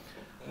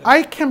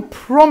 I can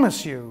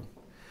promise you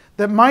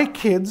that my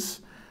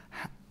kids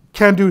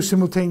can do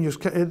simultaneous.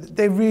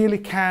 They really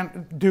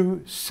can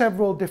do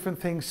several different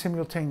things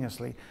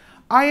simultaneously.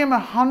 I am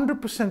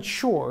 100%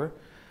 sure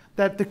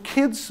that the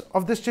kids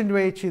of this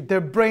generation,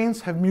 their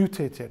brains have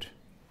mutated.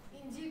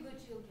 Indigo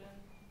children.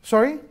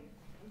 Sorry?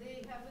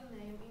 They have the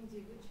name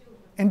Indigo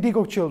children.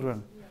 Indigo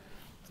children.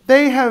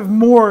 They have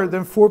more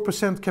than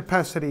 4%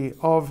 capacity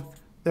of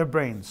their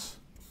brains.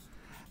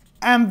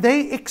 And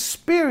they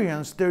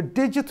experience their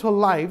digital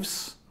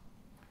lives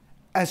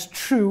as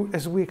true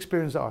as we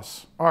experience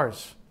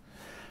ours.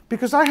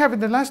 Because I have, in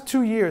the last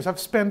 2 years, I've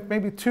spent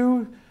maybe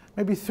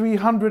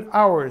 300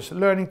 hours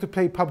learning to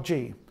play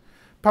PUBG.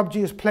 PUBG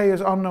is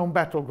Players Unknown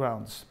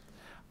Battlegrounds.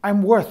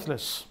 I'm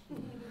worthless.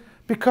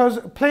 Because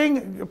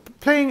playing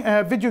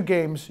video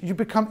games, you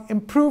become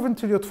improved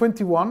until you're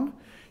 21.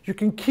 You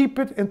can keep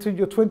it until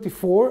you're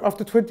 24.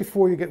 After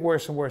 24, you get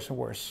worse and worse and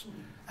worse.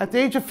 At the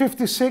age of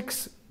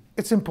 56,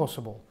 it's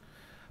impossible.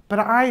 But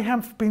I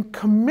have been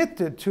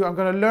committed to, I'm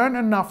going to learn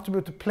enough to be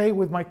able to play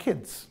with my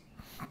kids.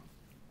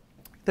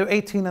 They're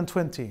 18 and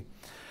 20.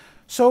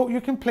 So you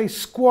can play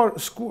 4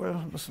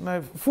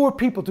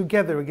 people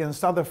together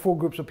against other 4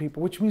 groups of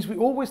people, which means we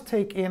always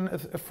take in a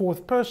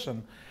 4th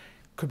person.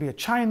 Could be a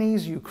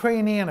Chinese,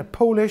 Ukrainian, a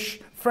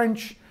Polish,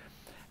 French.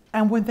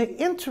 And when they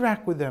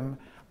interact with them,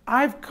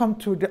 I've come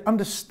to the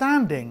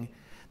understanding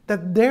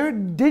that their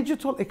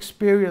digital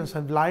experience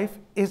of life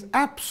is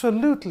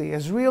absolutely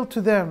as real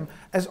to them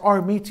as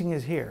our meeting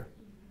is here.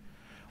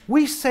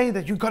 We say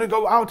that you've got to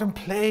go out and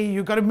play,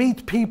 you've got to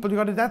meet people,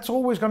 that's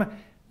always going to...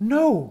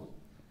 No.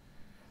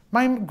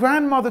 My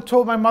grandmother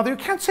told my mother, you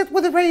can't sit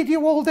with the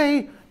radio all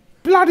day,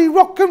 bloody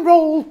rock and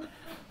roll.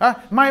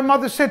 My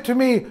mother said to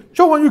me,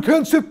 Johan, you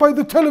can't sit by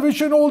the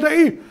television all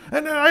day,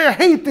 and I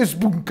hate this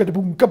boonka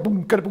boonka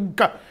boonka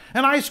boonka.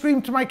 And I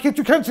scream to my kids,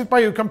 you can't sit by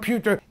your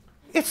computer.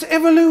 It's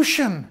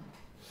evolution.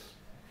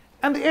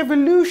 And the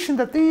evolution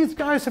that these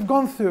guys have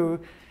gone through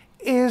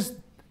is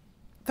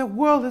the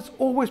world has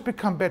always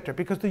become better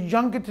because the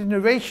younger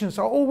generations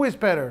are always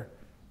better.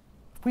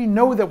 We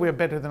know that we're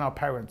better than our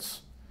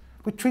parents.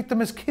 We treat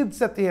them as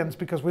kids at the end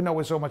because we know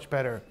we're so much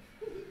better.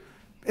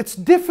 It's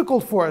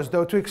difficult for us,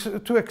 though,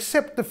 to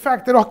accept the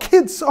fact that our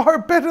kids are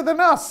better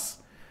than us.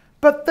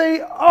 But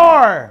they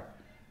are.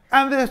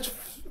 And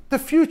the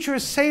future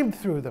is saved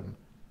through them.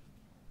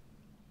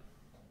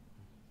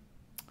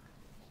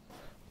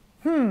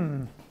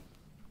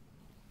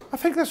 I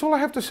think that's all I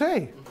have to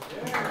say.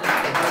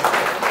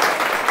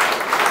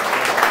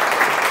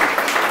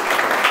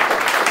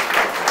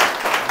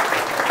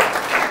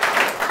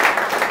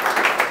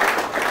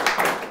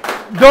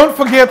 Don't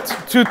forget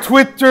to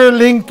Twitter,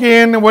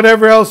 LinkedIn, and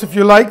whatever else if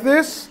you like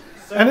this.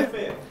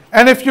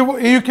 And if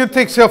you can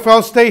take selfies,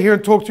 I'll stay here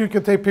and talk to you. You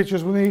can take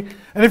pictures with me.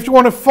 And if you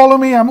want to follow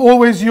me, I'm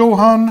always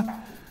Johan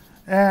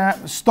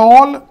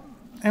Stael,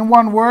 in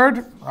one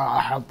word.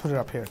 I'll put it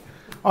up here.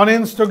 On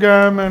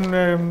Instagram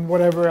and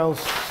whatever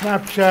else,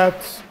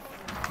 Snapchat.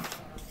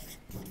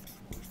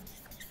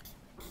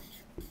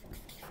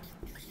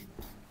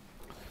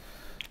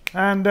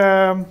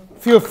 And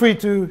feel free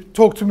to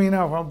talk to me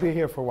now. I'll be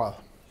here for a while.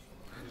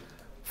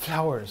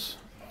 Flowers.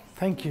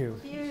 Thank you.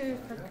 Thank you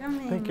for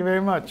coming. Thank you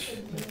very much.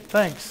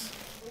 Thanks.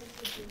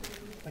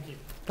 Thank you.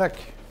 Tack.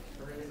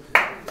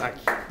 Tack.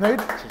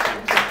 Nöjd?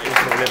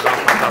 Otroligt bra,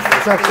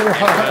 fantastiskt. Tack ska du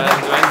ha. Du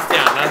är en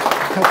stjärna.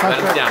 Du är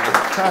en stjärna.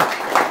 Tack.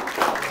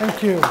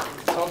 Thank you.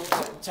 So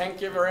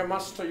thank you very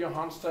much to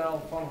Johan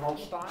Stael von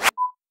Holstein.